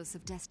 fellow members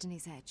of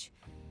Destiny's Edge.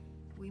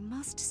 We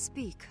must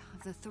speak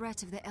of the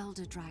threat of the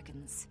Elder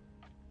Dragons.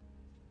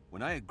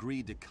 When I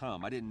agreed to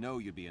come, I didn't know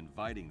you'd be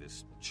inviting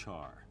this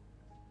char.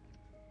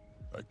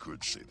 I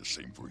could say the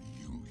same for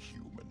you,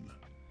 human.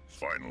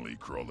 Finally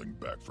crawling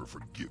back for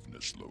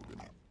forgiveness, Logan.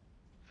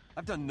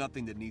 I've done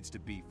nothing that needs to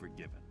be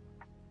forgiven.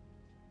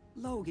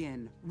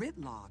 Logan,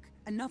 Ritlock,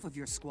 enough of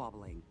your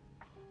squabbling.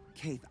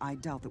 Kaith, I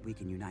doubt that we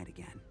can unite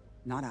again.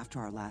 Not after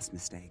our last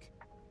mistake.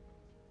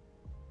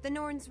 The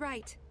Norn's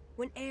right.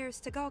 When heirs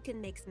to Galkin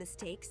makes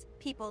mistakes,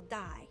 people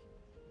die.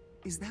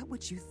 Is that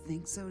what you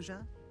think,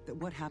 Soja? That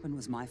what happened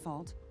was my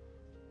fault?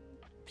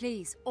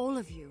 Please, all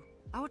of you.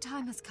 Our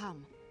time has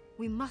come.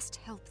 We must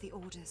help the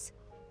Orders.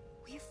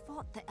 We have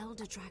fought the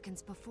Elder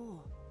Dragons before.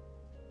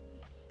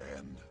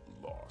 And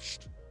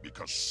lost.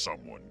 Because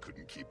someone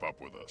couldn't keep up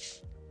with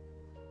us.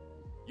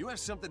 You have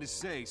something to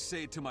say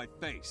it to my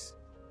face.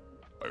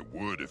 I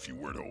would if you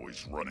weren't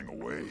always running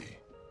away.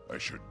 I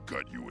should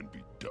gut you and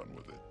be done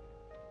with it.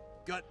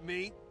 Gut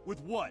me?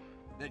 With what?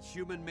 That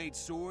human-made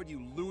sword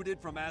you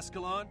looted from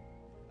Ascalon?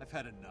 I've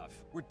had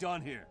enough. We're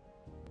done here.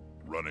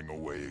 Running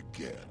away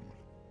again.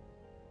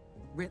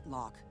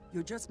 Ritlock,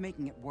 you're just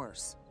making it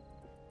worse.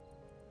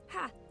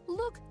 Ha!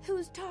 Look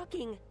who's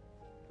talking!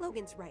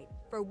 Logan's right,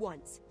 for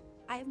once.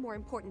 I have more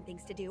important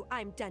things to do.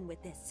 I'm done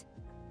with this.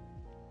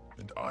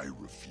 And I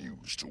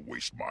refuse to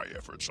waste my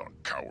efforts on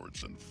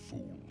cowards and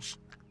fools.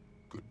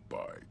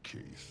 Goodbye,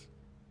 Keith.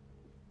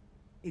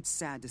 It's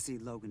sad to see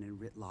Logan and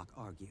Ritlock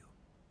argue.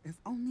 If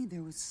only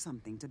there was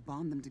something to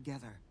bond them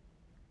together.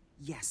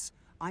 Yes,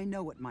 I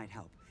know it might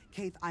help.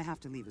 Keith, I have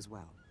to leave as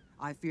well.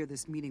 I fear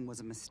this meeting was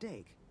a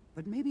mistake,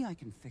 but maybe I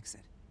can fix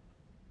it.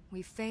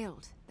 We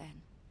failed,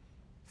 then.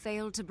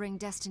 Failed to bring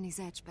Destiny's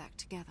Edge back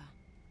together.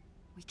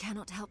 We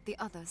cannot help the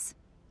others.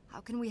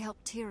 How can we help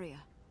Tyria?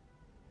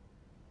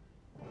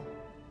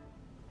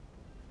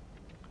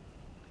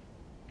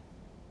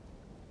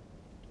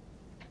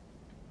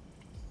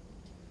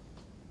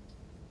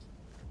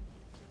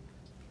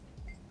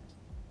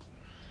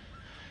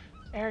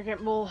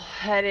 Arrogant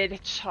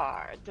mole-headed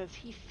Char. Does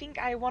he think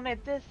I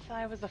wanted this?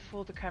 I was a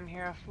fool to come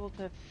here, a fool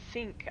to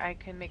think I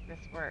can make this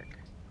work.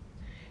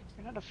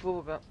 You're not a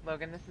fool,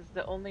 Logan. This is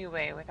the only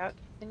way. Without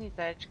Destiny's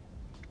Edge,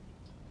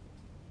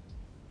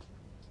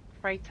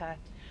 Freita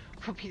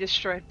will be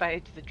destroyed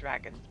by the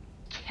dragons.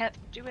 Can't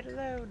do it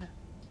alone.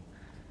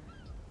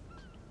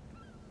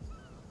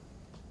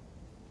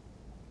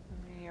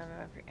 You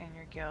and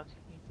your guild,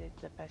 you did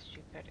the best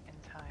you could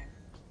in time.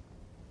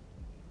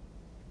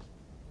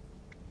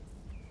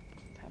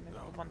 Time is the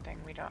one thing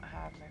we don't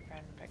have, my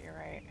friend, but you're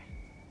right.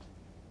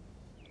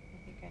 I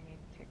think I need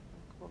to take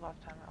some cool off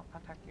time. I'll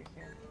contact you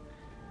soon.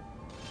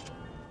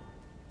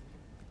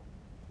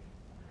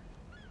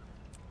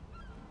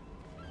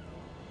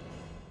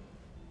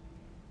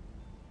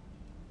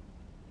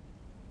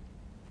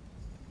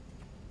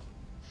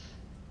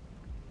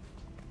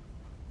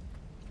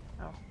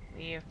 Oh,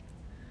 leave.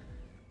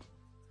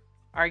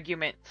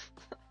 Argument.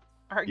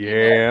 Argument.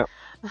 Yeah.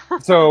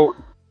 So,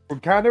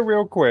 kind of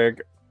real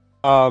quick,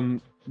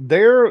 the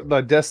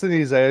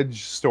Destiny's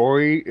Edge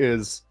story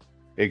is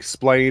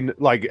explained,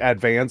 like,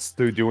 advanced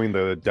through doing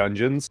the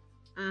dungeons.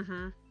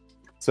 Mm-hmm.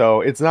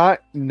 So it's not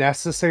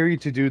necessary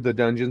to do the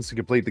dungeons to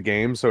complete the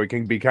game, so it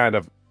can be kind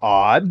of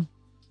odd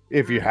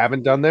if you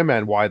haven't done them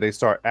and why they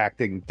start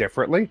acting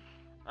differently.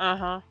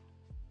 Uh-huh.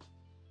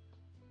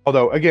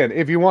 Although, again,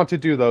 if you want to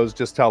do those,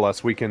 just tell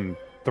us. We can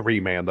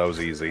 3-man those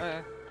easy.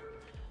 Ooh,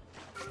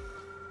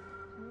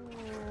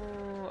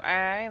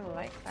 I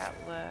like that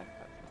look.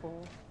 That's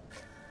cool.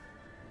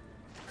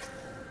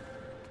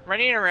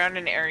 Running around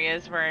in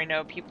areas where I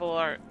know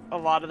a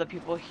lot of the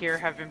people here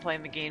have been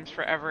playing the games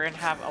forever and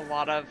have a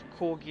lot of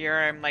cool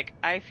gear, I'm like,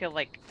 I feel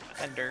like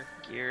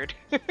under-geared.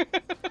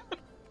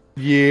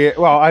 Yeah,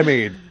 well, I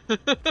mean,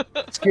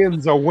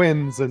 skins are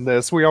wins in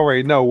this. We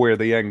already know where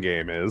the end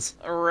game is.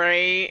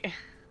 Right.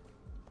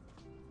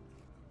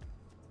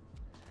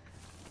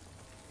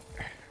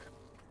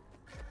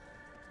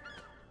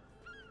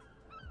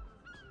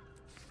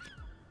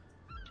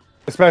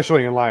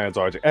 Especially in Lion's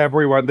Arch.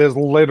 Everyone, there's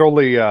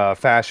literally a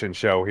fashion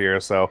show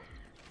here, so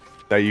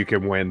that you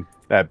can win,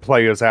 that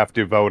players have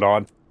to vote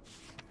on.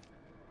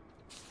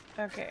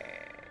 Okay.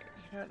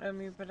 You don't know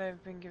me, but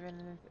I've been given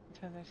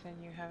to understand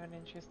you have an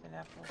interest in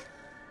apples.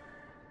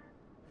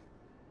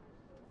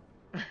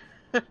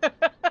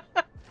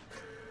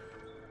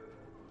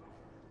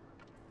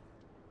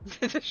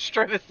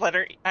 Destroy this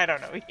letter. I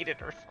don't know, eat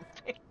it or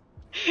something.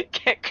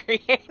 Get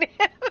creative.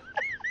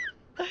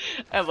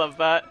 I love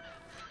that.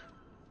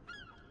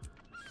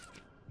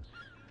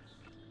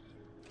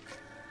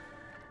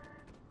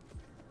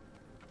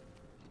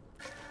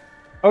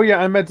 Oh yeah,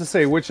 I meant to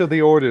say, which of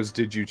the orders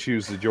did you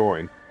choose to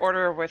join?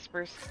 Order of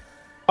Whispers.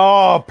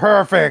 Oh,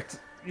 perfect!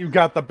 You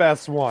got the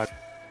best one.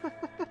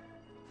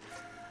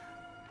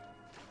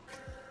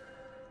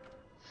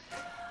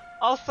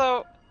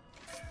 Also,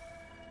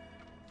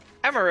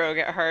 I'm a rogue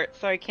at heart,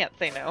 so I can't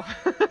say no.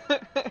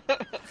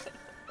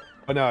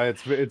 Oh no,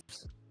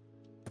 it's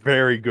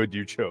very good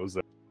you chose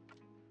it.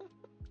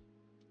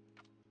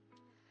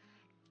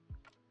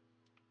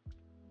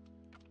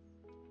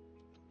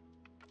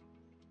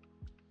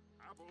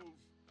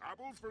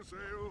 Apples for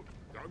sale.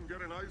 Come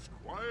get a nice,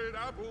 quiet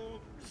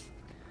apple. So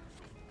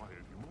quiet,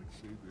 you might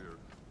say they're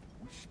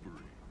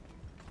whispery.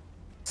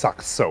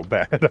 Sucks so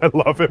bad. I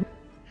love him.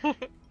 Hey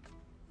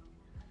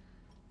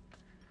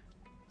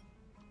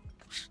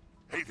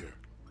there.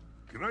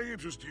 Can I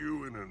interest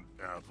you in an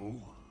apple?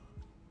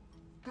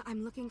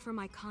 I'm looking for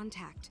my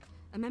contact.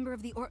 A member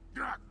of the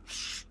Ah,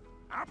 shh.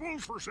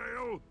 Apples for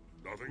sale.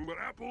 Nothing but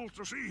apples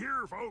to see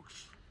here,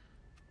 folks.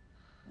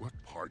 What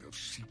part of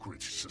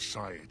secret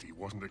society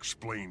wasn't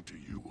explained to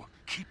you?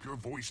 Keep your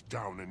voice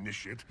down,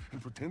 initiate,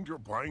 and pretend you're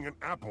buying an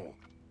apple.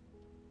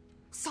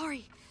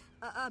 Sorry.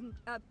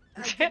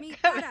 Give me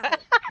that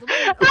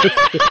apple.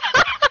 The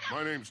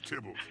one My name's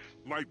Tybalt,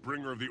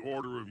 Lightbringer of the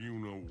Order of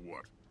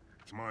You-Know-What.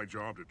 It's my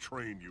job to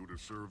train you to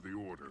serve the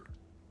Order.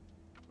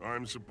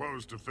 I'm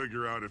supposed to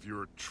figure out if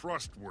you're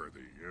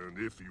trustworthy, and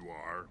if you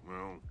are,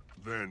 well,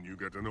 then you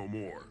get to know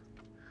more.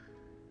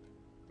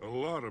 A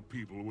lot of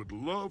people would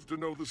love to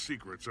know the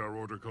secrets our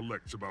Order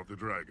collects about the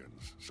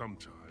dragons,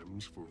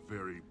 sometimes for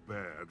very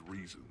bad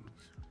reasons.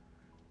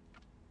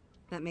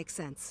 That makes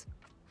sense.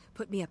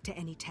 Put me up to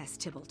any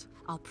test, Tybalt.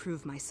 I'll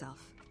prove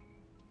myself.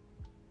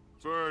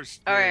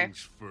 First Okay.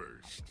 things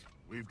first.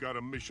 We've got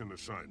a mission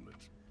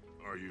assignment.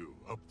 Are you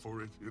up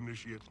for it,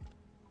 Initiate?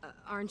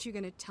 Aren't you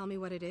gonna tell me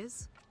what it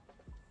is?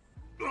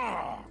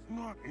 Ah,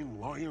 not in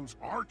Lion's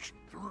Arch.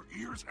 There are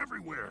ears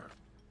everywhere.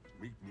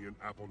 Meet me in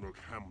Applenook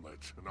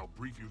Hamlet, and I'll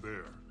brief you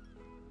there.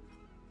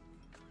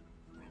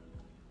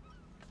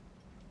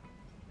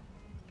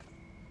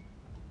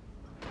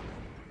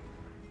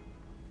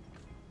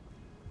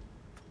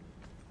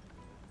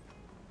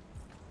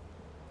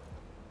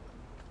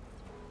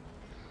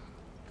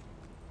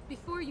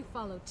 Before you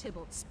follow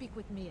Tybalt, speak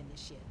with me,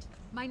 Initiate.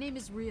 My name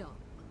is Riel,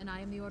 and I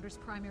am the Order's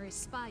primary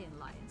spy in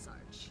Lion's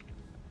Arch.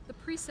 The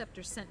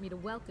Preceptor sent me to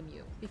welcome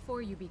you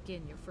before you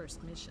begin your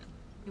first mission.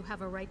 You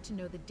have a right to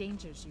know the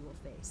dangers you will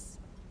face.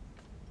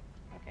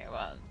 Okay,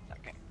 well,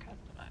 second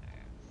customize.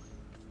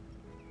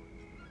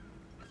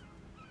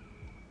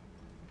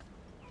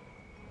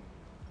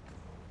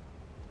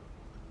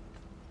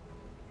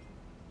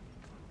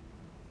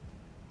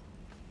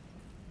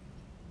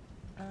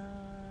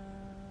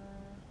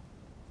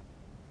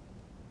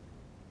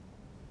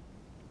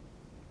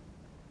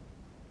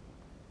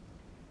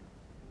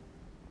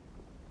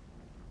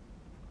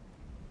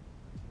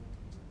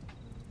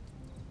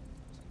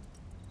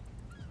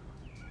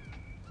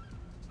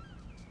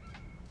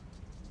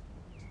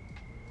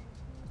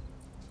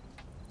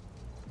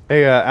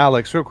 Hey,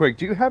 Alex, real quick,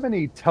 do you have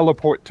any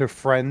teleport to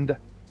friend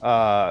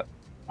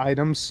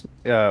items?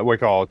 What do you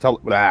call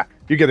it?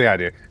 You get the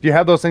idea. Do you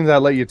have those things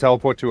that let you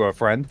teleport to a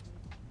friend?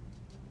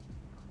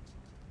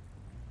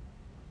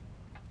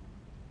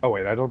 Oh,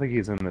 wait, I don't think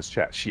he's in this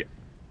chat. Shit.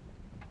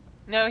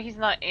 No, he's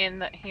not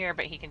in here,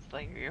 but he can still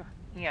hear you.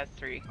 He has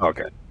 3.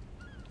 Okay.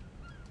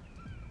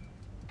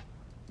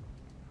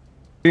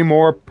 3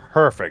 more,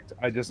 perfect.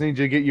 I just need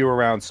to get you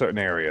around certain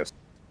areas.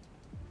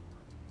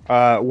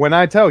 When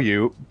I tell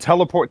you,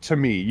 teleport to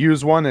me.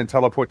 Use one and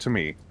teleport to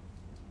me.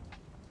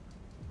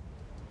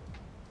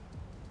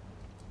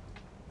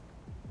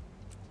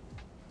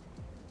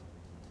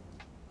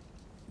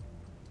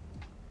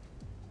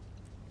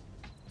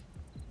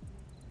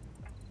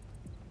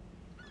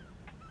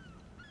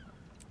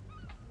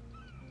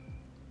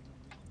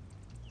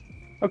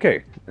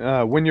 Okay,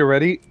 when you're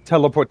ready,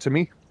 teleport to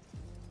me.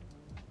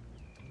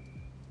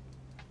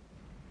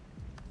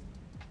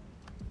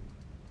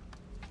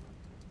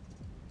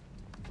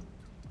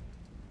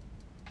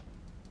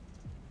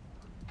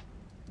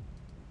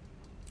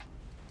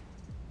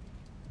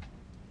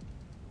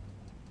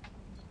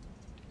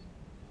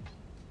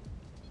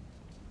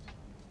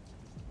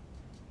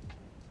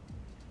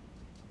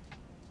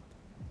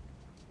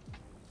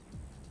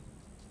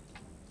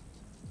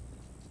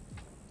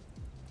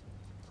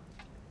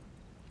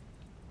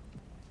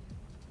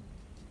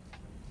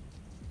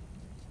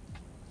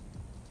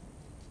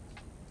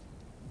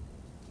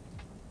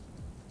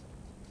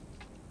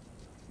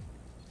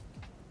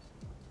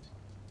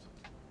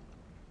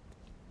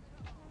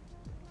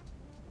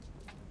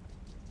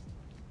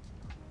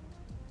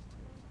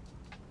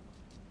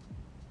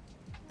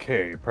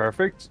 Okay,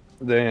 perfect.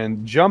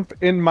 Then jump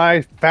in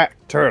my fat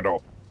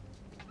turtle.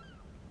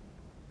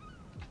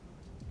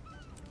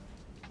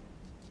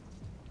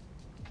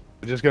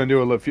 I'm just going to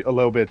do a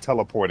little bit of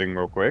teleporting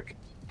real quick.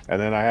 And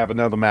then I have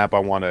another map I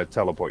want to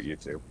teleport you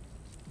to.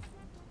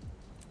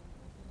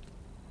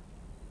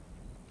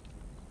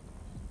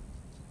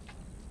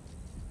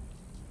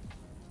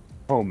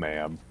 Oh,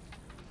 ma'am.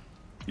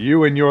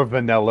 You and your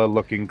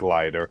vanilla-looking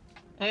glider.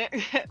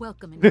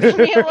 Welcome, Leave Initiate.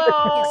 me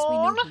Yes, we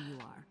alone. know who you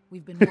are.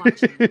 We've been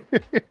watching you.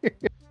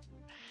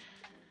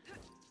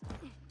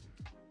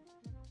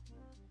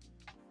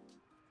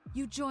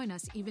 You join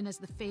us even as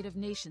the fate of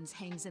nations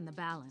hangs in the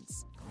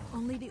balance.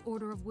 Only the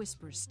Order of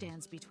Whispers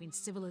stands between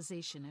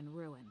civilization and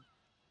ruin.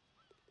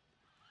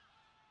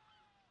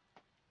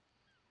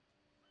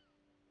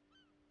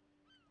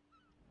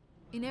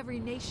 In every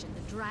nation,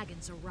 the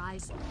dragons are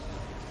rising.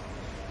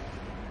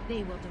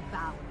 They will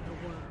devour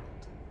the world.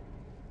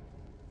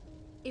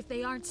 If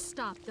they aren't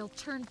stopped, they'll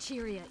turn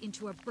Tyria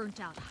into a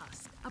burnt-out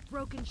husk, a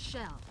broken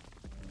shell.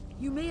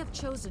 You may have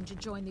chosen to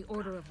join the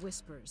Order of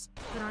Whispers,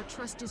 but our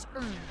trust is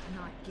earned,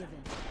 not given.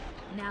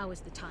 Now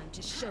is the time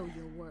to show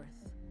your worth.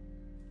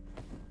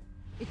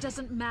 It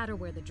doesn't matter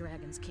where the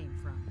dragons came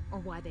from, or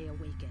why they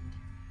awakened.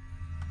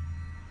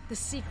 The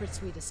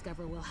secrets we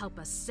discover will help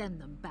us send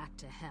them back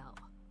to hell.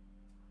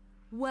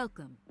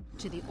 Welcome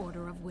to the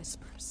Order of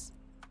Whispers.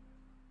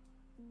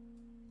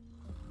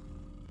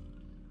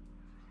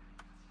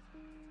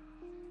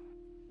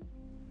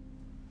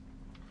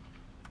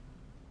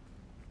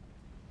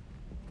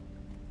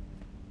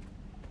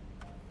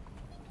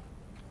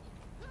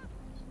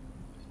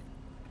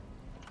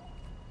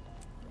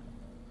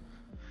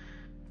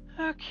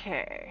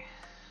 Okay.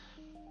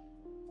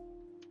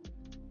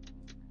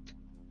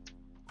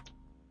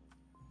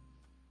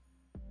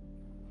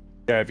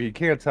 Yeah, if you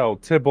can't tell,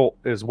 Tybalt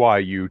is why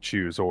you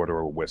choose Order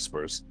of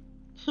Whispers.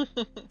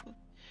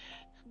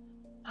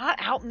 Not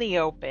out in the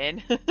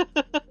open.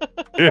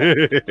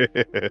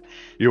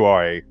 You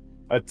are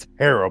a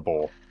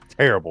terrible,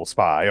 terrible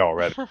spy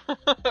already.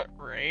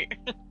 Right.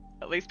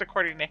 At least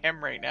according to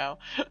him right now.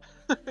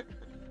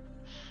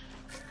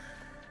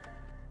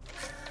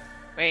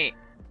 Wait.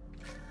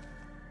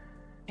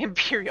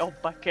 Imperial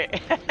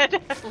bucket.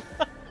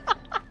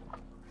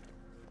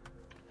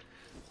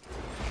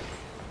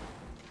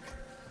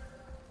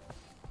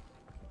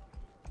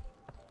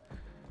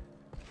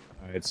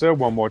 Alright, so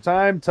one more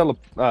time.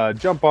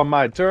 Jump on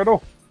my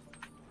turtle.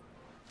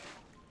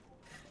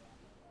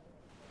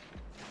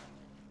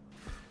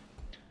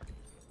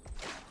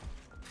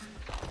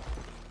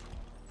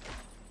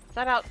 Is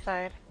that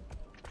outside?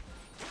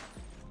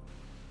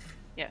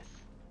 Yes.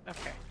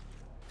 Okay.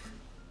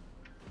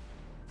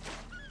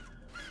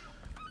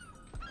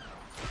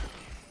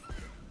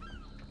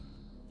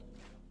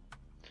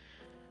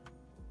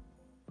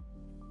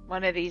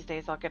 One of these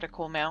days I'll get a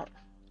cool mount,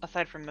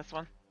 aside from this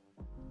one.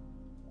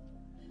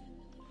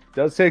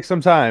 Does take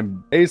some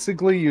time.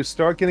 Basically, you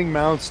start getting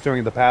mounts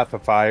during the Path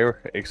of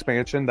Fire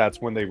expansion.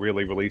 That's when they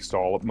really released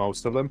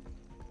most of them.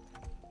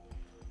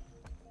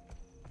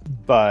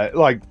 But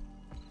like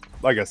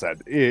I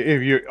said,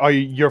 if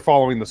you're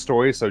following the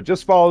story, so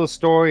just follow the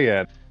story,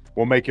 and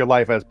we'll make your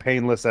life as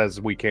painless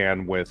as we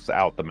can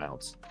without the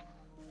mounts.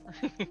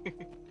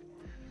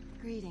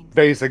 Greetings.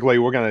 Basically,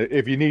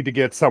 if you need to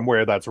get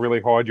somewhere that's really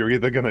hard, you're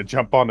either gonna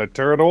jump on a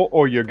turtle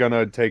or you're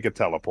gonna take a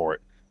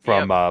teleport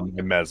from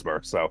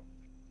Mesmer. So.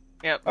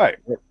 Yep. All right.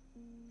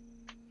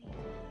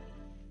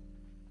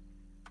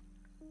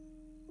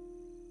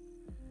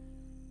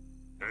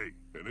 Hey,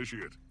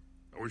 Initiate.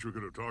 I wish we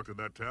could have talked at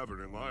that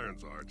tavern in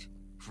Lion's Arch.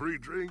 Free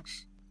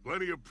drinks.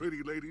 Plenty of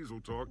pretty ladies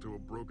will talk to a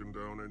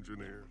broken-down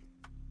engineer.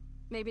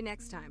 Maybe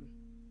next time.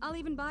 I'll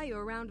even buy you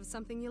a round of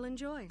something you'll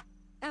enjoy.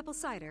 Apple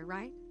cider,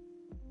 right?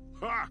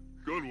 Ha!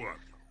 Good one.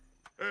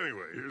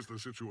 Anyway, here's the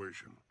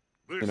situation.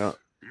 This You know,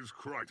 is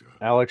Kryta.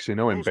 Alex,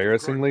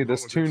 embarrassingly,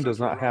 this tune does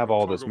not have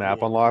all this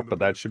map unlocked, but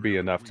that should be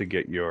enough to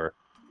get your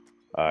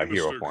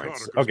hero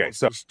points. Okay,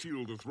 so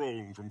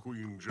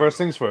first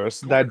things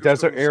first, that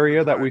desert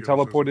area that we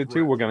teleported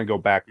to, we're going to go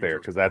back there,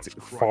 because that's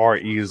far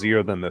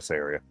easier than this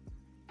area.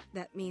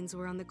 That means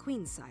we're on the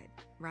Queen's side,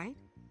 right?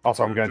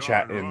 Also, I'm going to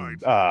chat in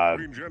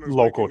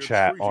local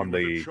chat on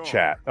the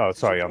chat. Oh,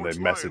 sorry, on the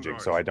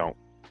messaging, so I don't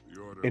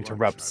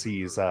interrupt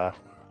C's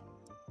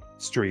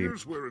stream.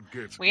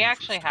 We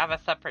actually have a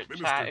separate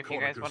chat if you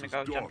guys want to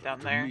go jump down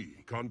there.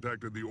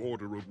 Contacted the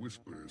Order of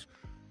Whispers.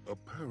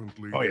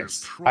 Apparently, Oh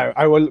yes,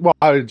 I will. Well,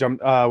 I'll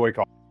jump.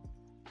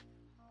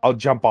 I'll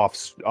jump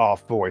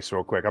off voice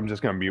real quick. I'm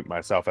just gonna mute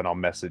myself and I'll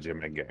message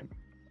him in game.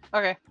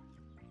 Okay.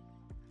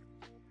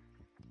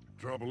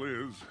 Trouble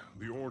is,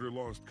 the Order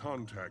lost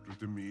contact with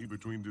Demi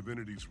between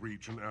Divinity's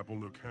Reach and Apple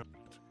Nook Hamlet.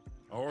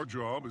 Our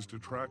job is to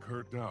track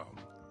her down.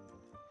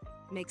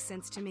 Makes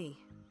sense to me.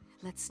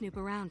 Let's snoop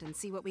around and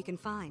see what we can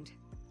find.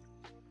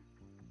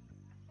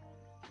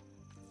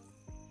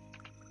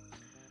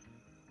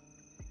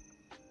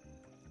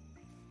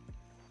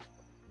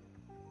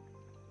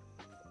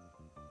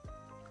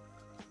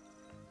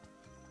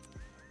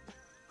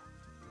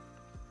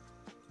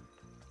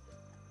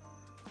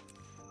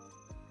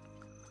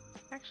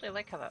 I actually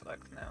like how that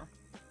looks now.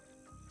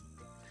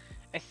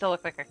 I still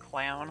look like a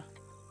clown.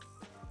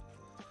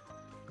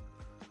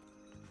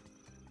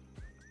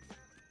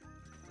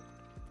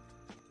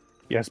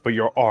 Yes, but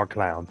you're our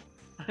clown.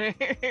 Who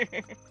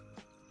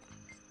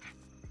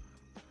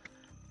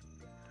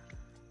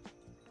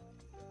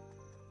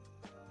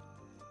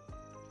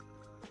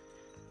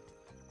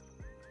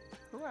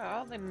are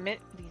all these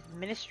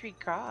ministry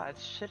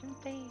gods?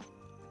 Shouldn't they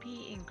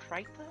be in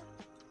Kryta?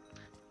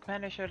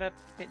 Commander showed up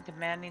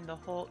demanding the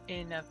whole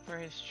inn up for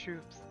his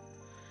troops.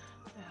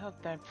 I hope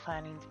they're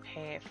planning to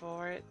pay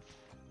for it.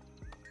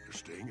 You're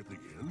staying at the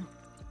inn?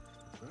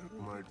 That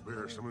might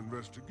bear some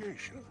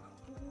investigation.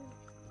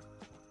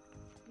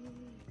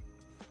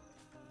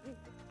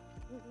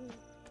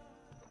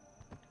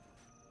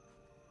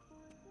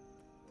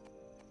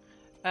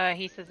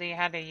 He says he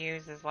had to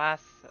use his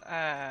last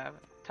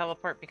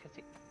teleport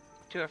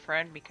to a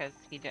friend because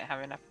he didn't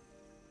have enough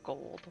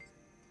gold. What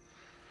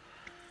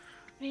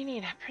do you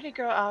need? A pretty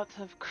girl out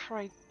of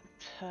Kryta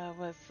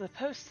was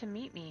supposed to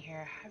meet me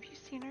here. Have you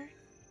seen her?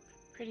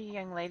 Pretty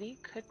young lady?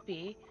 Could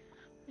be.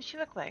 What does she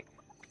look like?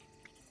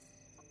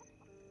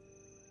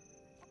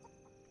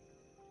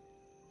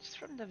 She's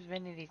from Some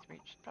divinity's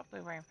reach.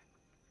 Probably where I'm...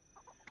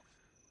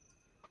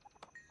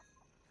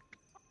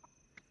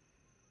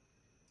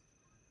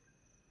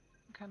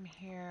 Come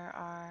here,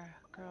 our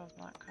girls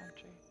not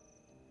country.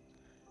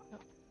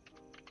 Nope.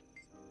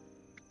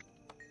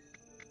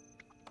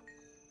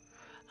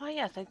 Oh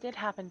yes, I did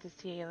happen to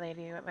see a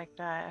lady like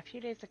that a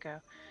few days ago.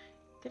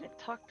 Didn't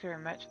talk to her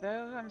much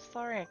though. I'm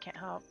sorry I can't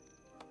help.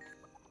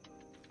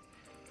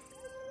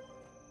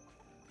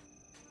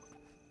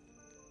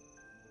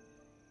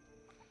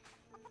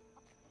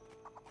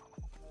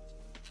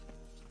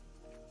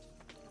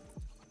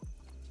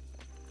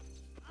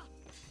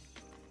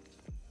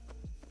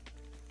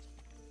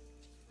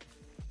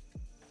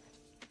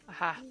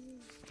 Aha.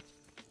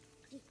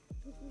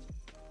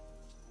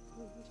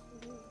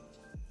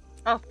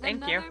 Oh,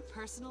 thank you. Another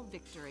personal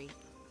victory.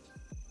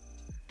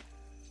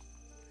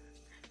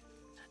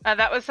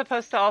 That was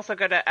supposed to also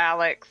go to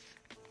Alex.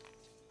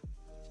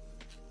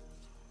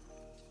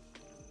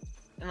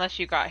 Unless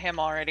you got him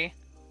already.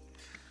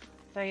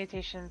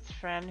 Salutations,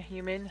 friend,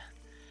 human.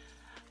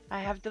 I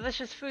have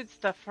delicious food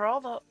stuff for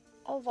all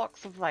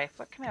walks of life.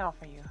 What can I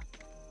offer you?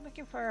 I'm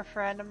looking for a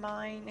friend of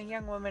mine, a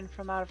young woman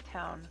from out of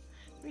town.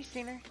 Have you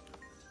seen her?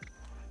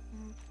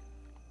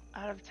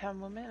 Out of town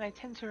woman? I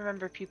tend to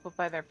remember people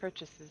by their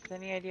purchases.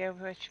 Any idea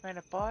what she might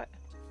have bought?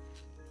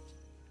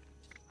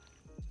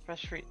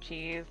 Fresh fruit,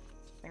 cheese,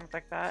 things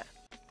like that.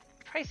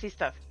 Pricey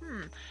stuff.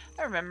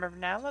 I remember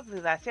now.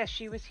 Lovely lass. Yes,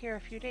 she was here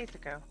a few days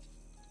ago.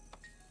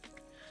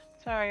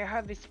 Sorry, I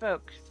hardly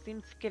spoke.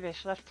 Seemed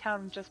skittish. Left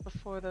town just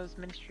before those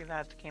ministry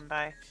lads came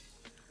by.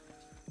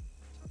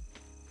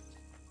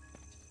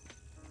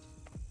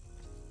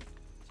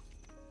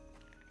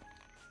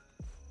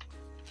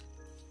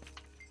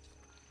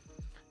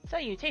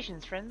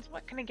 Salutations, friends.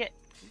 What can I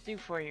do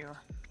for you?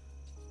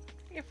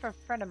 Here for a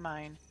friend of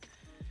mine.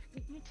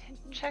 Can you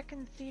check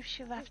and see if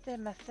she left a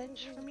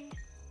message for me?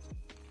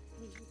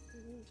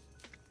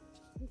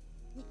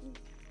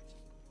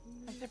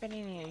 Has there been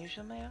any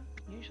unusual mail?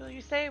 Usual,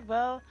 you say?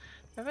 Well,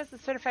 there was a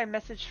certified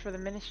message for the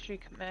ministry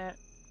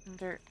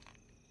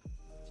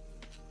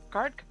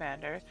guard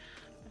commander,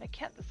 but I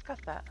can't discuss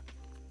that.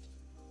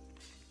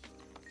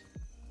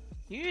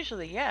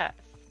 Usually, yes.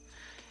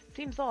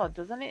 Seems odd,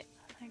 doesn't it?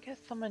 I guess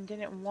someone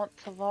didn't want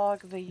to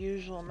log the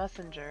usual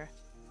messenger.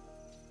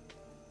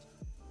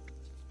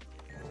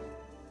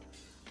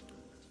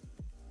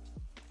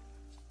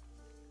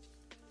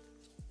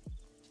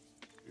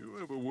 You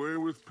have a way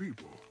with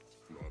people.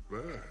 Not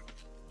bad.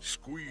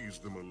 Squeeze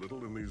them a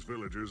little and these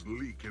villagers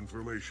leak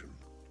information.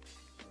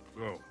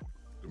 So,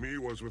 Demi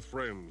was with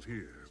friends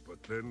here,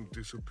 but then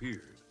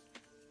disappeared.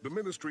 The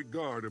ministry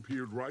guard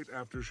appeared right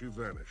after she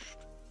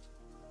vanished.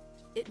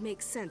 It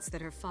makes sense that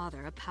her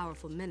father, a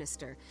powerful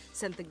minister,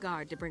 sent the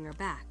guard to bring her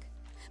back.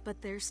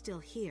 But they're still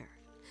here,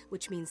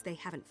 which means they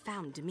haven't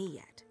found Demi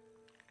yet.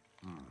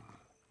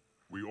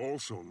 We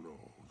also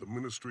know the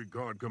ministry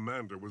guard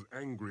commander was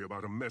angry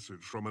about a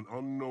message from an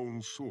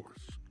unknown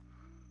source.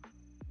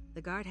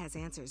 The guard has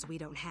answers we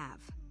don't have.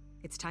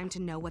 It's time to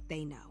know what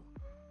they know.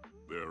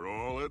 They're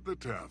all at the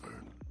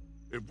tavern.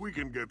 If we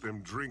can get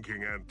them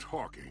drinking and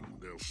talking,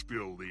 they'll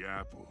spill the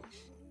apples.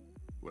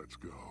 Let's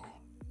go.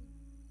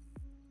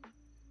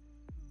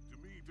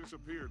 Demi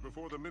disappeared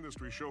before the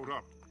ministry showed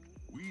up.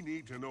 We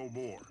need to know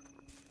more.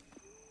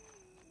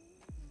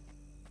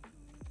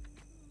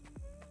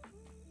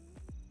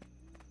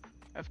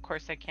 Of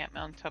course I can't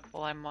mount up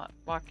while I'm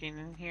walking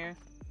in here.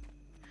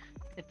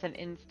 It's an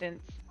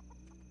instance.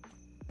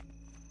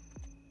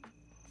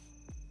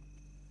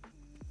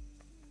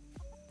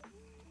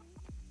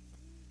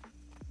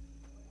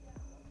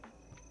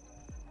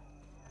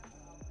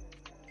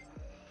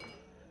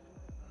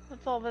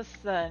 What's all this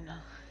then?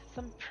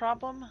 Some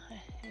problem?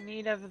 In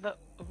need of the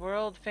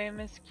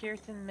world-famous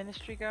Kirtan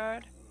Ministry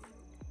Guard?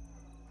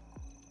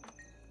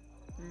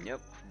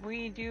 Nope.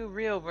 We do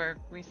real work.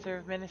 We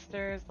serve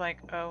ministers like,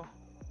 oh,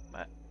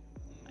 but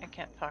I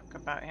can't talk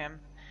about him.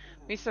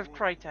 We serve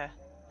Krita.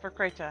 For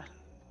Krita.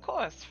 Of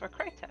course, for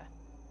Krita.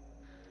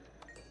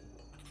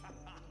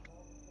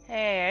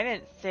 Hey, I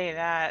didn't say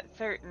that.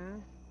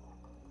 Certainly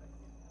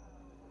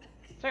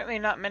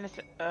not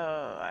minister.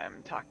 Oh,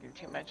 I'm talking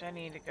too much. I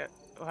need to go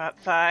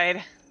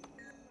outside.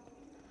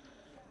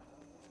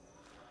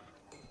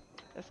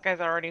 This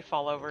guy's already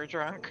fall over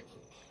drunk.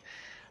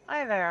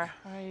 Hi there.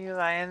 Are you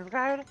Lion's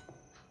Guard?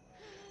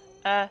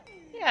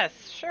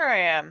 Yes, sure I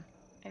am.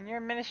 And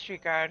you're Ministry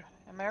Guard,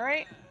 am I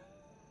right?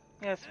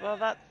 Yes, well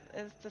that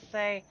is to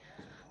say,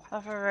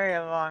 not for very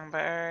long,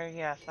 but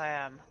yes I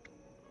am.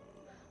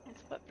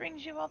 It's what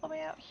brings you all the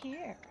way out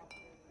here?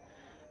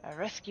 A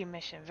rescue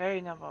mission,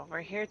 very noble. We're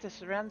here to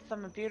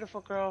ransom a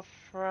beautiful girl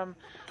from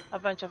a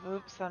bunch of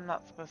oops I'm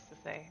not supposed to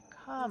say.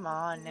 Come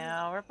on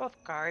now, we're both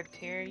guards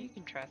here, you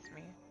can trust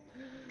me.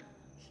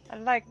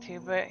 I'd like to,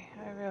 but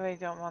I really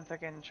don't want to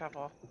get in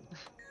trouble.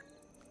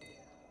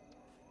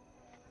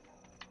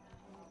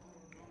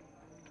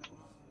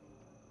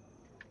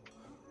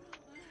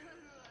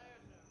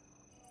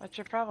 What's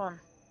your problem?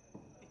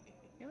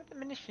 You're with the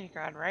Ministry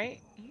Guard, right?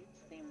 You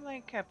seem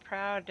like a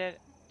proud,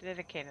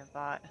 dedicated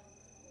lot.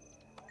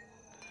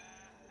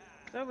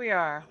 So we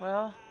are.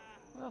 Well,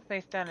 we'll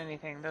face down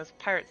anything. Those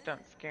pirates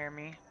don't scare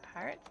me.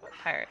 Pirates? What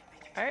pirates?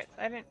 Pirates?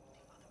 I didn't...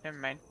 Never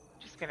mind.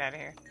 Just get out of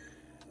here.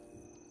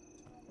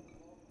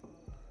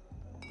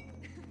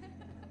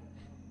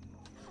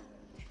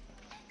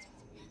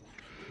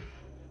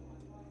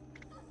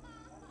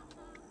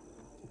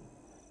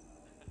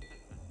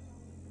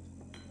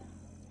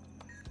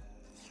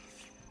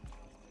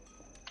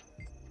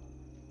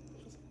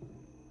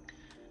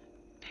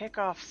 Pick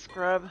off,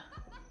 scrub.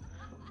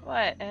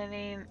 What?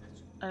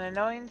 An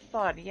annoying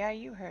thought. Yeah,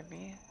 you heard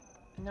me.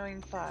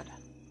 Annoying thought.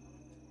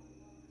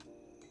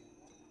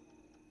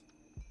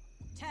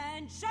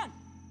 Tension!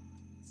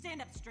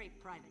 Stand up straight,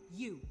 Private.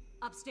 You,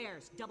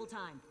 upstairs, double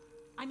time.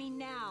 I mean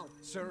now.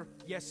 Sir,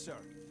 yes, sir.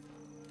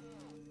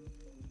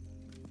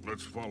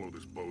 Let's follow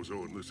this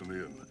bozo and listen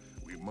in.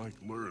 We might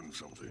learn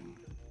something.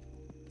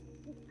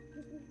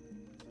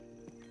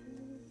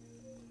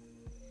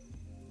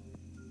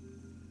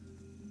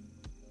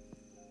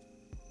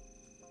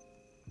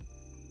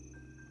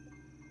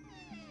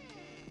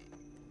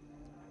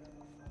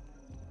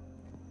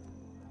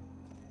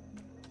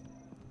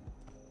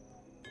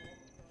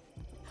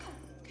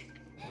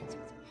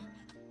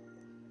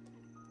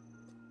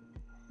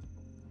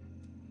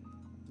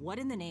 What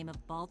in the name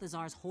of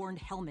Balthazar's horned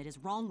helmet is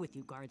wrong with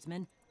you,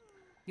 guardsmen?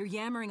 You're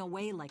yammering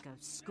away like a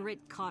skrit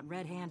caught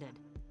red-handed.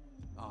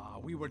 Ah,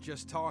 we were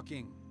just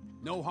talking.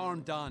 No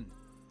harm done.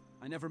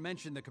 I never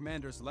mentioned the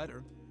commander's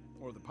letter,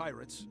 or the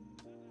pirates.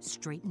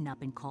 Straighten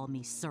up and call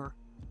me sir,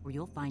 or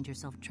you'll find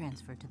yourself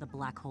transferred to the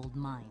Blackhold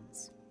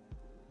Mines.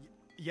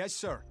 Yes,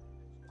 sir.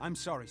 I'm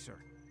sorry, sir.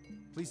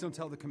 Please don't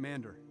tell the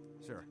commander,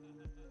 sir.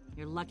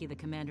 You're lucky the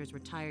commander's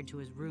retired to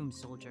his room,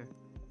 soldier.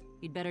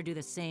 You'd better do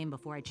the same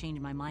before I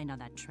change my mind on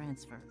that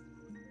transfer.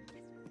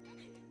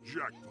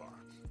 Jackpot.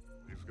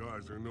 These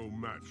guys are no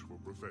match for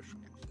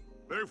professionals.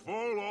 They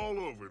fall all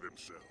over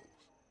themselves.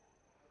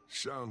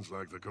 Sounds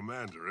like the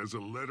commander has a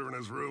letter in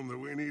his room that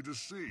we need to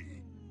see.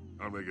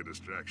 I'll make a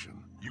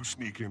distraction. You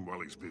sneak in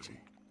while he's busy.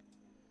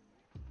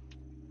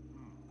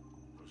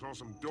 I saw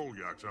some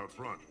Dolyaks out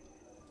front.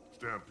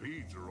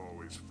 Stampedes are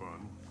always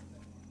fun.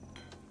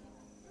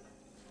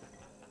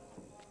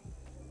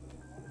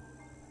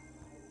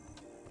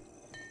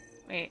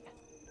 Wait.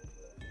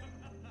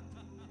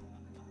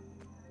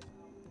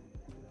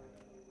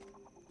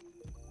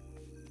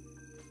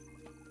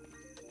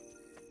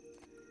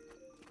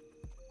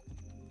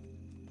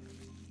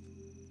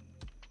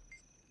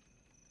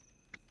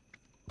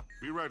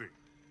 Be ready.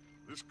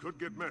 This could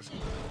get messy.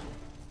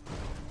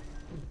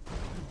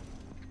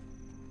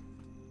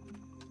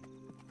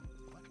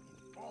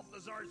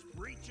 Balthazar's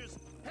breeches?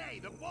 Hey,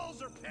 the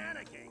bulls are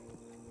panicking!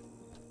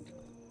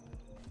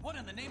 What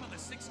in the name of the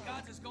six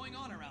gods is going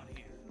on around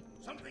here?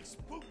 Something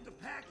spooked the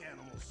pack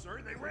animals,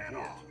 sir. They ran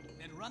off.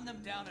 Then run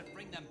them down and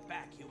bring them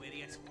back, you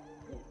idiots.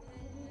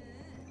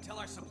 Till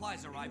our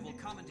supplies arrive, we'll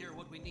commandeer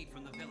what we need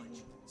from the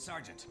village.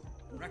 Sergeant,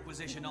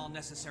 requisition all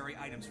necessary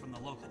items from the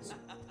locals.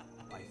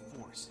 By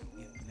force,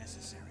 if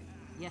necessary.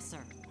 Yes, sir.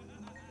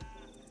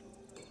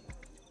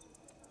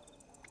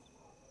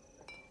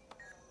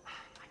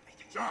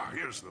 Ah,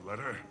 here's the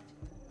letter.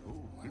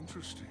 Oh,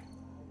 interesting.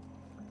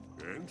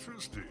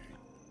 Interesting.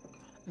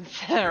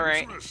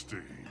 Right.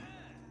 Interesting.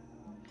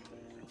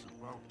 It's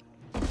about...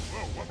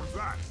 Whoa, what was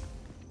that?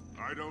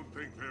 I don't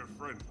think they're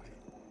friendly.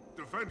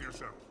 Defend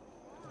yourself.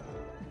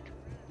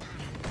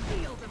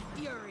 Feel the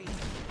fury.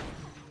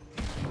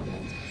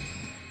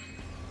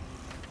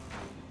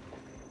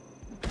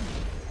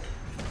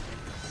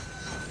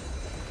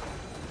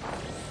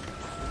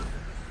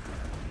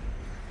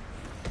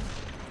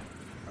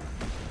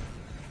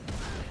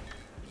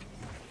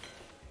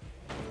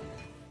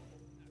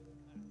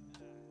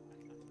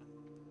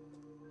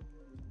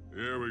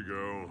 Here we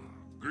go.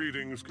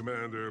 Greetings,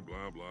 Commander,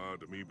 blah, blah,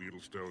 to me,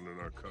 Beetlestone in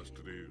our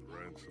custody,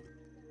 ransom.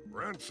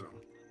 Ransom?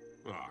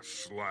 Ah,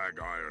 slag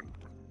iron.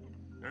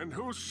 And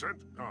who sent...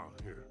 Ah,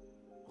 here.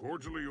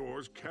 Cordially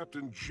yours,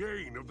 Captain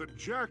Jane of the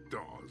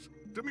Jackdaws.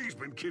 Demi's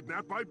been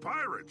kidnapped by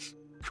pirates.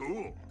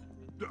 Cool.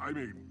 I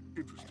mean,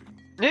 interesting.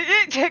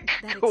 That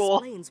Cool.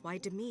 explains why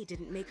Demi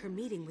didn't make her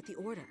meeting with the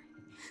Order.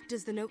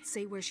 Does the note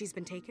say where she's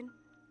been taken?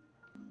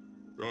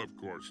 Of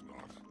course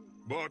not.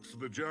 But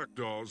the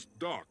Jackdaws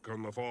dock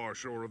on the far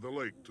shore of the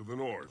lake to the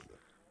north.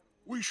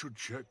 We should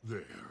check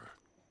there.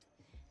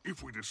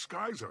 If we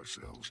disguise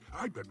ourselves,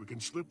 I bet we can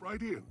slip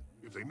right in.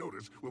 If they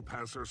notice, we'll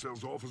pass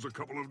ourselves off as a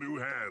couple of new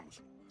hands.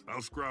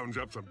 I'll scrounge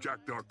up some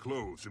Jackdaw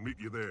clothes and meet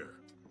you there.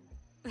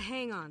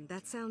 Hang on,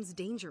 that sounds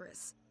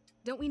dangerous.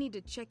 Don't we need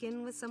to check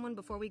in with someone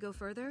before we go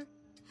further?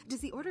 Does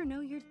the Order know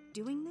you're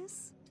doing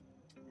this?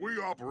 We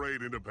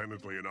operate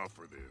independently enough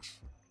for this.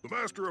 The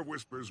Master of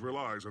Whispers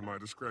relies on my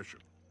discretion.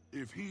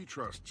 If he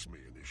trusts me,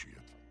 Initiate,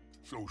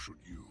 so should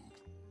you.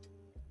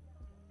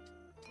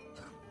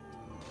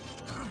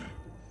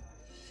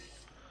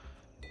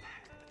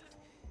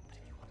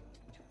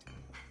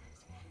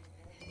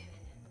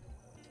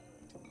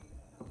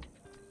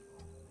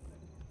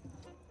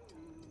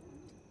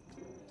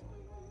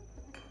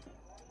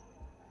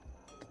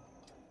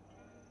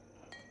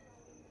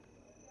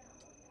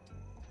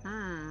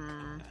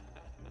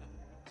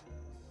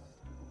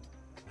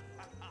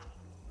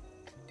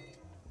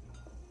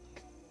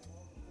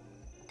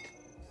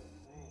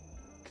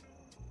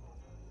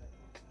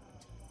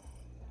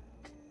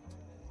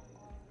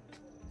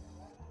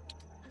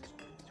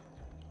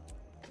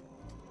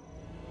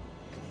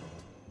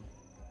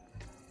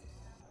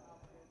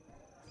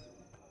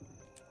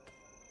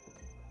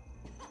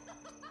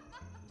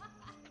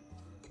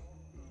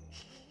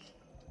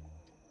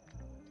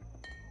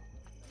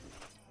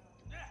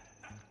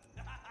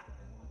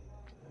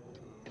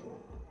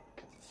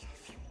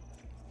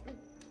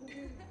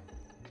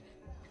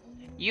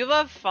 You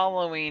love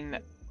following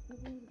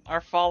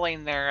or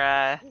falling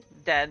their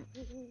dead.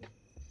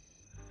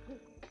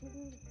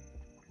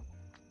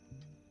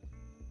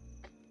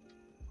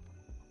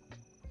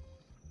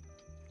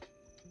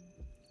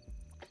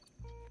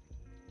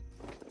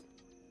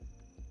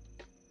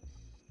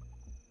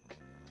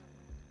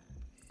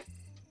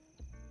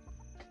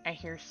 I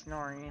hear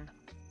snoring.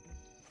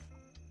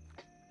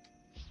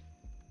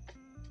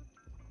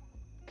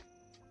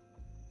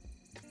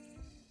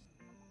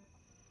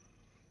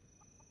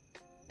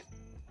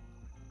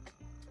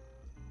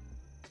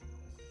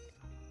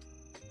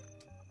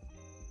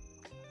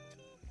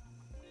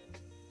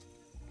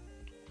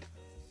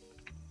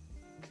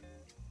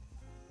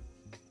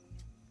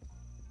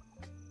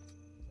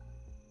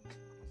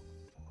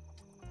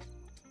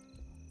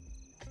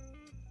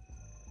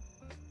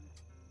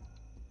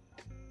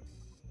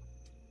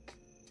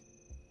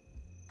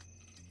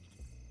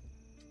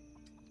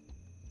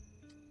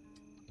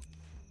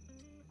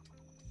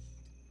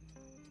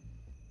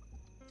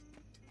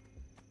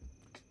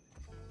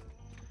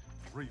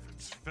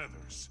 Raven's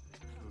feathers.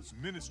 Those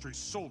ministry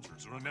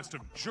soldiers are a nest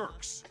of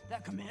jerks.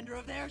 That commander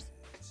of theirs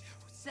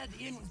said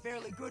the inn was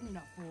barely good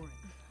enough for him.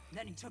 And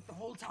then he took the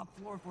whole top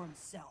floor for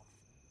himself.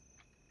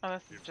 Oh,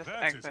 this is If just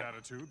that's his exit.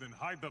 attitude, then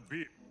hide the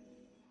beer.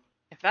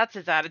 If that's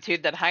his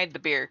attitude, then hide the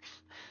beer.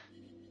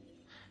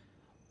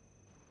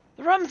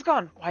 The rum's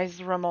gone. Why is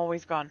the rum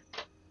always gone?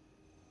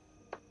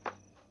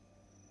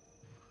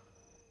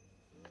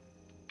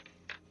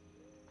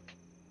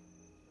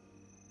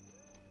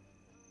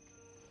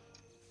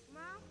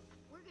 Tomorrow,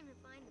 we're gonna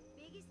find the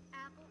biggest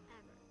apple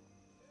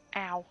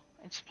ever. Ow.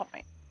 I just popped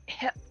my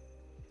hip.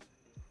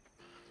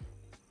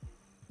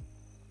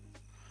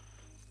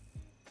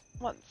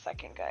 One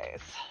second,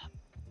 guys.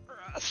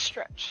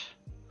 Stretch.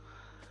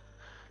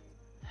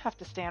 Have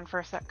to stand for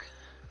a sec.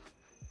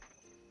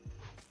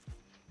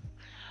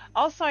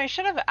 Also, I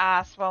should have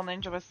asked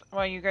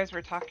while you guys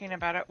were talking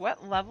about it,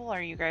 what level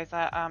are you guys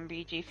at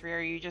BG3?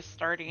 Are you just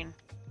starting?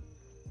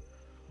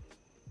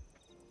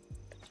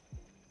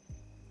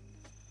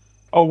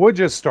 Oh, we're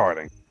just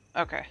starting.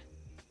 Okay.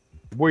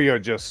 We are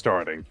just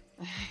starting.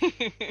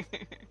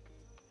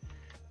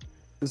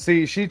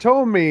 See, she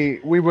told me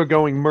we were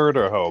going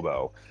murder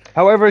hobo.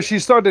 However, she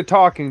started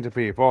talking to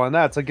people, and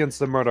that's against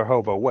the murder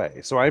hobo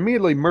way. So I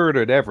immediately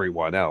murdered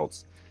everyone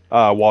else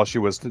while she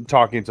was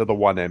talking to the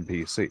one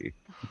NPC.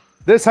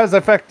 This has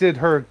affected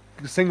her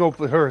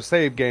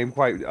save game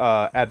quite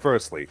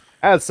adversely.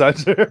 As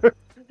such,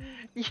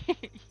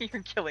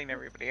 You're killing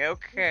everybody.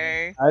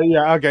 Okay.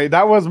 yeah, okay,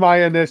 that was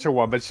my initial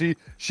one, but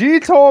she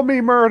told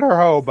me murder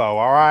hobo.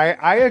 All right,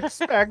 I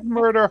expect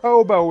murder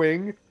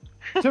hoboing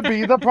to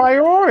be the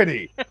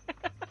priority.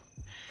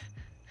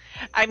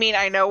 I mean,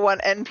 I know one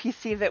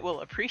NPC that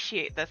will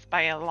appreciate this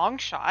by a long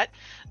shot.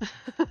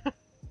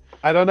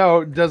 I don't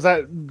know. Does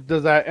that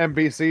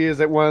NPC, is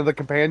it one of the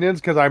companions?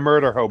 Because I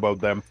murder hoboed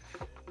them.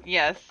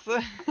 Yes.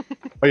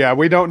 But yeah,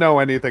 we don't know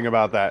anything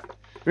about that.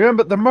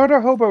 Remember, the murder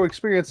hobo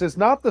experience is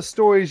not the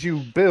stories you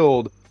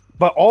build,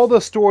 but all the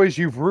stories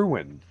you've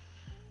ruined.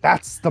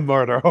 That's the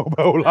murder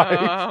hobo life.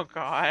 Oh,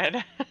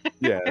 God.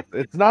 Yeah,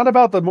 it's not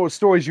about the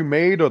stories you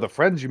made or the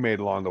friends you made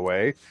along the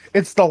way.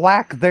 It's the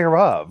lack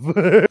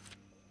thereof.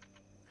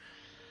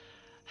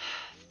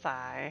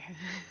 Sigh.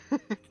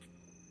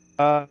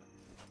 But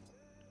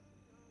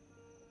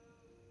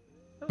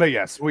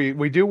yes,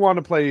 we do want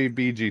to play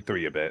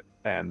BG3 a bit,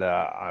 and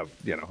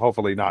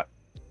hopefully not.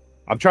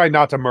 I'm trying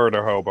not to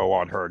murder hobo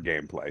on her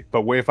gameplay,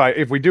 but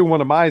if we do one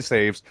of my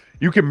saves,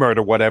 you can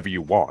murder whatever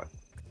you want.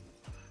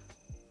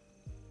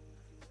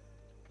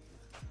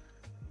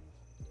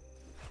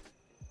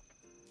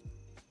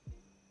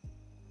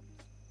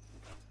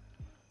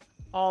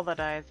 All the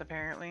dies,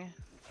 apparently.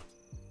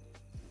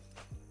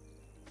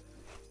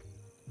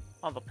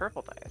 All the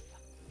purple dies.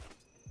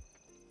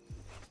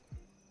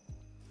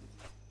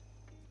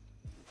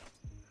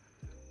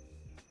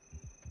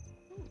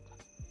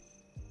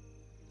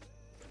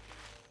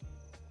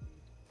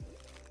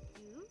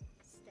 You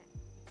stay.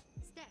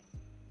 Stay.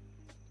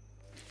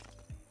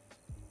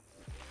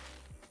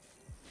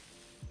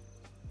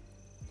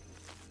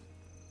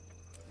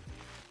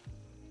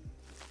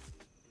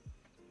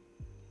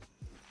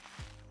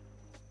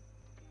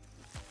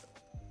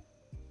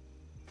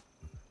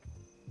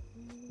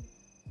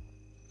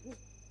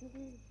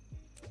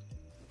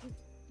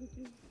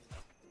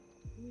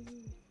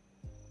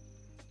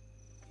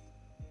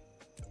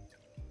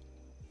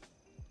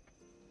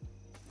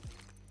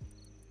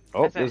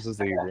 Oh, As I this is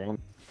the one.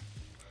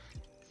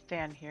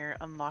 stand here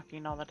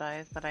unlocking all the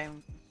dies that I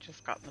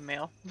just got in the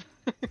mail.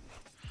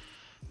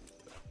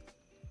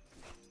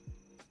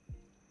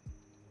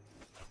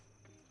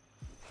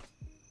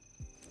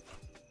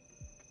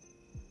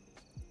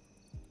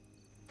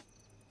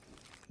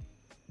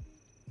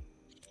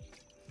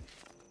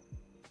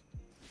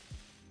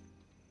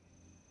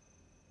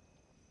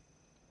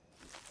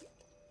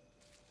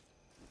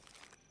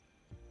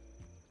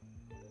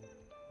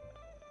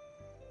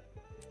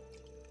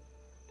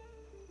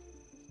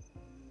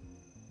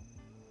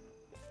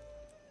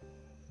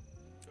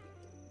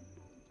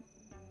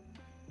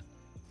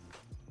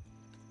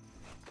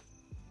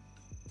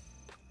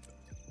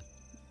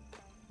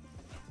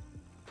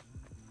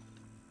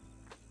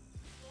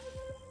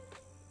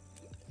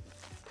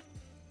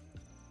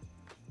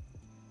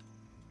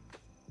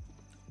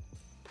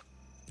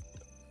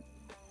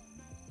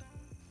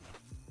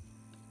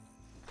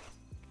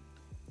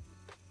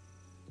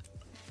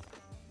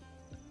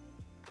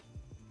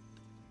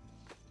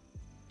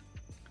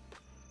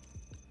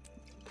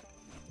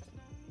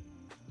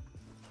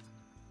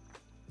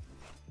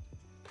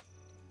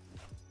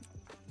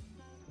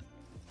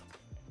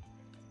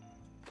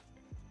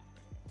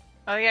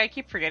 Oh yeah, I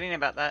keep forgetting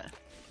about that.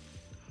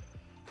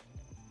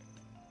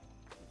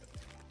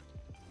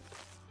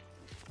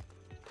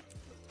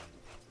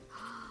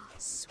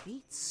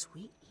 Sweet,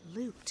 sweet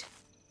loot.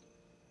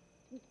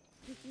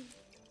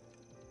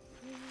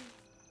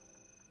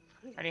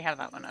 Already have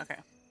that one, okay.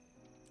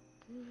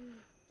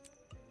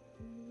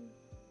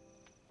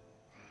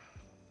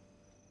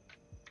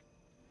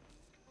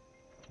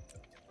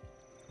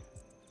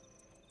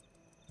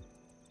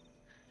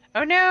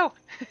 Oh no!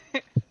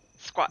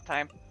 Squat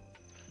time.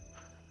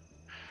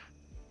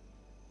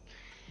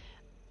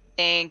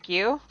 Thank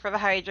you for the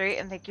hydrate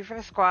and thank you for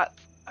the squats.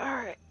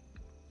 Alright.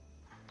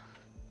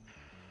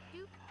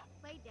 Duke,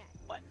 play dead.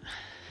 1,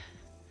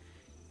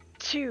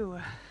 2,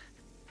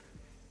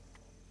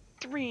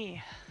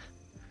 3,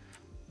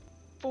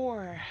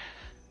 4,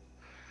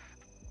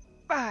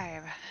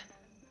 5,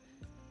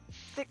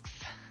 6,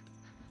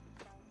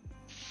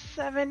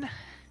 7,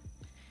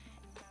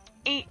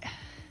 8,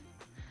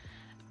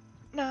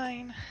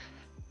 9,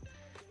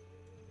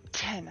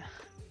 10.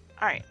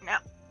 Alright, now,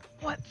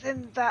 what's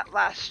in that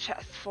last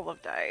chest full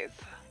of dies?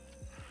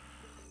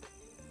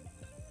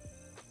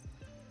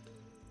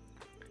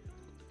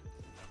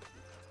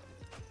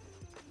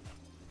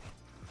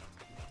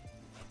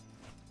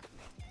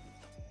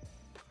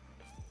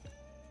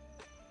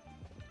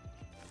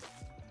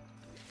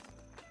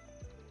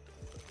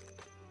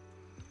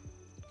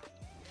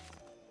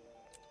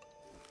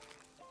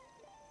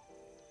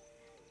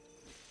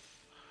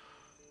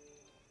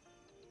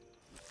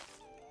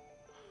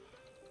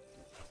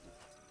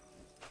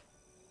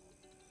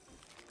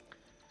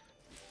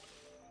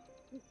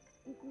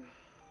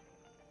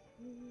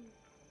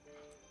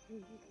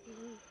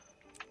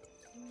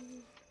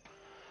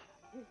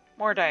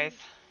 More dice.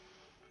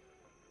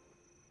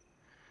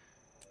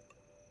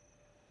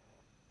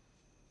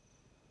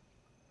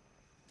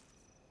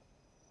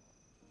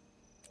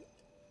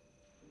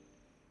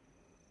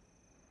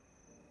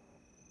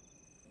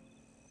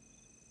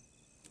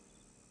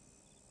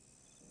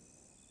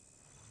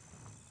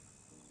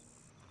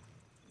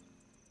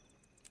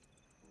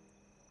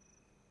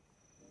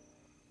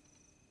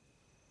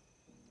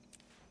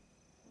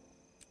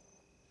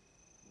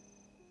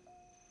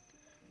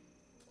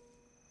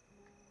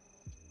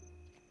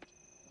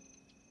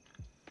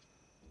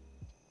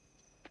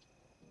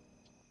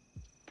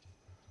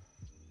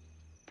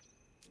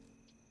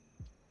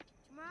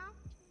 Tomorrow,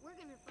 we're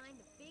gonna find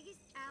the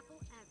biggest apple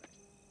ever.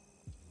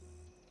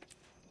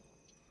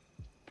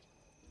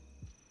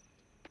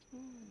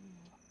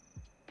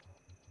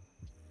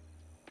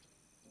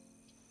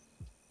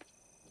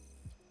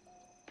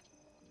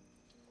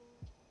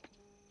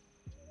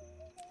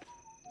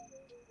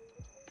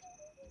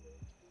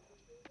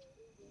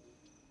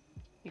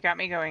 You got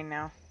me going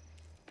now.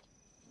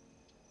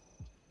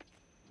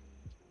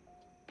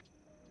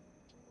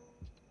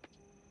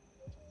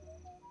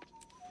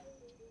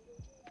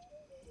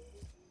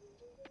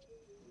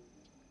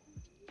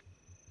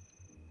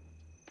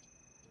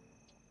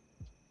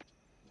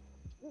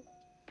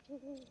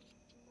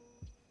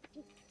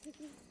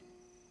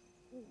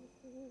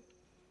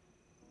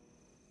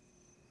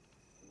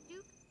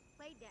 Duke,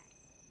 play dead.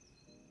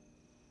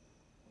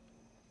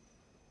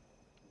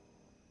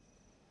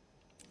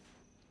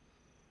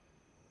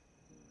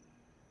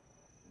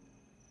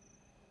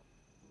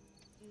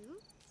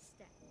 Duke,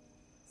 stay.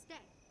 Stay.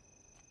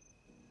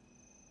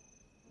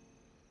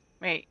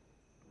 Wait.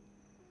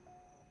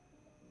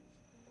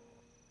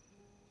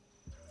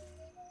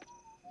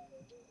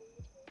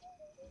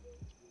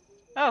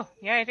 Oh,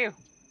 yeah, I do.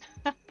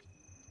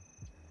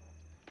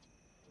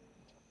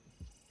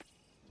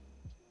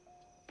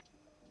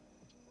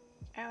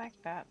 I like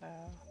that,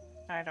 though.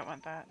 I don't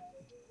want that.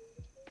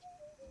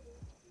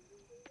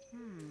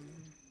 Ooh,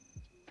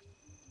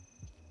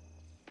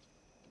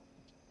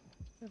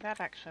 that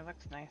actually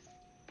looks nice.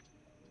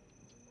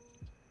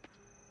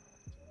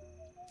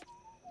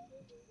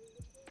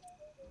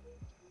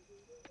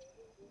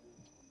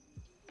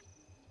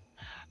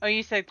 Oh,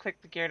 you said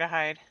click the gear to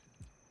hide.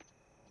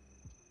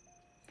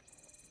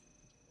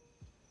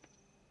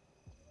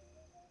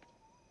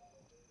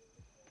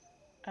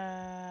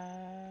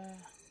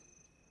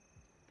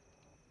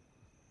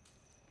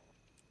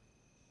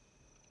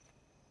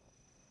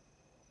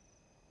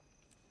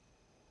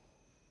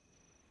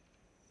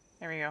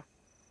 There we go.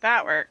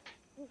 That worked.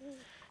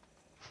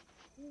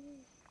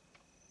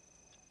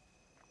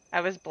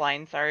 I was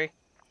blind, sorry.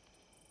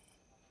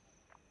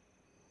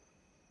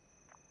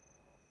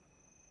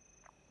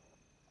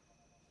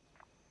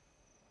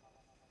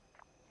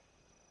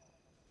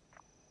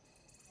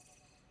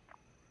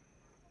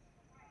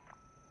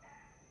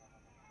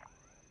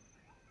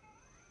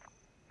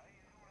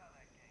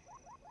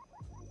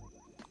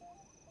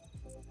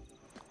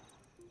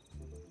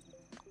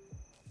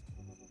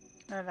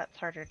 Oh, that's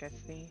harder to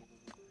see.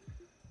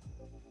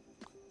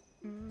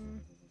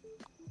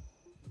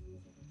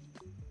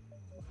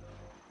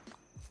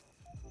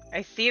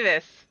 I see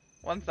this.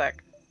 One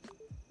sec.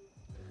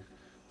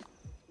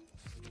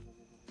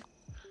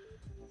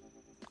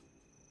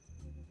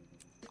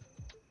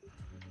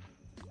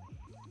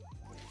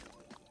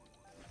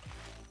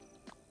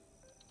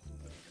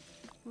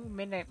 Ooh,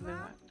 midnight blue.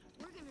 Tomorrow,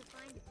 we're gonna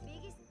find the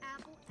biggest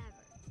apple ever.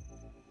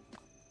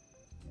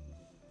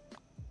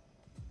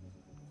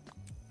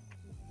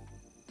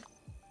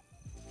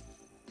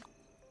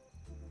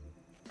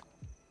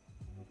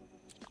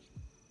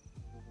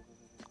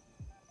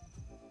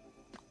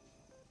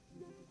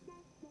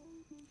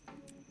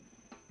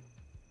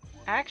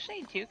 I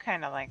actually do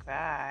kind of like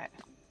that.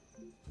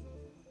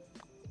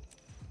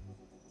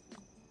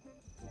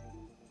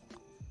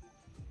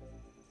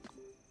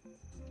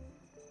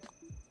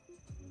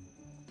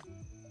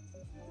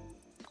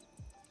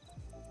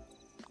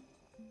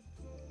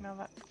 No,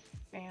 that's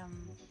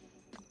Sam's.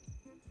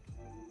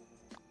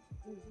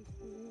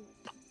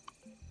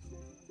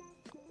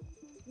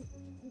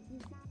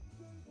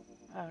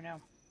 Oh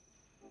no.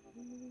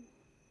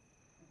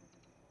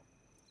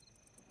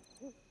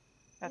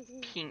 That's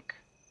pink.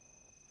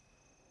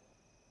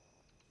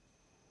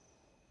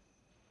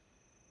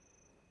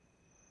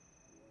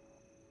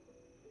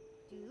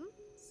 Do,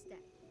 step,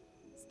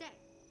 step.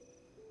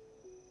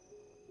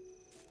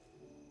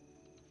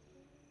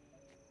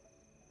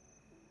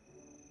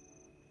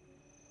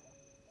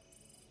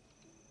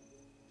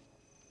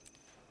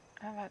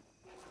 Oh, that,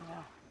 no.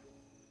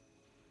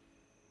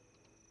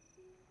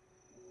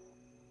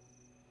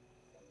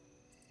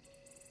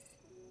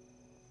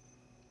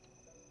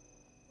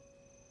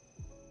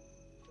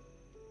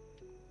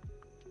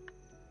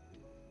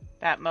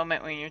 That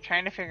moment when you're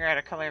trying to figure out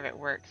a color that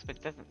works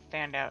but doesn't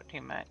stand out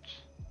too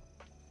much.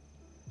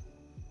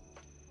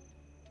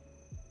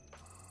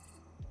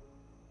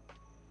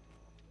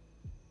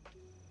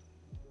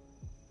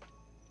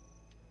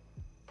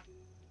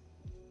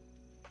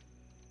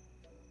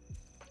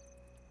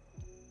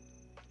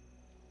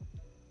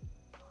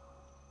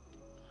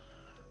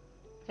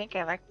 I think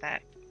I like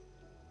that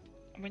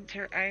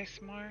winter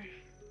ice more.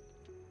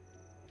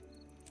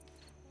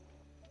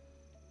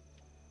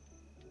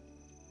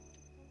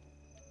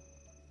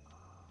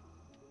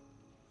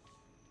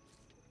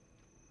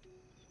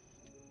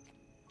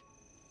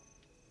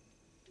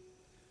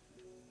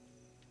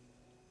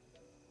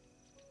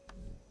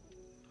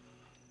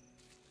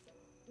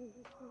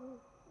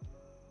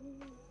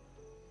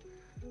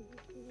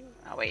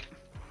 Oh wait.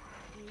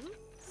 Do,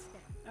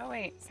 step. Oh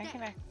wait. I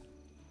Step. can.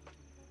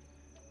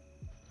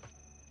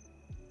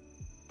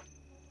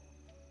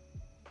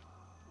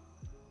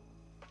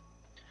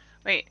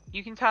 Wait.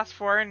 You can toss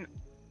 4 and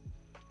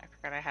I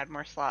forgot I had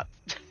more slots.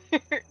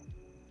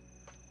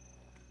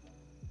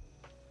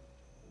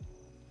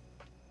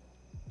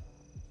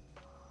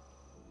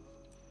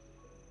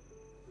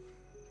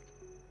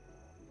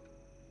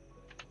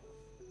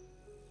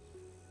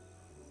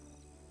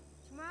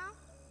 Tomorrow,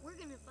 we're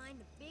gonna find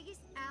the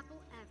biggest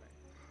apple ever.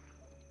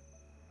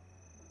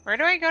 Where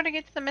do I go to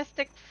get to the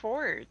Mystic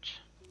Forge?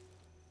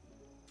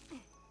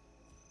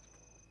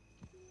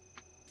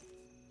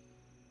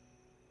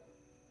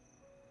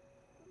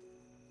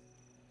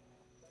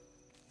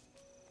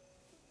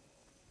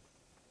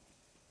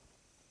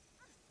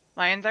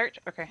 Lion's Arch?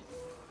 Okay.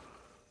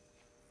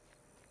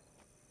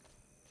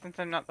 Since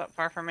I'm not that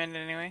far from it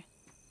anyway.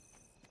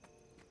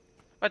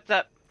 What's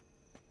up?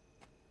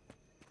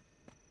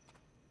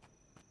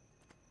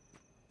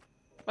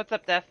 What's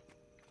up, Death?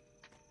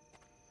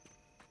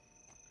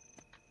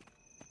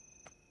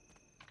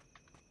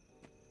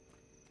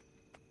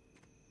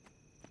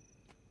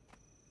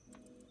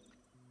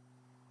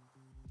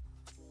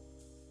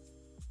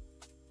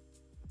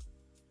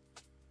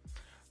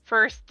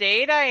 First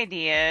date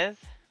ideas.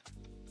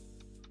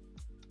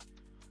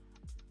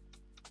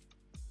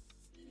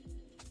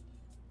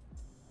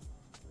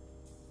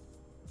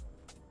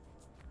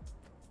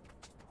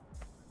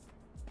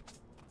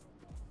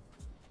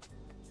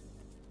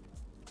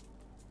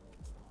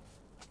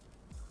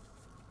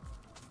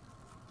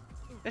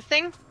 This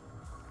thing?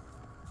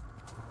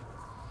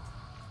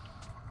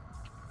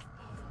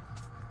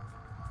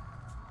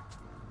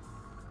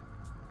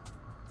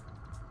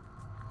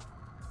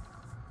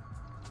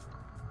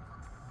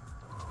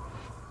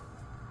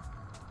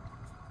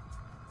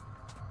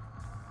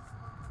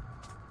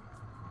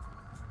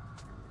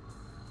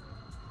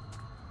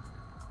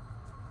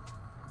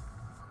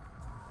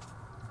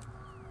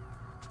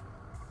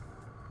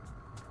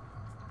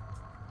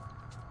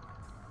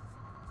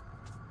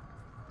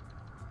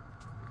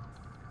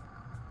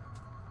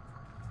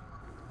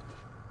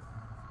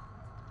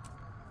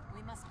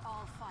 We must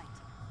all fight.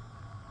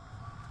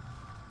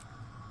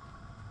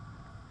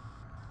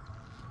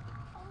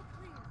 All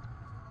clear.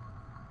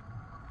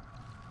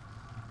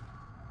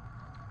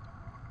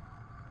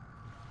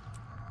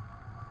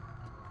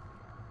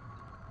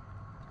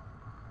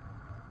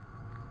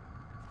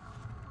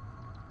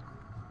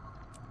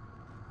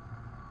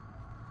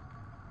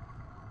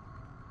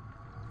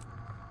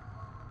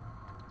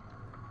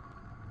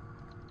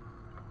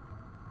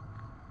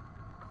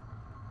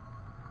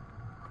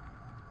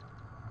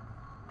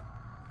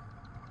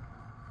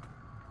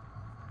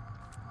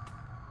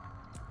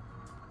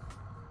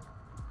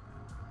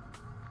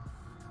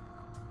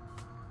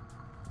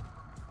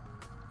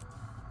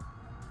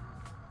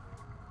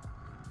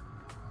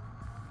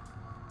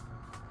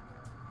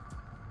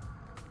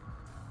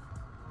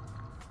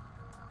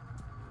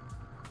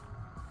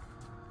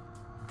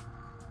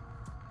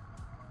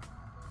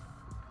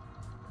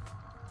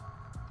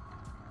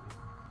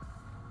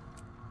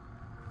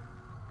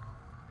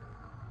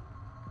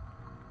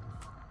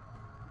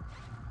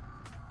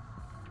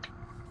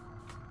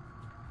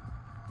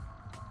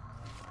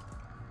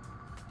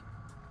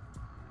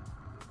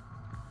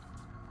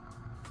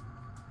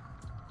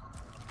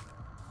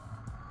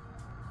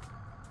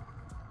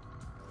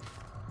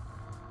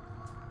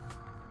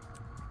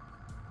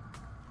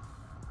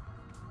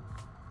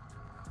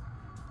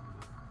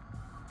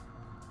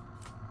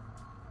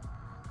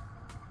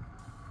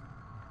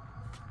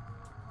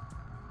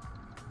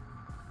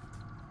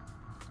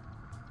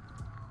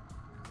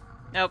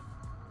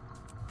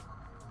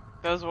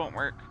 Those won't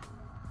work.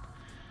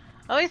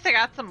 At least I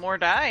got some more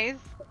dies.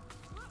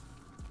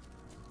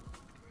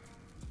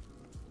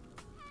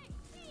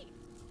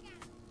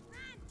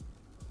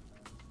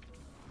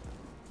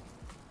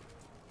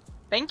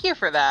 Thank you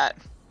for that.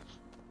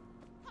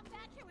 Come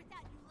back here with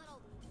that, you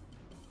little...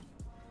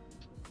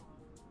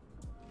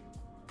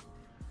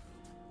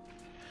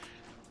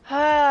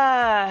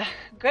 Ah,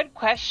 good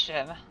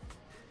question.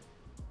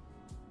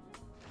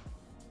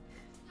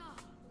 Oh,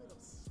 little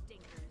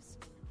stinkers.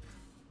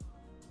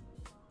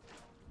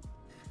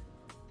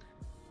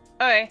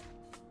 Okay.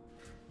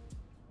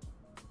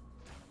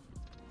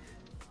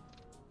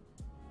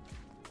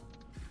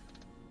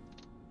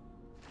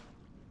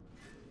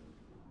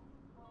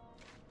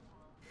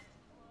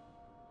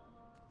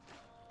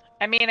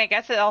 I mean, I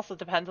guess it also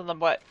depends on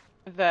what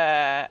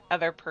the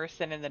other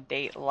person in the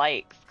date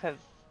likes, because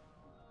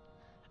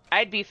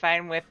I'd be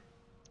fine with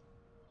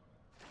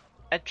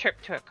a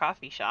trip to a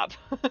coffee shop.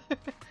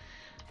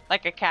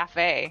 Like a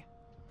cafe.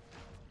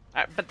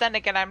 But then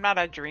again, I'm not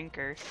a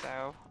drinker,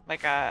 so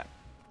like a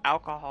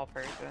alcohol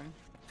person.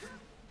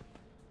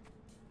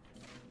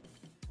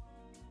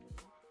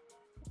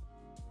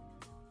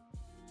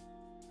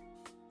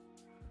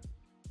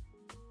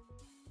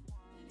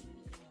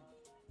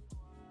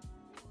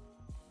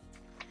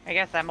 I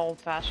guess I'm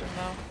old-fashioned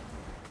though.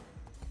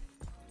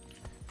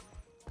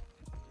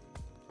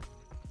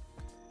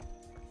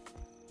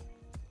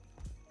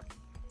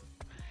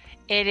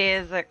 It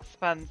is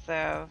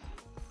expensive.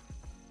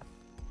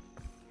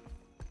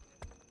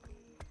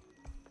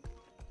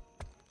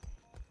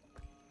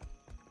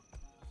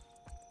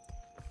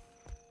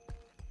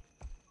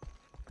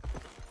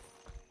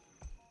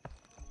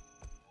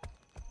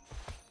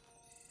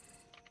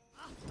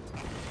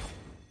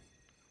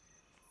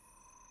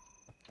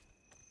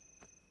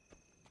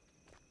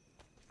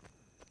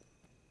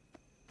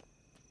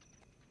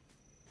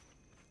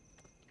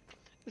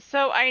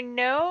 So I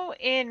know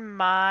in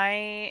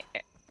my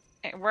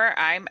where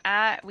I'm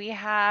at, we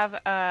have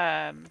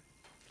a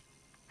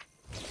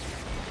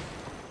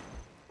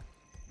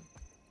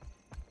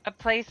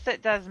place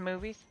that does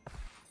movies.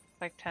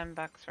 It's like $10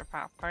 for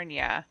popcorn,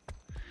 yeah.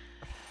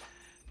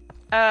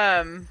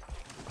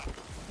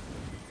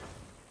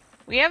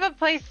 We have a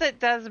place that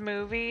does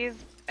movies,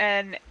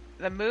 and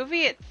the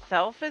movie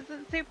itself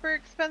isn't super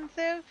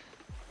expensive.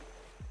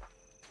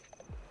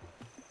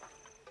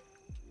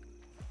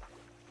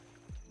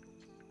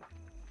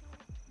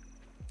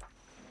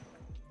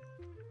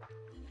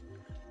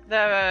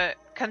 The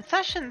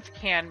concessions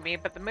can be,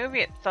 but the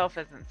movie itself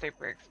isn't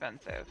super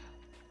expensive.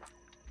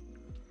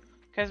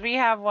 Because we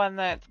have one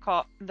that's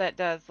called that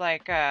does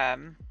like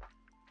 $2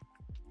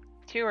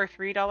 or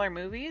 $3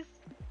 movies.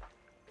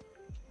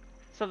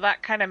 So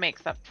that kind of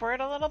makes up for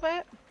it a little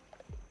bit.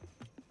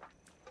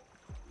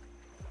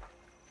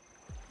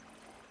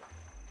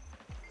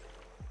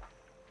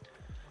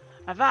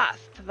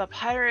 Avast, the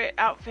pirate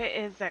outfit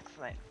is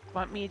excellent.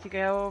 Want me to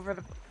go over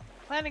the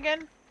plan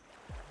again?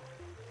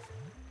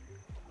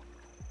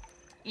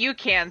 You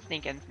can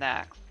sneak in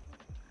snacks.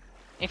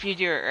 If you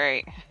do it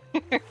right.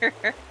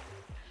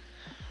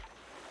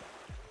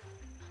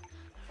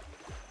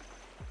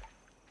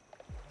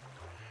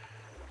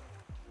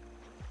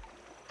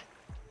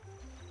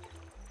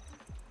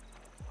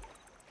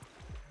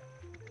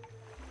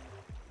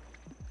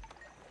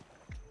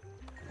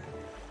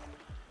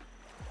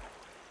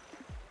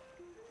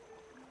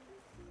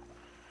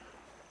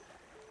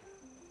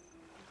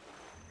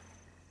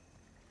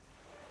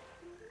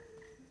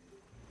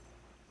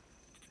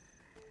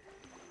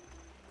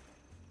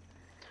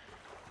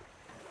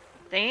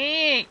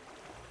 Thanks.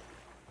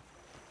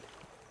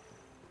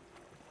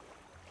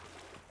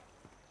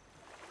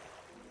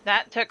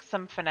 That took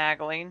some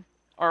finagling,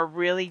 or a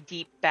really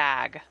deep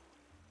bag.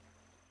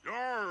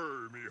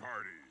 Yar, me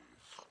hearties.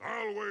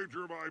 I'll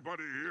wager my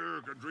buddy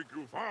here can drink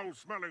you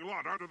foul-smelling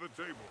lot out of the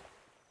table.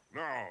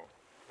 Now,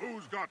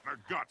 who's got the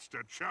guts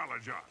to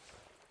challenge us?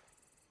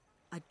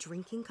 A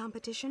drinking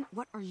competition?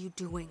 What are you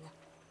doing?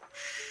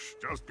 Shh,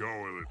 just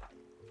go with it.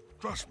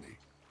 Trust me.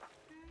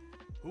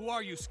 Who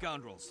are you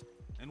scoundrels?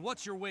 And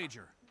what's your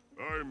wager?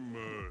 I'm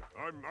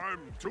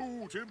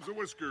two Tibbs a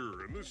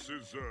Whisker, and this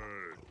is,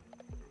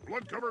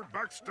 blood-covered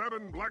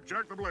backstabbing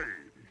Blackjack the Blade.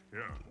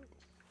 Yeah.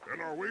 And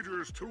our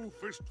wager is 2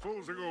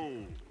 fistfuls of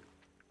gold.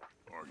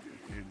 Are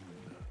you in?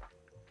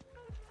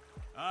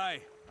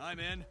 Aye,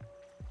 I'm in.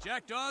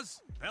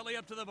 Jackdaws, belly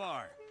up to the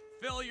bar.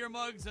 Fill your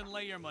mugs and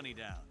lay your money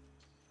down.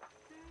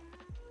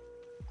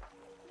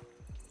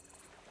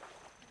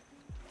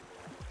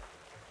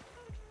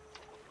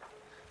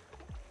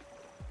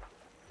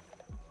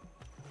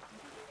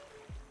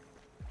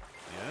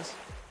 Yes?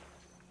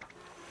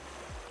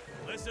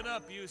 Listen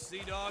up, you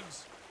sea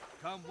dogs.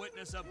 Come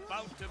witness a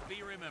bout to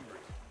be remembered.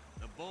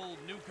 The bold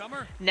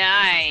newcomer.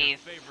 Nice. This is your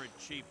favorite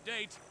cheap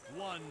date.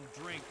 One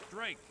drink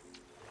Drake.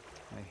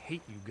 I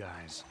hate you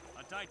guys.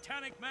 A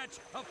titanic match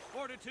of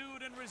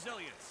fortitude and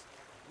resilience.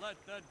 Let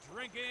the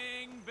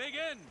drinking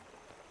begin.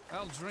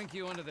 I'll drink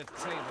you under the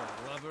table,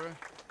 blubber.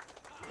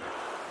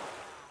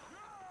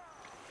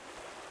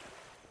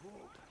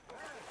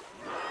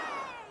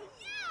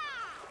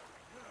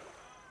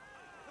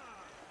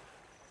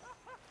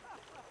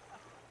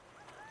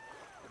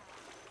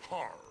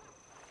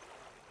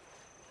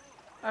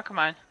 Oh, come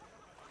on.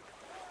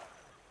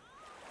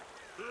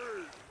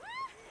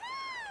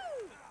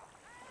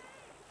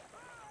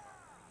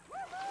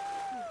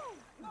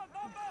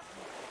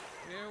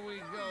 Here we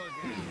go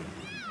again.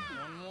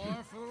 One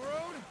more for the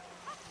road?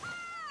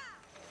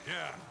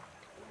 Yeah.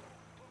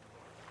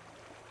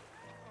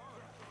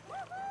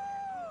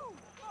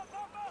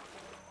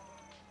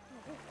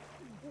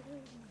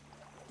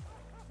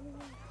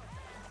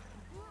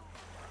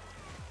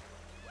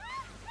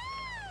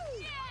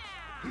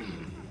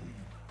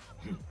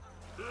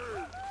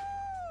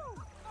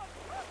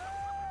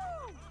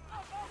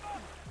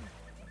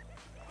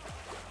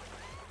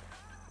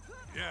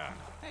 Yeah.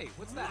 Hey,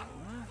 what's that?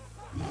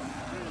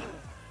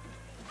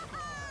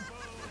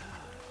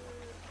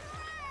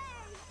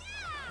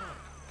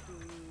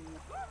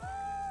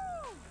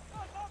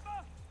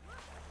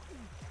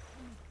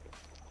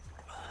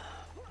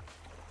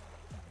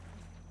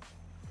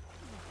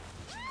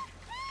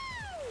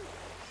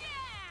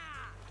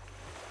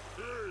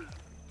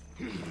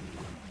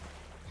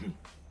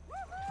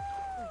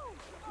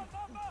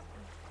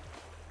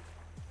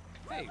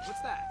 Hey,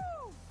 what's that?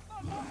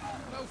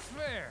 No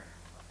fair.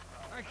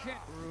 I can't.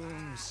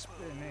 Room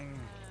spinning.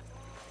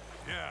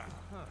 Yeah.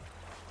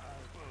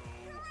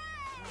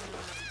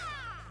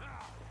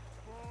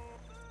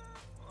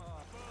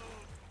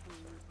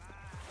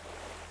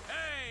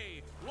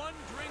 Hey! One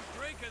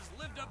Drake has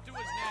lived up to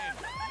his name.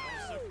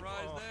 No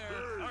surprise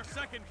there. Our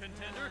second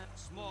contender,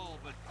 small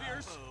but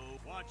fierce.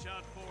 Watch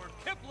out for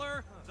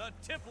Kipler, the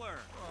Tippler.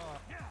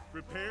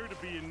 Prepare to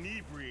be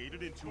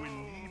inebriated into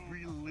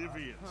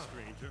inebrielivion,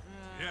 stranger.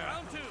 Yeah.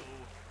 Round two.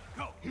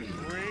 Go.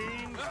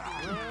 Brains,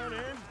 brawn,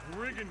 and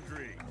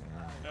brigandry.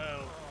 Now,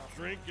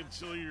 drink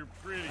until you're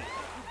pretty.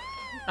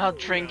 I'll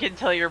drink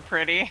until you're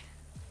pretty.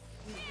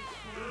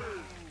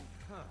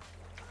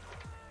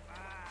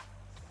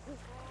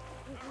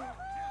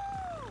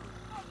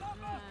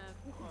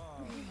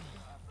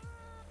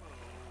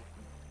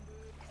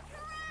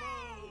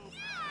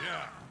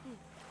 Yeah.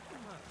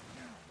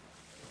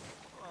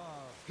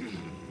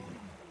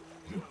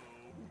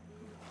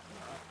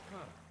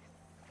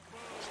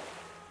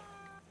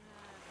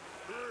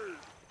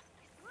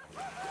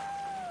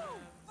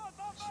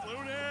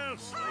 Slow down,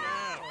 slow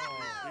down.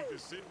 Take a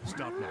sip.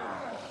 Stop now.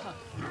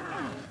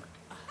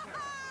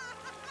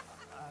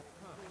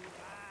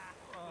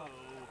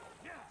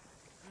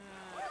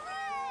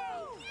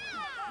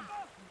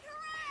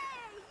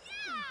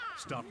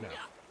 Stop now.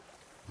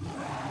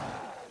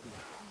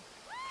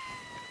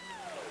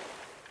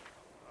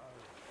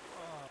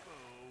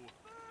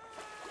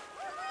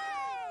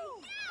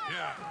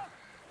 Yeah.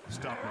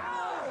 Stop now.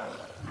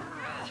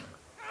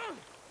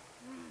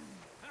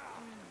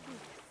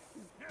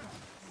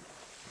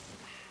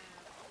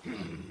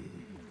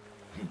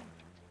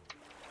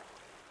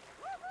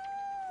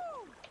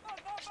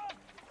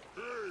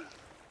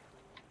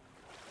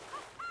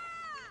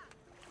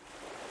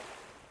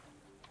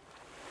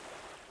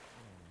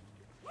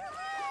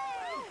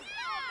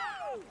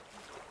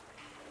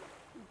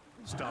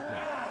 Stop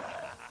now.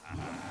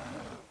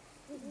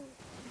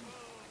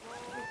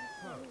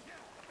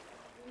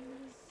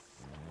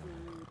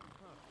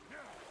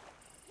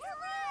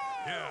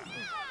 Yeah.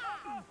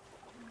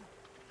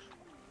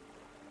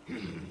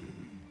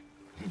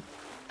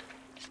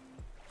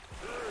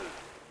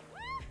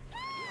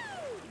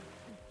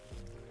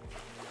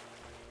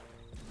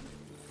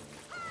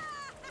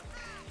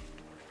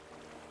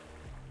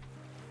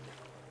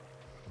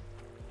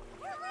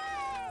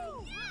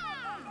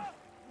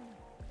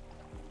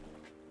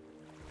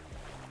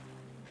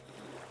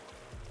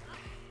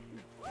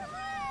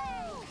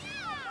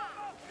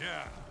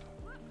 Yeah.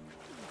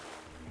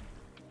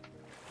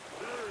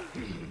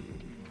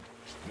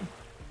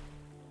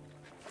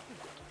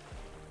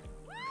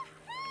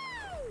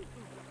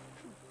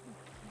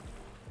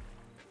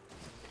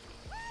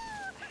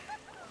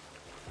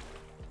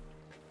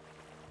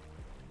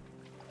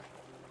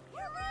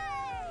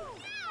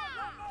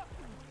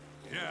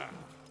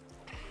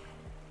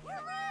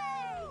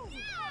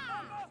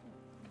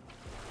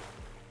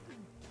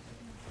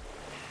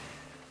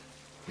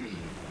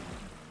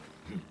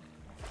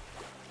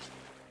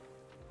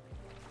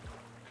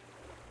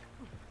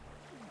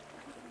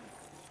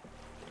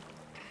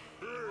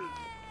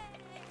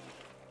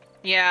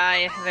 Yeah.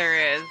 Yeah,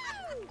 there is.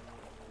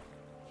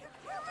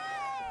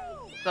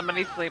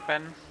 Somebody's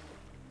sleeping.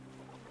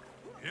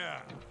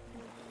 Yeah.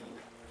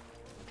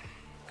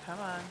 Come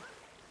on.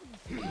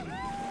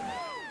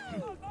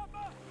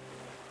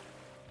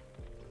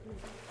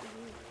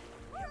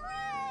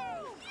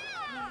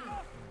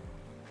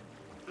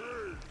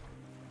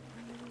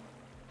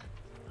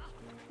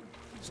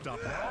 Stop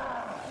now.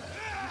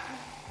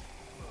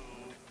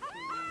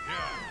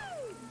 Yeah.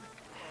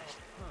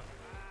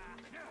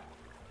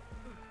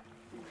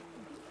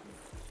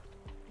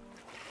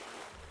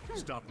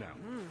 Stop now.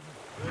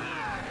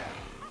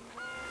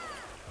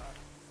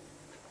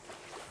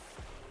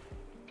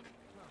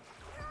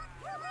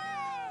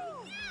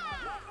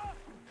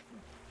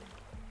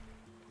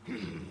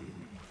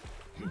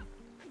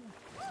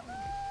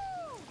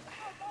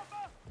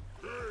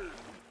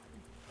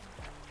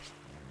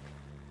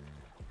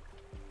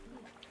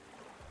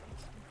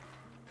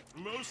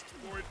 Most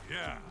fort,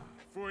 yeah.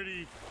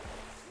 40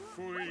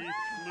 fluid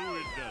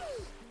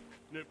dust.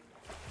 No,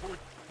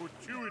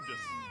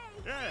 fortuitous.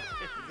 Yeah,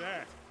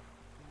 that.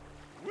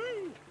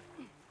 Woo!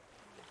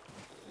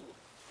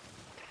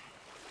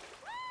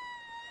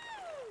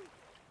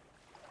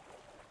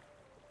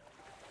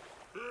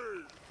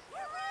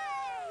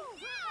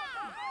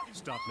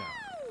 Stop now.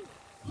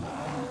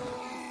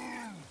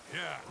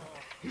 Yeah.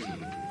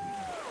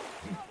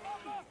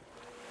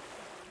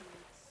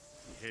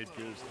 Head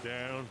goes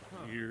down,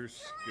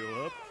 ears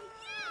go up.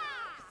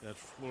 That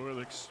floor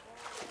looks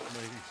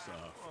mighty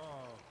soft.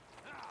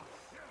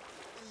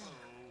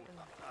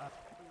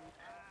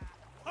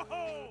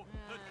 Oh,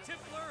 the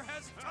tippler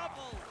has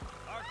toppled.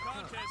 Our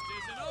contest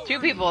isn't over. Two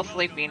people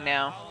sleeping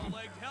now.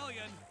 Foul-legged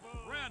hellion,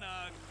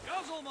 Branna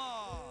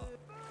Guzzlemaw.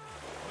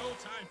 No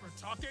time for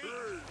talking.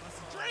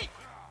 Let's drink.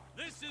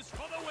 This is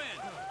for the win.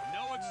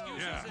 No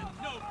excuses and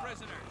no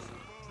prisoners.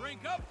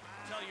 Drink up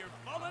till you're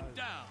falling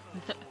down.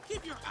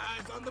 Keep your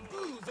eyes on the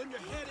booze and your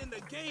head in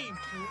the game,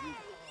 crew.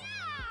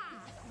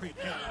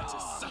 Prepare to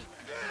suck.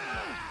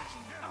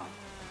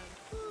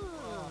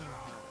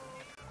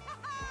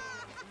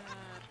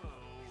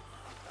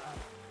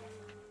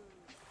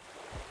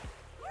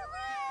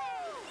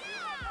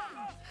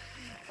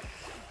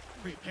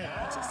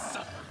 Prepare to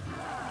suffer.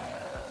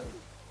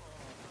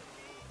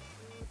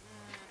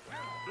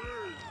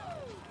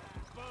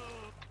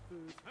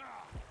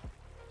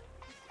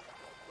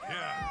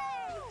 Yeah.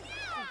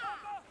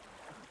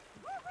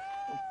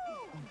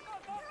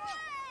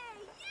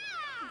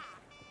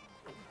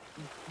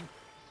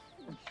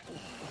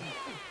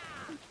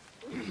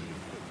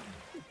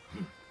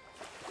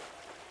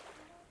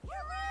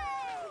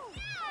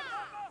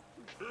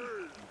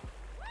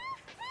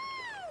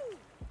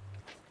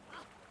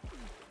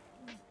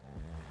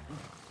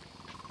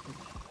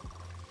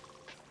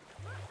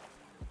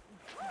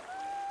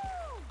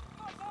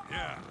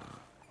 Yeah.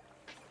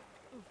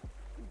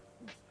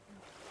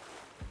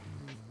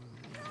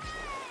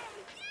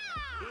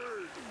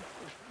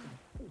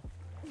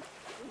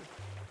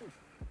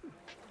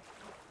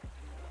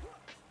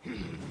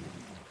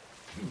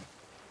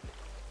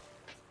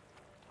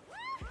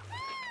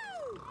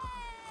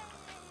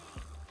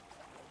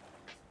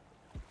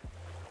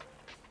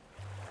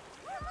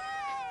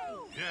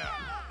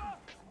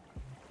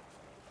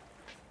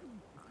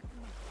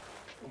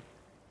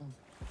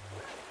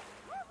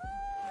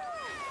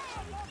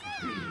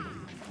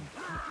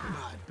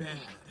 Not bad.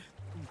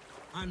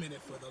 I'm in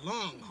it for the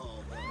long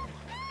haul, though.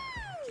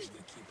 Can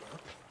you keep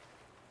up?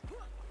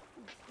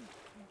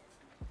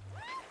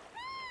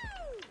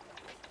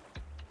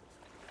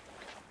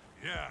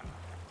 Yeah.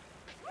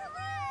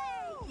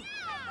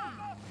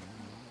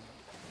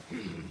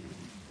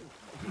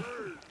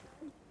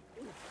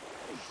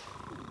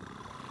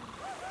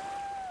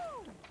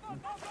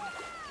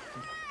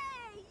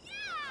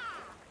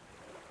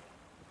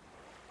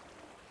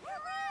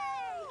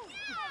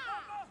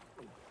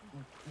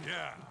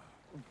 Yeah.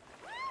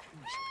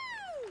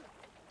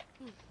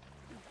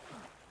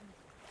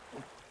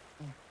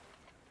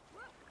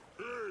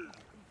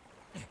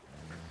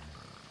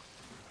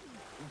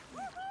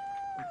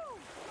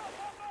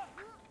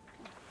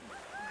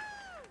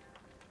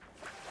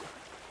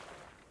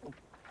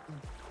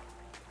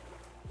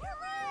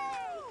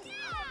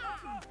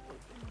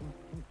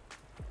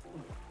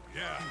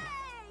 Yeah.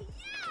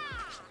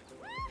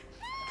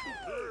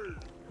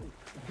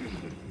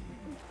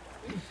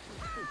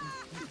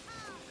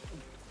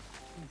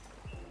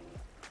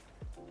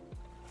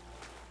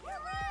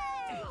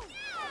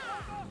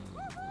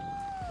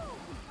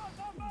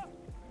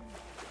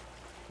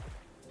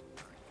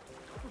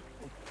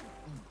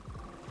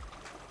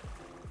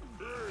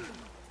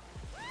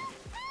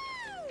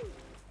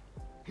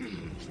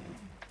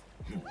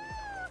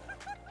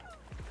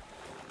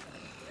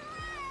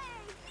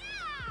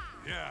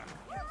 Yeah.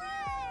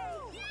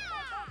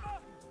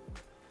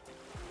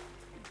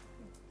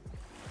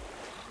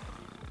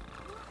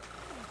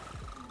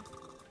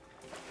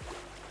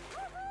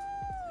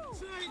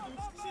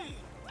 Gee,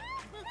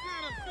 what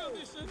kind of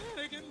filthy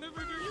shenanigan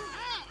liver do you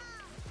have?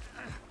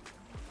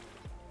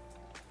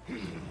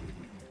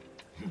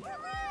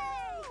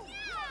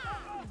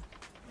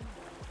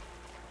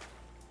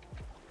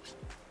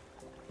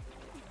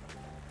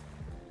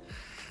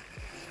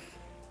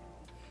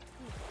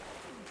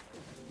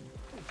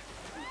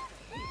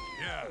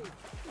 Yeah.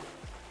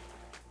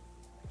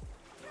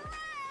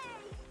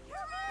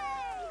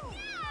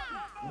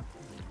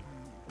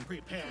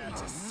 Prepare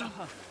to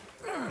suffer.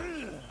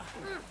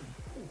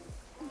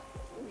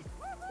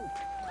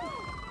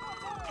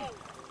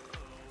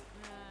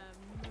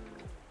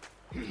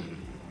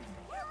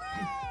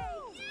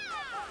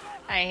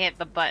 I hit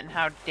the button,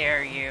 how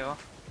dare you?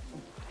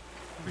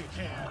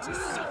 Prepare to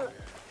suffer.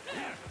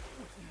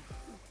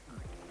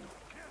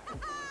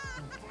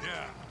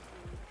 Yeah.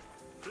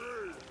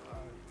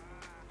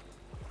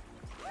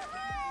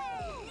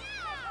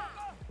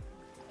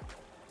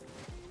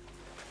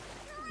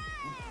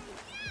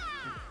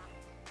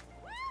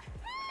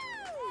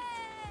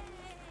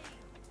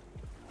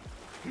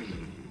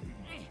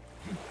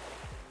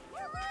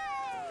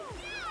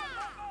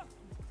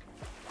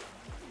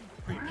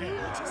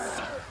 Prepare to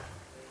suffer.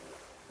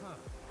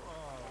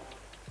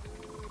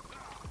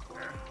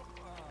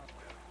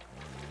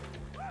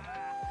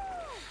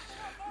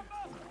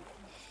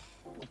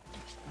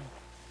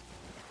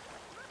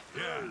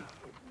 Yeah.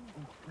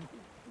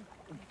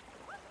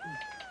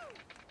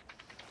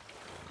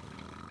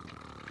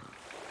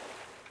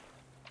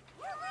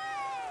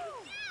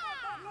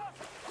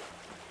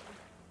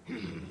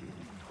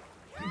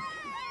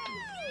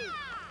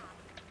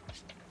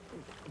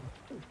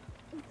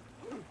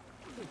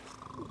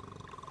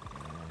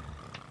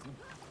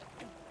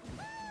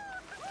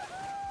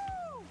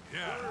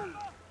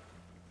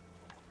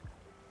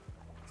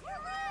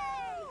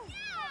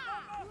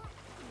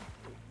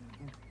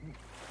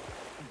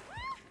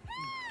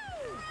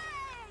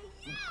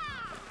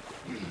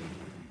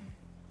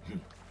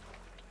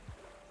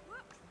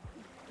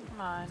 Come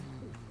on.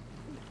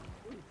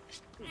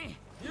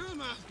 You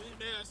must be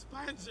their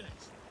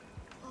Sponges.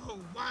 Oh,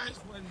 wise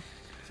one,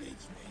 teach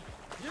me.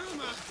 You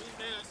must be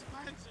their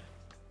Sponges.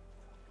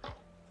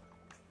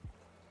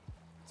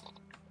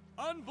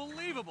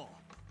 Unbelievable!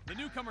 The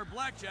newcomer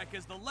Blackjack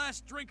is the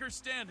last drinker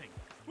standing.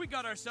 We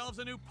got ourselves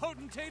a new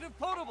potentate of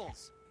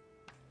potables.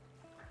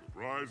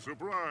 Surprise,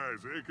 surprise,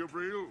 eh,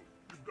 Gabriel?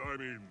 I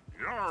mean,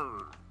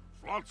 yar!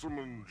 Flotsam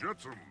and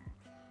jetsam.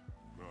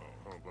 Now,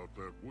 how about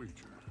that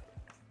wager?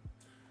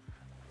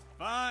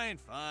 Fine,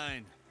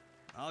 fine.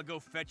 I'll go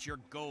fetch your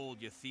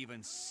gold, you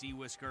thieving sea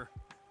whisker.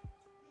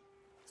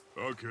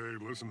 Okay,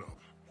 listen up.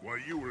 While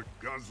you were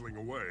guzzling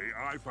away,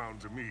 I found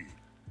Demi.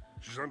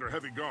 She's under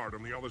heavy guard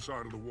on the other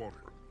side of the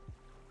water.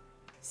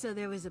 So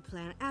there was a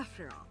plan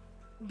after all.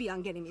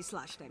 Beyond getting me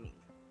sloshed, I mean.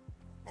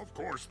 Of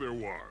course there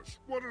was.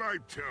 What did I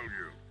tell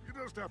you?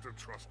 You just have to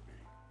trust me.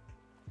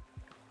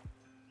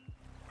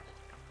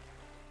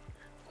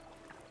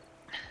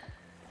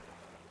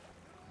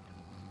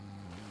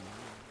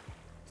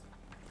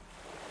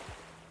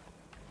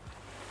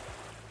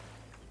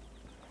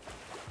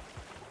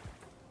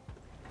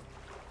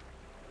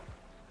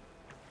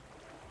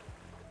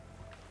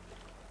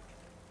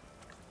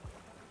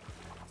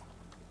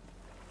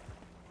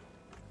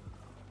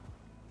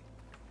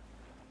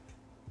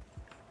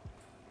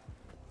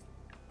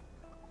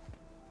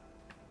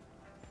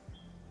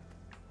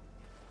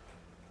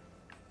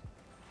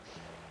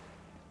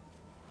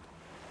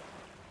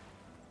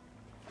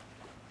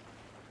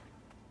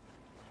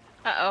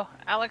 Uh-oh,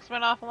 Alex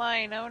went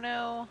offline. Oh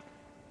no.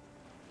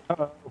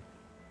 Uh-oh.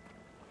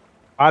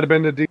 I'd have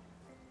been the D.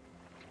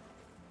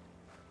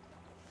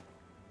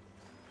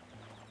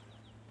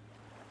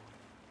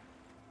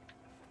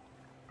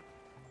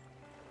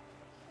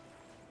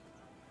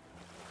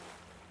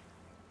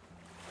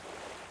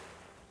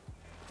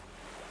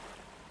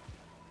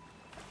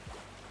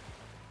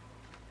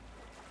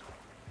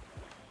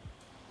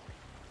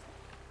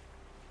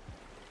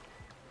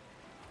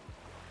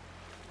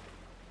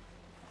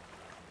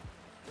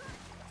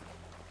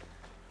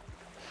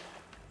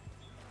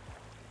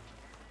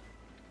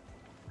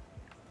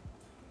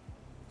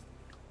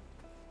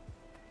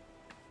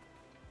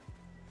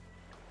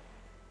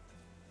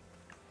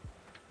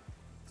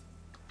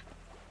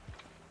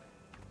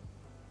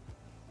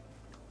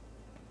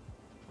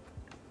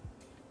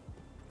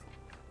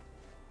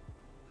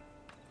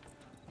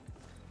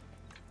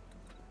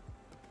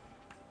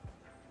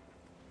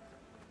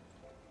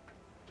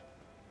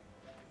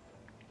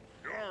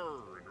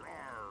 Yar and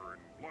rar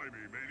and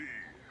blimey, matey.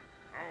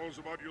 How's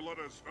about you let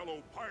us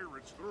fellow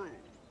pirates through?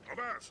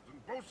 Avast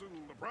and bosun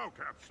the prow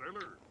cap,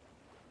 sailor.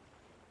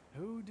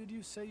 Who did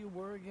you say you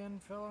were again,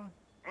 fella?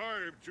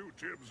 I'm Two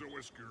Tibbs a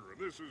Whisker, and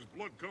this is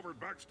blood-covered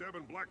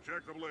backstabbing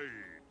Blackjack the Blade.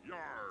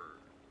 Yar!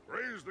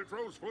 Raise the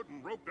crow's foot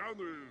and rope down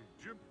the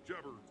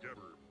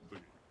jib-jabber-jabber thingy.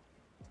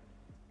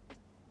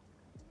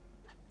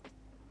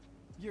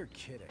 You're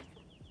kidding.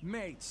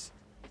 Mates,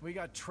 we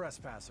got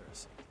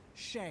trespassers.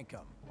 Shank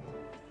 'em.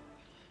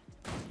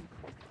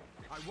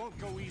 I won't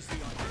go easy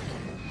on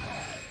you.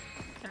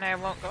 And I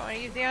won't go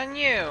easy on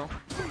you.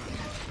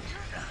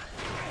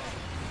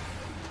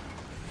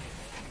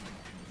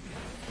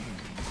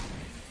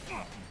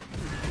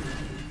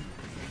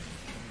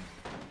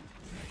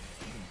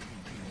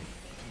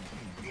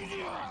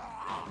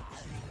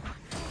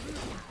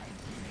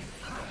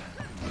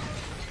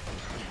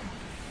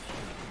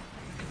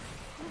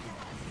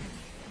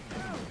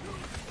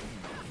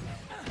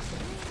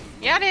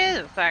 Yeah, it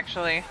is,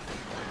 actually.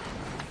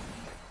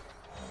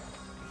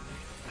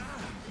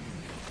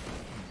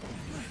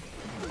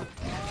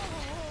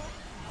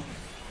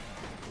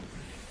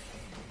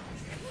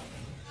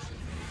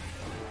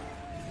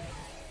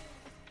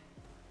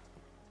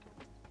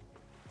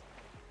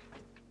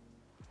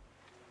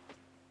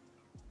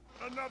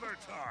 Another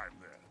time,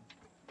 then.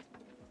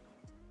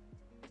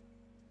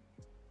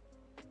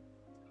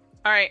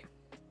 Alright.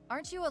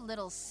 Aren't you a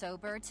little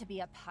sober to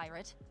be a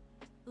pirate?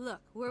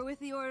 Look, we're with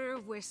the Order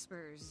of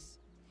Whispers.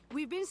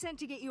 We've been sent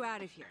to get you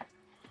out of here.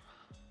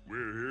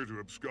 We're here to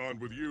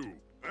abscond with you,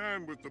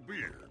 and with the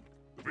beer.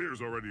 The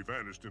beer's already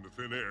vanished into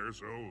thin air,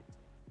 so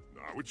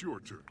now it's your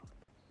turn.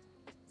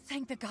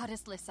 Thank the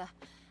goddess, Lissa.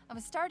 I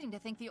was starting to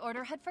think the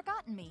Order had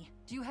forgotten me.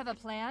 Do you have a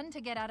plan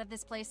to get out of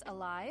this place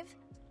alive?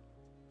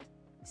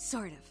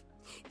 Sort of.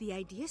 The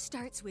idea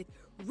starts with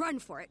run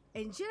for it,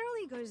 and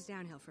generally goes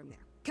downhill from there.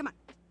 Come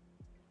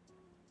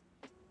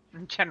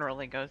on.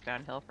 Generally goes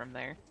downhill from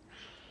there.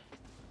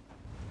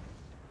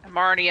 I'm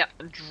already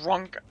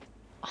drunk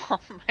on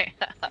my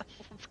ass.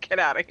 Let's get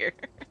out of here.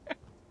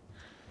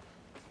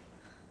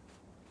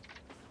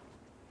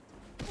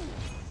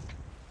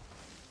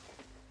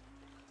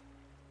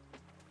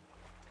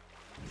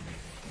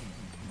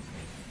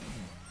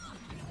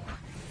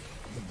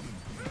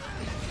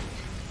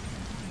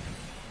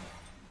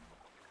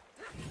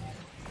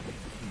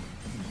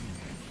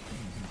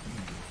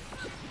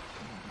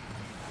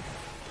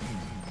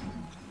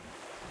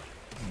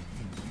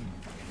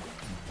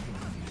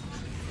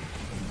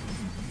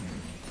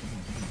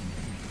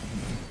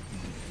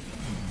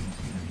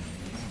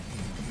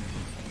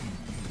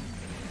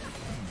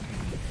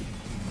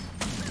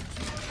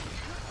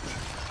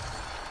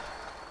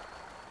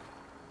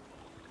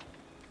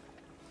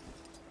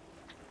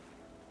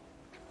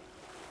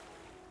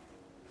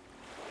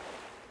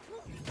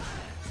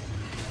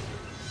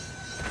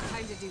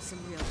 Time to do some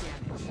real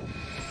damage.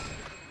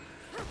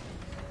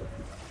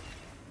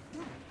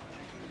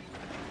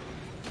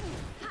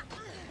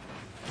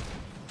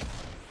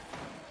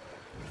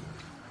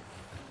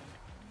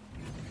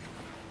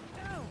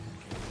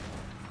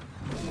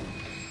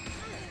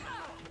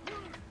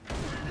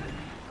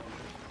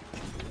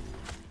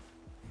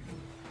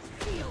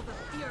 Feel the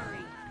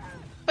fury.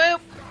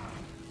 Boop.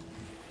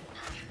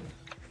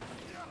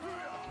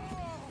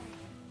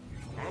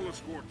 I'll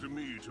escort to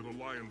me to the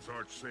Lion's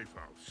Arch safe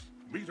house.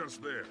 Meet us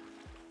there.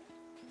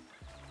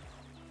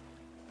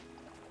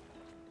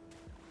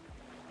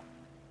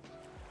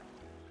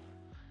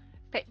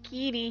 Pet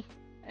kitty.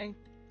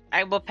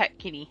 I will pet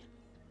kitty.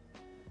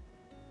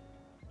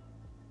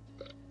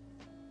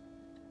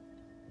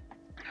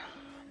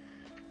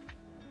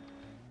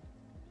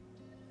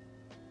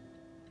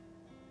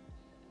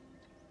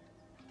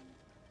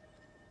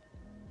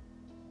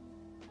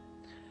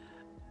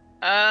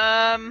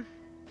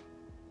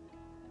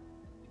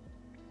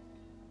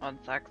 One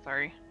sec,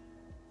 sorry.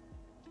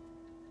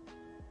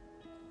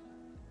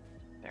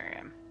 There I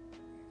am.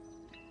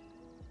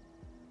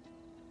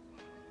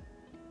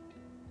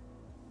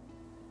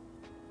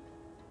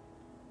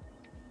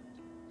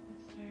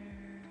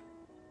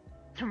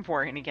 I'm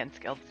warring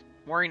against guilds.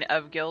 Warring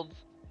of guilds.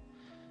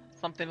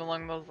 Something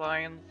along those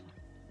lines.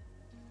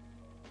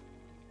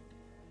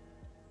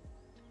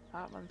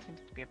 That one seems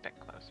to be a bit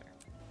closer.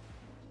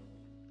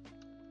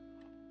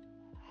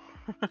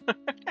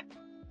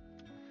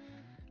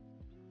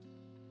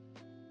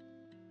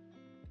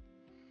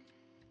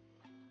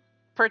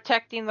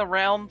 Protecting the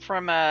realm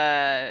from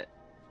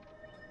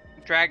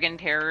dragon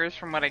terrors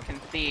from what I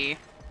can see.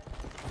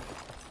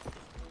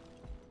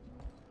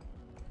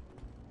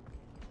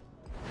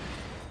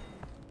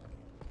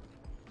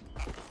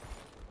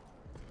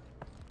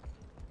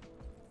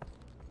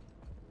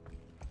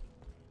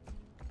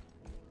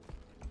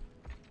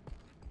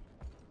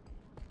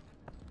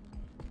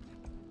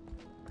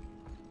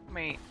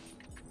 Wait.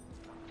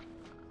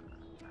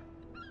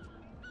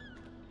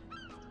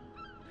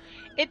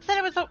 It said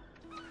it was a...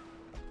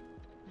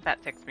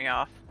 That ticks me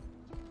off.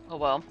 Oh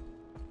well.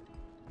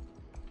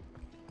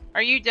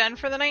 Are you done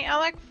for the night,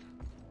 Alex?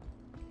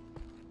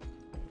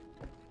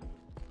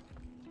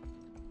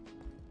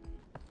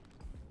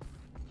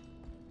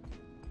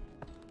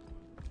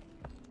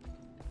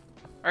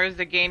 Or is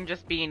the game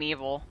just being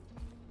evil?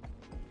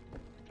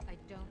 I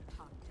don't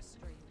talk to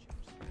strangers.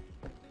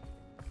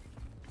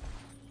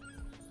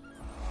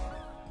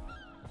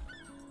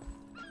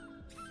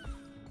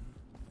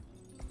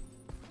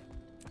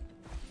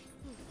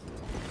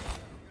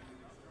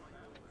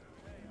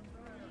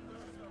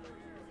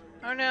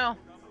 Oh no.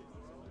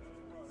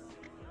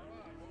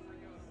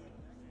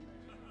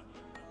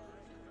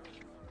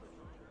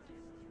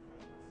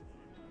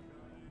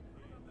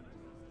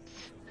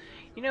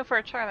 You know, for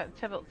a child,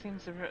 Tybalt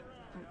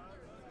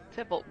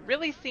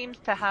really seems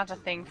to have a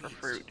thing for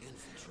fruit,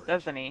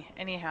 doesn't he?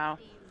 Anyhow,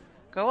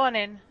 go on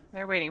in.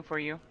 They're waiting for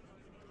you.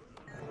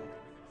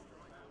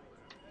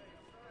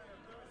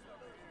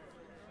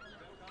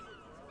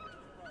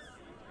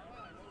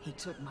 He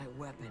took my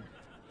weapon,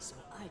 so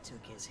I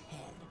took his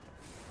head.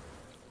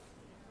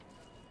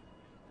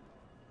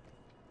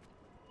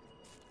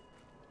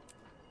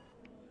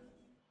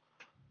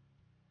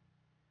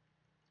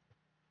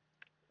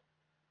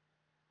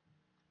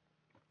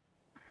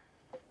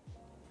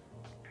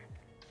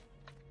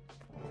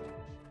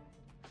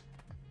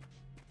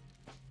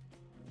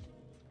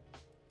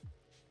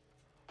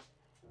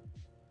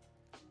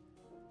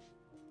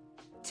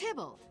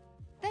 Tybalt,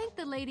 thank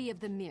the Lady of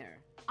the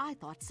Mirror. I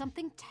thought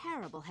something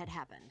terrible had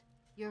happened.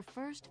 Your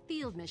first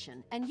field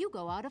mission, and you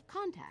go out of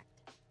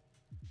contact.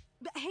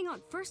 But hang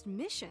on, first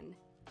mission?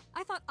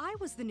 I thought I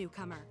was the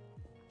newcomer.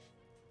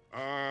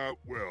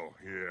 Well,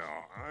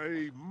 yeah,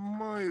 I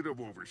might have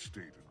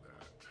overstated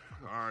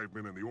that. I've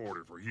been in the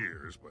Order for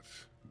years, but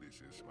this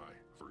is my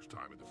first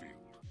time in the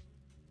field.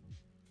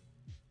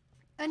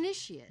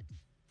 Initiate,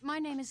 my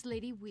name is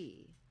Lady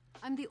Wee.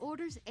 I'm the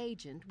Order's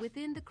agent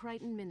within the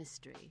Crichton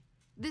Ministry.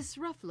 This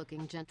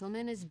rough-looking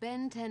gentleman is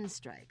Ben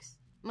Tenstrikes,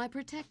 my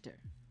protector.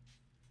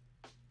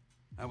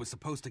 I was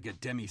supposed to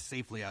get Demi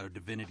safely out of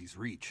Divinity's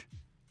reach,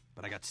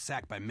 but I got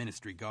sacked by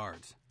Ministry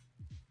guards.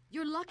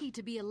 You're lucky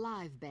to be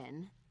alive,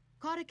 Ben.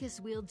 Caudicus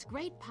wields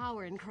great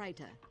power in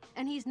Kryta,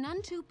 and he's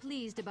none too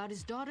pleased about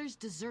his daughter's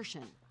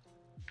desertion.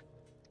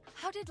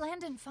 How did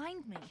Landon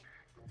find me?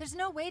 There's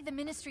no way the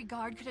Ministry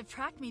Guard could have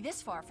tracked me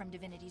this far from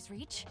Divinity's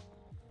reach.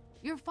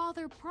 Your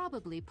father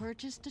probably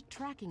purchased a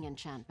tracking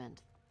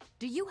enchantment.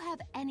 Do you have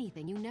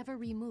anything you never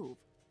remove?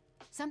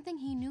 Something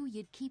he knew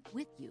you'd keep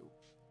with you?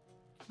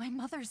 My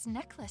mother's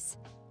necklace.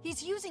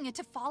 He's using it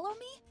to follow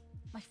me?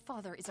 My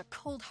father is a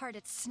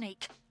cold-hearted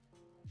snake.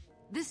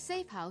 This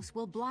safe house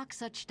will block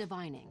such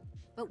divining,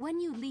 but when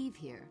you leave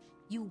here,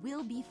 you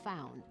will be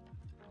found.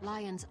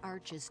 Lion's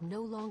Arch is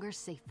no longer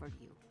safe for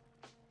you.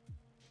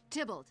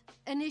 Tybalt,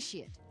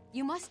 Initiate,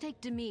 you must take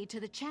Demi to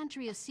the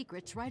Chantry of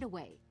Secrets right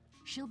away.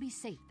 She'll be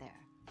safe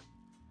there.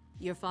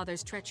 Your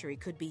father's treachery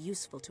could be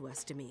useful to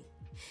us, Demi.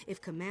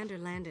 If Commander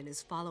Landon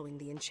is following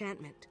the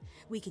enchantment,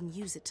 we can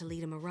use it to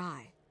lead him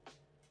awry.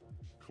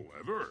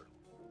 Clever.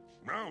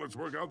 Now let's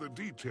work out the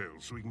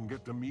details so we can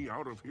get Demi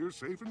out of here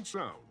safe and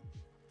sound.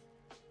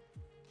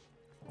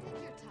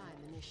 Take your time,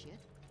 Initiate.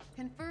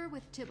 Confer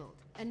with Tybalt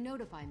and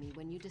notify me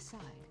when you decide.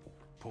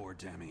 Poor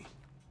Demi.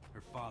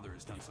 Her father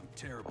has done some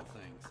terrible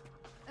things.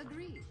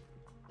 Agreed.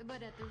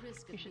 But at the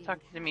risk of You should being talk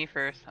to me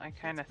first. I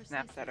kind of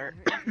snapped at her.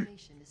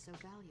 information is so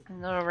valuable.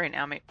 No, right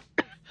now, mate.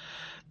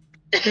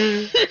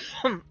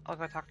 I'll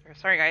go talk to her.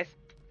 Sorry, guys.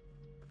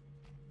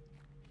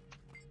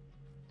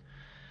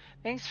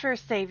 Thanks for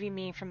saving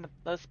me from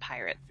those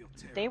pirates.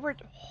 They were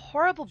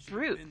horrible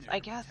brutes. I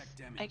guess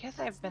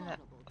I've been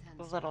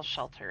a little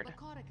sheltered. But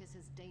Caudicus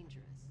is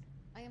dangerous.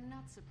 I am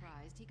not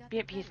surprised he got Be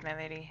at peace, my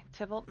lady.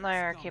 Tybalt and I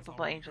are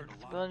capable agents.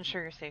 We'll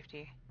ensure your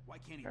safety.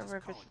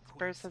 Whoever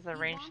Spurs has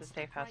arranged a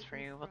safe house for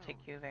you, we'll take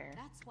you there.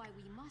 That's why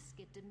we must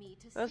get Demi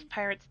to If those safety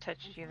pirates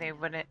touched and you, find they out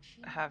wouldn't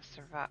what she have knows.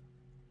 survived.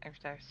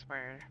 I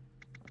swear.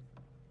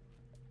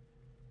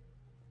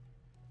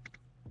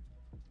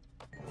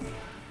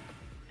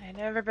 I've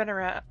never been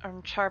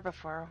around Char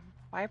before.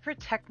 Why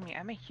protect me?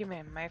 I'm a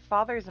human. My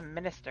father's a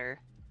minister.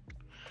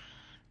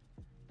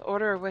 The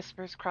Order of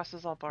Whispers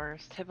crosses all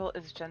borders. Tybalt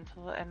is a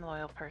gentle and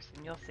loyal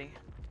person. You'll see.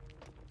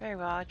 Very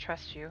well, I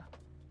trust you.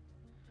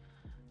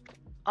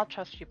 I'll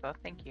trust you both.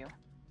 Thank you.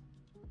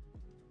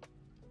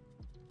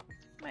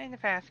 Mind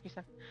if I ask you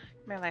something?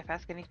 In my life,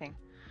 ask anything.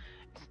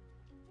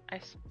 I'm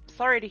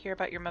sorry to hear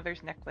about your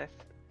mother's necklace.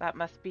 That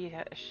must be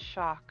a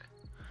shock.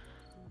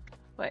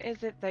 What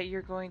is it that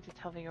you're going to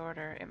tell the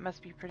Order? It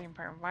must be pretty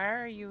important. Why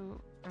are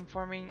you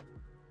informing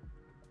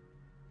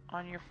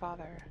on your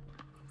father?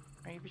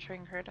 Are you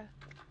betraying Herta?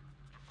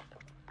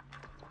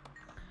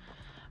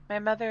 My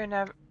mother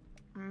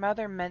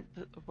meant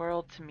the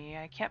world to me.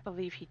 I can't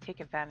believe he'd take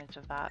advantage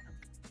of that.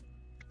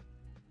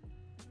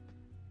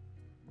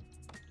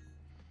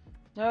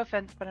 No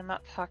offense, but I'm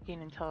not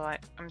talking until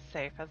I'm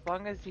safe. As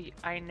long as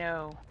I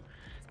know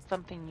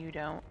something you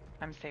don't,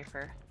 I'm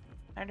safer.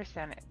 I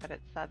understand it, but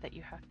it's sad that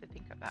you have to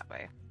think of that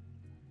way.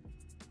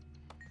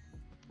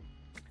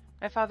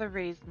 My father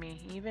raised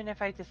me. Even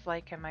if I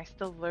dislike him, I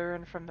still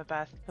learn from the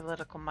best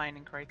political mind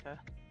in Kryta.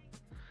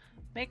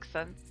 Makes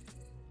sense.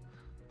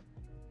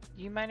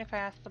 Do you mind if I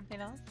ask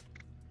something else?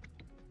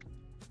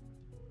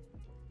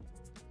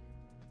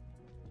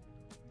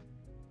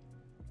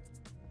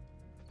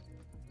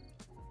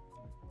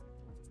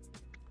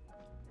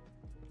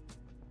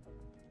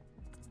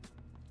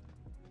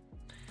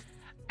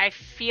 I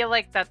feel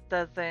like that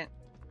doesn't...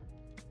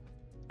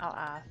 I'll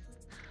ask.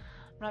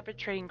 I'm not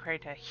betraying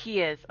Kryta. He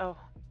is. Oh,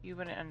 you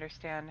wouldn't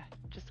understand.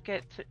 Just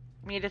get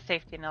me to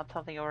safety and I'll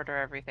tell the Order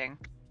everything.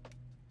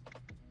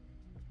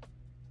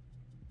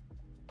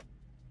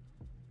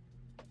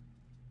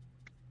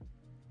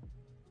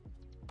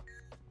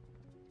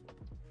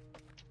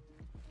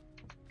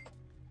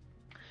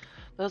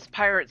 Those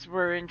pirates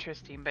were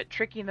interesting, but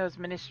tricking those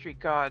ministry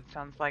gods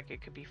sounds like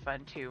it could be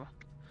fun too.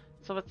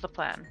 So what's the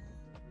plan?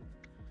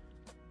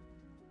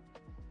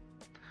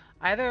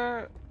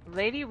 Either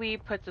Lady Wee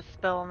puts a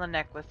spell on the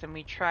necklace and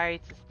we try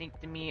to sneak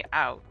Demi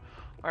out,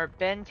 or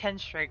Ben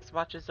Tenstrikes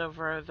watches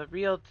over the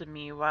real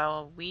Demi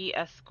while we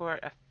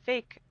escort a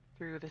fake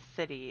through the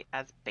city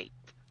as bait.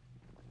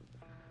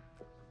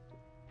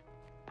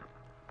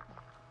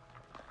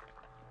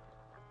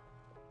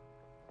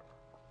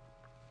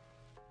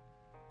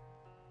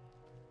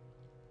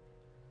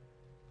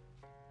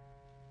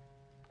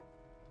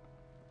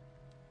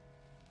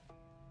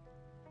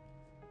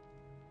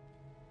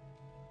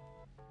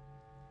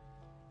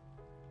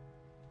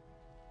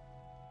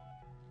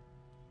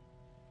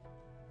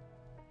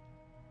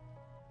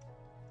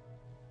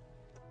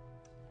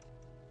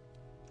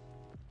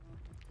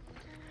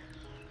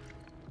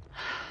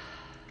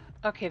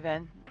 Okay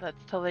then, let's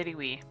tell Lady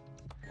Wee.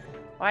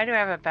 Why do I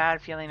have a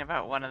bad feeling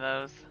about one of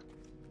those?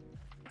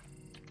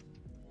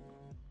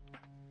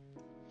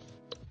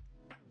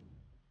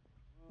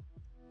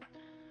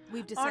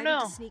 We've Oh decided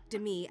no. to sneak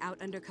Demi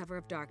out under cover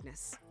of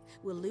darkness.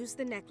 We'll lose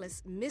the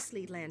necklace,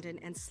 mislead Landon,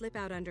 and slip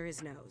out under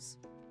his nose.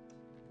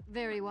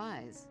 Very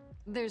wise.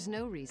 There's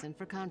no reason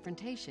for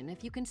confrontation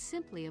if you can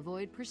simply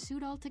avoid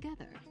pursuit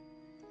altogether.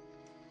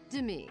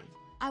 Demi,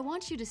 I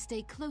want you to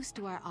stay close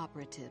to our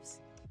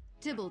operatives.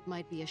 Tybalt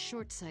might be a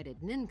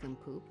short-sighted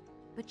nincompoop,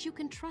 but you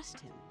can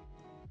trust him.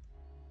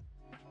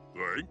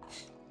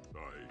 Thanks,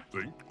 I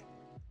think.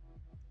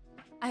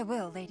 I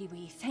will, Lady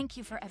Wee. Thank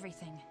you for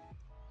everything.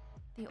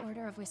 The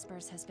Order of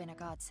Whispers has been a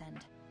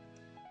godsend.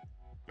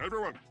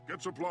 Everyone,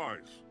 get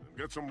supplies and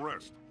get some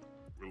rest.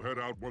 We'll head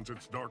out once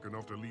it's dark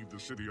enough to leave the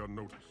city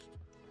unnoticed.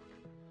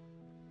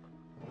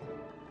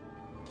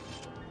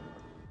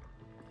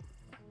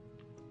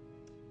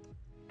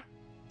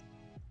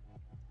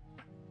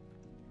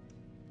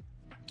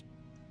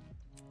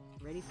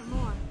 Ready for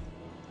more.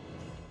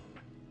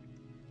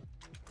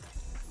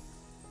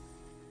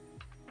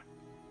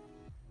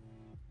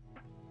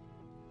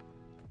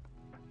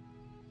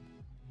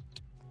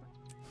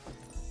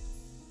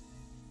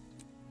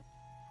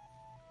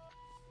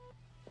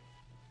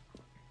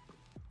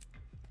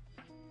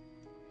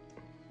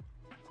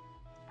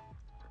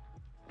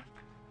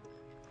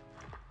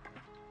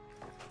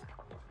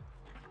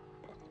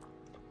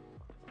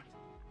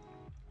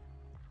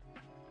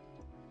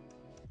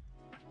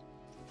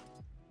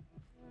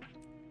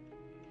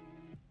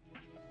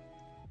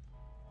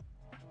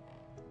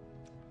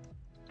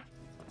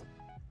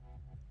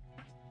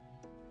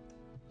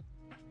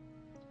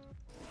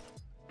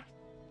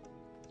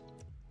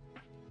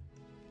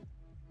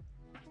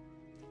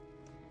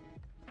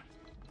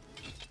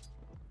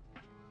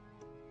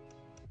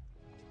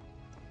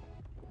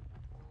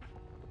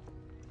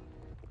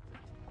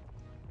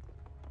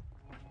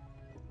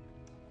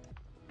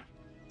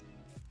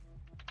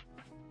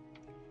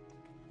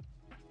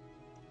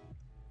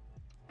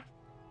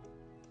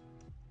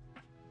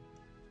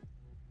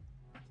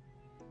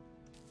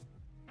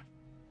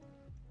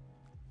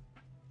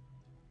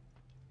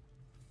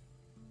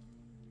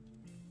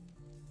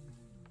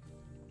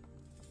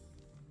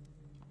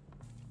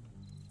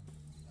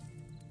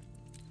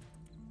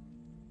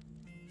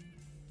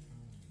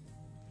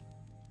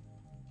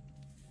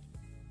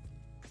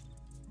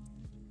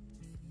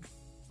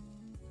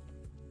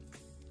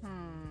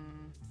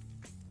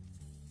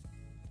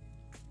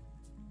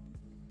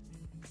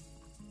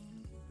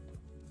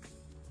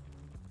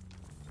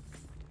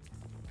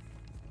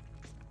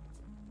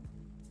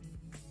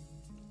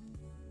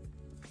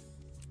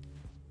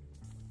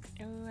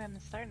 Ooh, I'm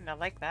starting to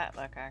like that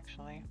look,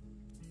 actually.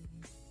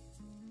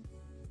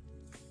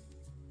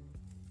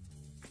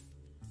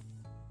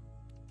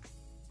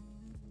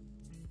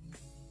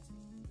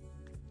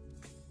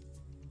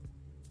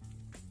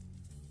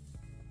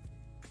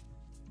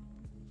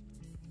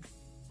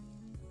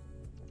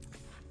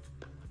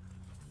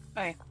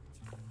 Okay.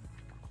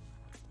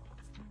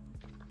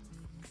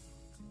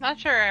 Not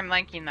sure I'm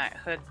liking that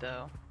hood,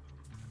 though.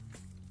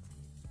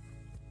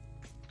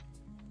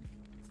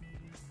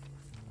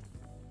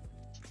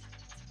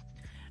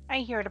 I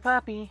hear the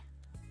puppy.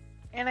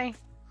 And I...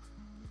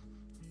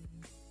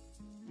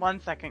 1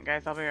 second,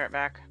 guys. I'll be right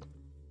back.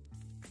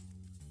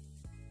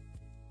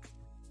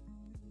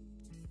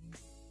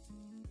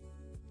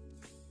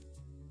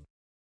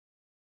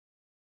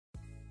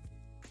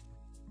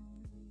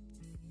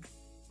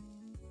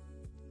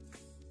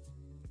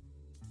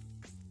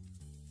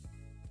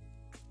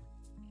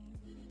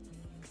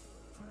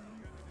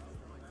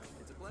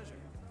 It's a pleasure.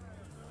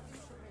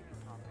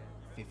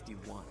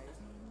 51.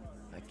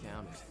 I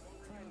counted.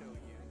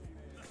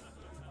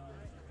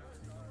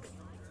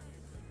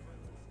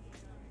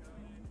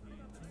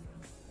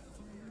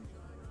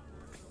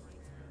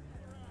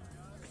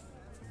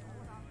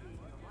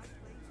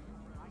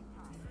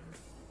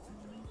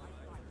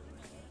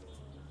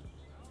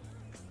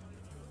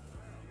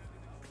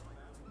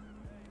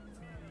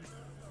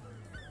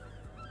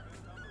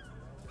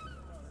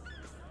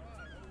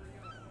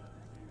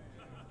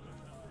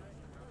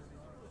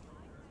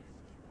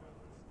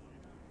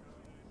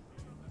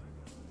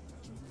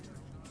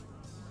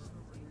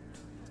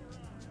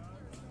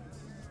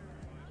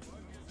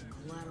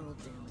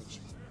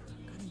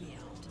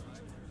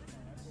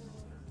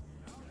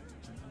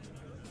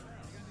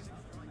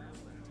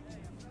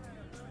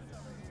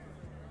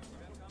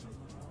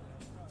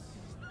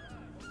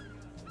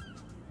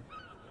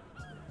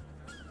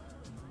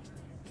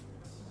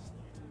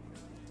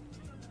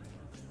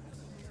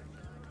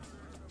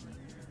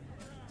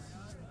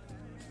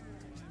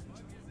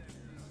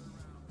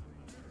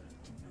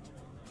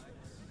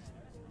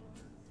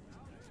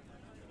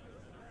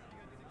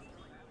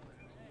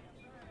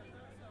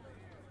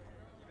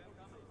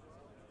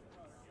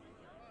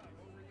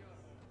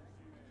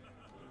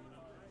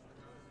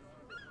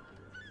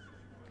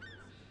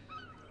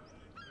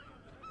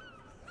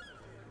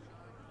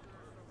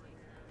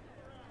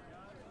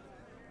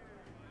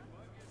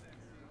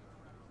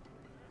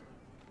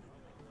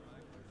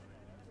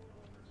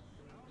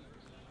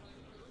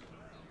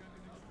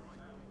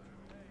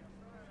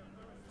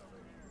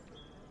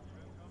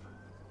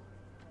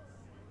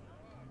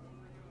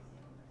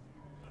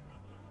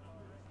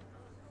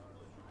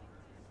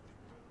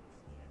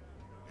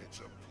 It's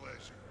a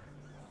pleasure.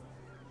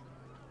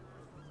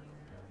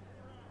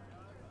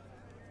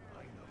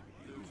 I know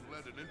you've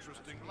led an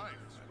interesting life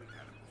as a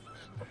mechanical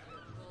friend.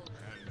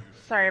 And you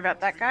Sorry about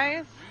that,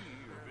 guys.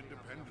 degree of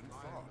independent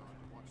thought.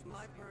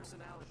 My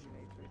personality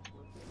matrix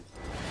will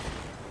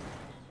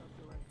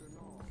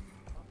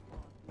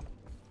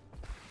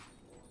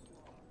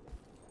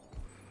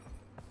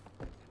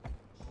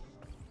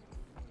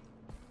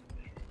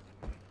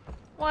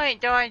White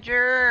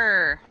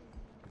Dodger!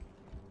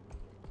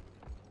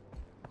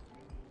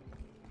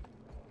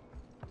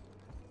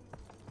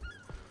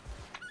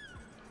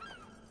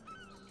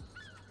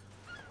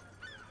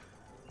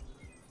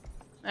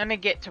 I'm gonna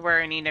get to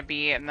where I need to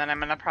be, and then I'm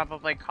gonna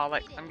probably call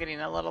it 'cause I'm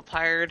getting a little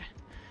tired.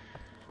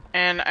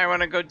 And I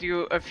want to go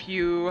do a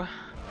few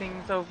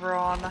things over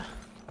on a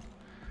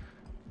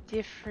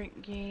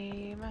different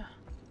game.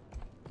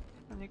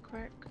 Really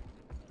quick.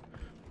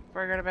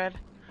 Before I go to bed.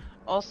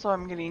 Also,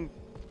 I'm getting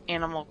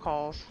animal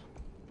calls.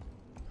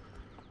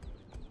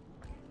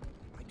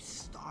 I'm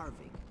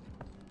starving.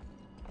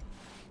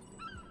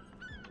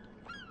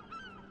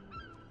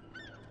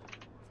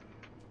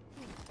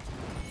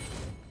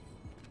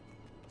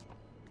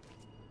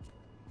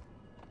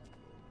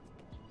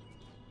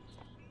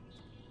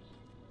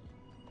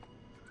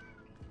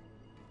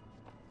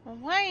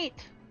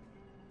 Wait!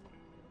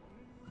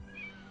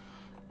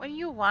 What do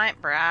you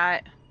want,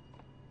 Brat?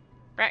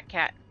 Brat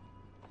cat.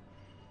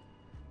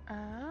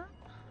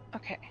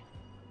 Okay.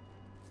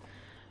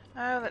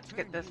 Oh, let's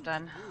get this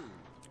done.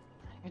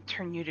 I'm gonna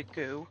turn you to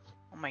goo.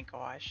 Oh my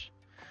gosh.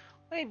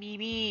 Wait,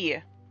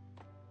 BB.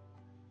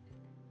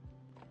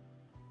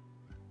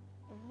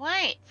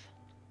 What?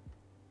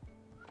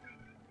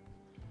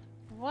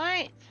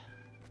 What?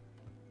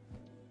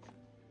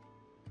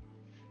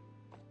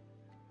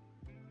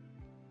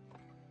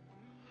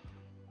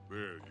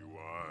 There you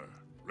are.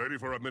 Ready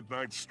for a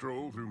midnight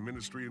stroll through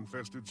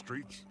ministry-infested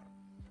streets?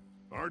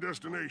 Our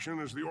destination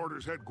is the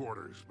Order's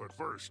headquarters, but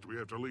first we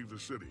have to leave the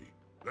city.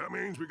 That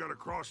means we gotta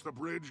cross the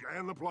bridge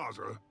and the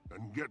plaza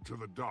and get to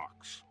the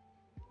docks.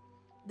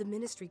 The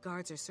Ministry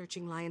guards are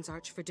searching Lion's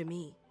Arch for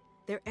Demi.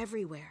 They're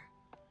everywhere.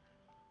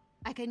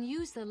 I can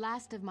use the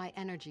last of my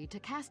energy to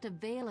cast a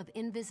veil of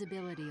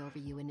invisibility over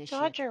you,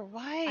 Initiate. Dodger,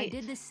 why? I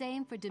did the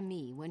same for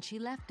Demi when she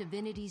left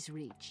Divinity's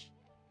reach.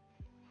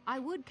 I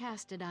would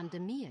cast it on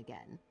Demi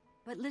again,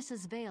 but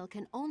Lissa's veil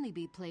can only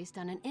be placed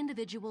on an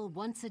individual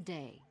once a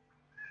day.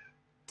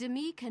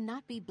 Demi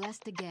cannot be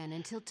blessed again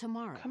until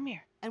tomorrow. Come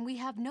here. And we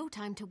have no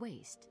time to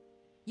waste.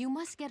 You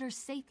must get her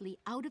safely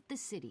out of the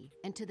city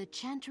and to the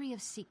Chantry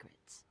of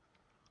Secrets.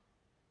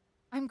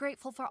 I'm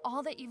grateful for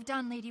all that you've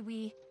done, Lady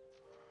Wee.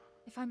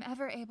 If I'm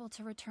ever able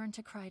to return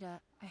to Kryta,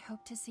 I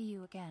hope to see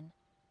you again.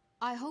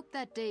 I hope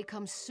that day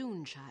comes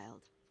soon,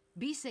 child.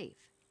 Be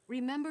safe.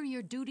 Remember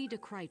your duty to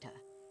Kryta,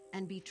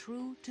 and be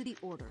true to the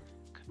Order.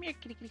 Come here,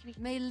 kitty, kitty,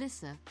 kitty. May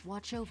Lissa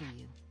watch over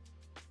you.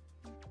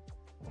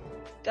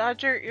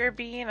 Dodger, you're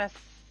being a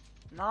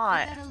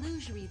snot. With that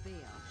illusory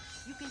veil,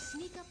 you can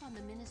sneak up on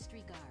the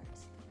Ministry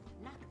guards,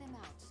 knock them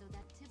out so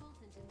that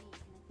Tybalt and Demi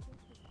can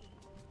assist the city.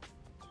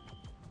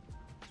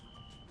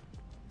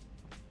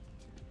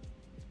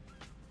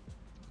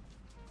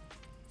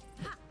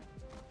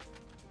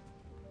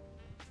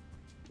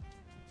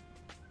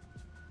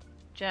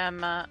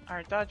 Gemma,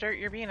 or Dodger,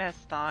 you're being a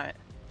snot.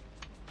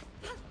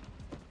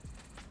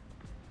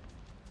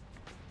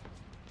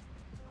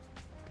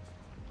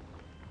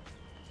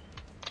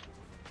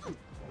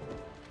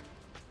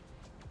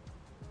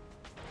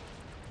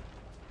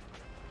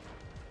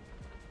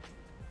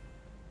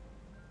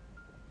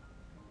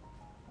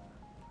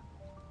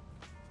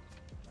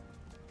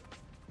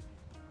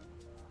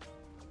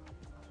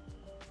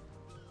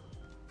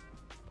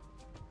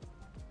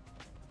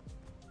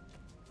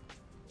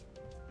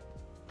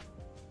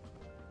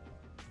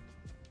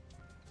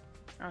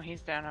 Oh,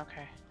 he's down,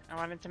 okay. I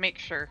wanted to make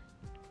sure.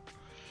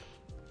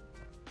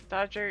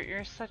 Dodger,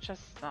 you're such a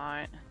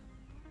snot.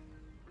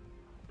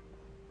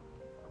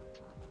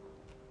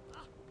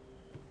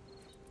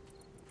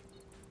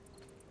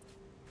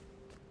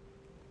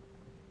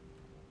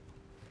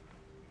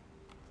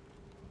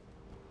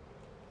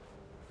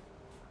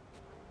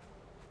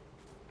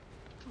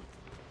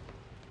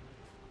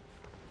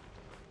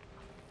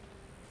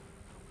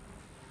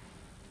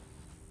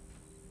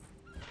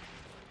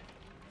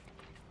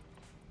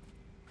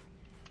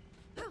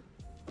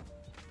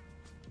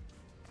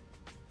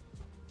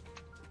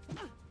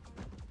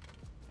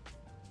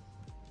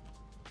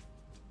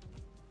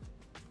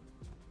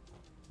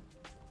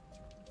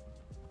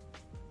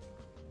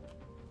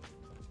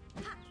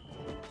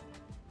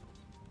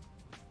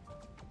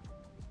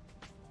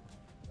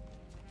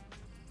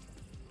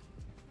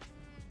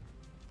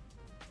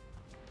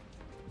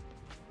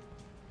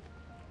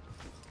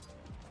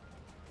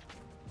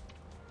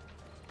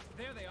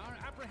 There they are,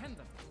 apprehend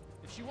them.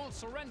 If she won't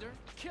surrender,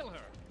 kill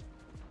her.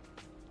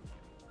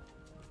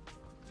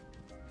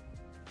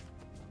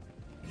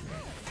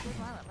 Good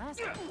while it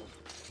lasted.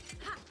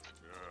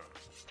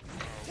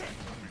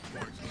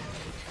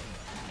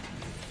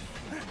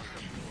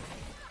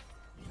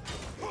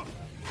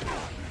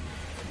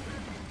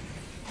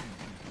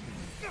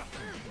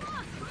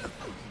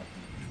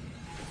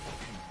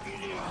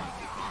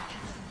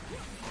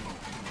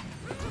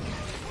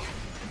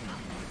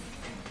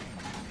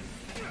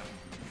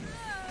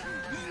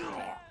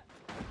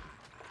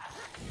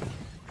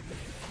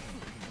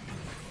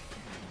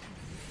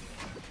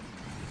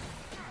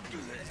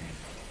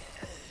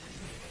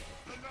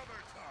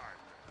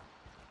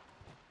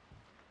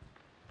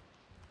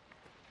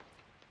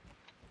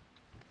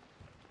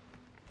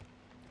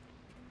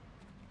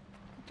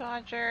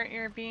 Dodger,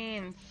 you're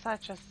being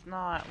such a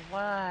snot.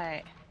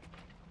 What?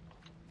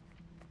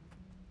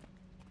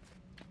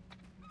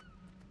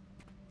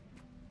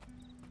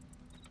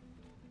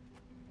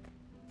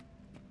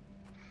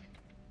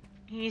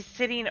 He's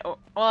sitting.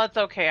 Well, it's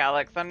okay,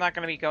 Alex. I'm not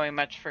going to be going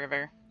much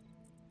further.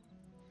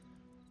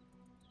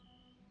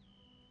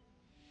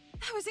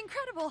 That was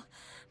incredible.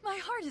 My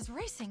heart is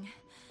racing.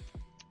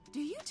 Do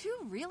you two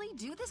really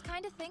do this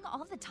kind of thing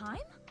all the time?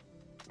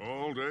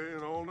 All day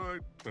and all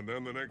night, and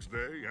then the next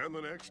day and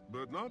the next,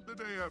 but not the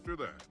day after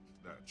that.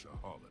 That's a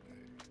holiday.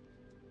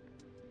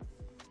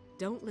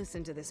 Don't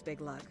listen to this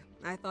big lug.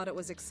 I thought it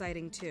was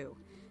exciting too.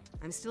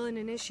 I'm still an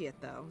initiate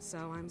though,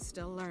 so I'm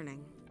still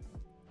learning.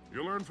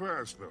 You learn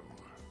fast, though.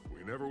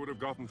 We never would have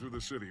gotten through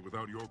the city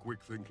without your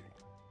quick thinking.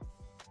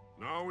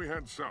 Now we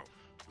head south,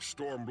 to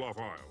Storm Bluff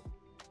Isle.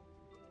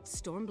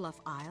 Storm Bluff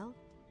Isle?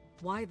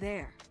 Why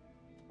there?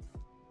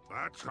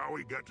 That's how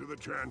we get to the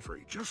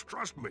Chantry. Just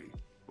trust me.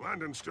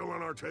 Landon's still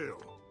on our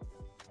tail.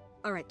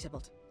 All right,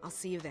 Tybalt. I'll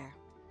see you there.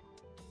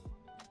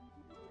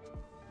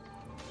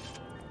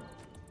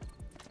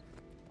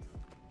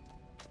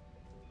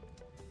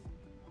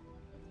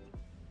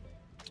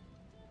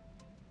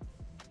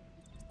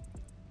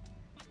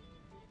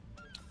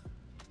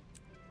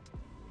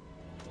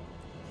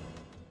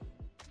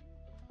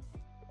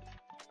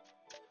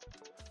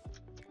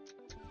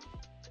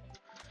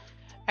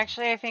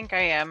 Actually, I think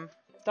I am.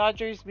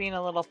 Dodger's being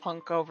a little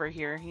punk over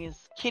here.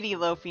 He's kitty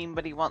loafing,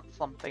 but he wants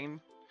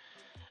something.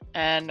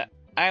 And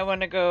I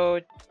want to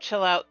go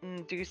chill out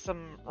and do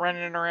some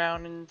running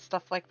around and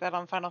stuff like that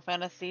on Final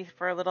Fantasy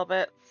for a little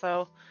bit.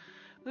 So,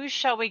 who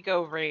shall we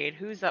go raid?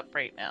 Who's up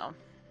right now?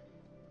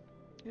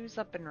 Who's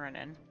up and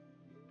running?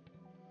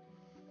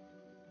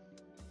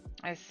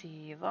 I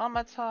see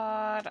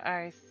Lamatod,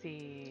 I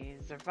see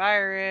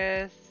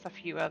Zervirus, a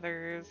few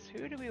others.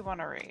 Who do we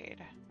want to raid?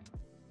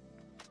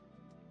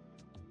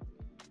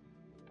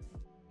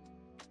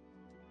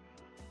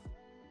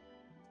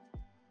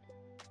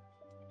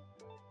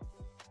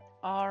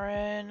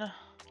 Auron.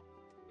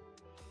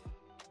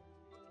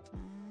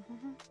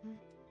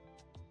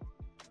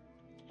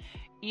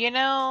 You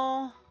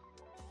know,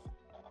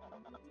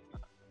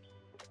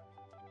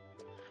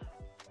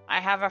 I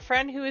have a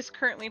friend who is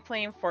currently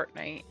playing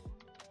Fortnite.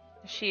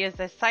 She is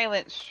a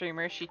silent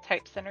streamer. She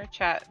types in her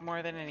chat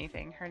more than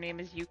anything. Her name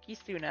is Yuki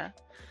Suna.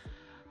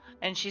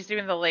 And she's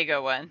doing the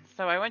Lego one.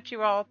 So I want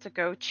you all to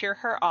go cheer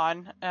her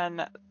on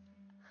and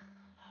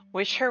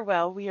wish her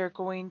well. We are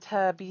going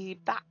to be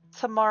back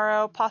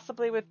tomorrow,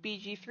 possibly with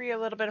BG3, a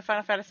little bit of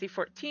Final Fantasy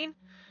 14.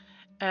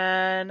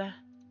 And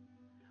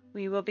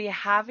we will be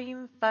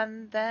having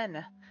fun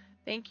then.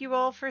 Thank you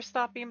all for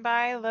stopping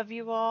by. Love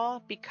you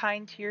all. Be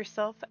kind to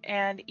yourself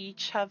and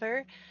each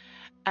other.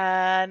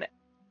 And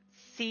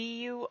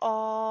see you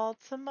all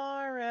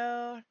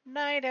tomorrow.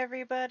 Night,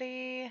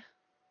 everybody.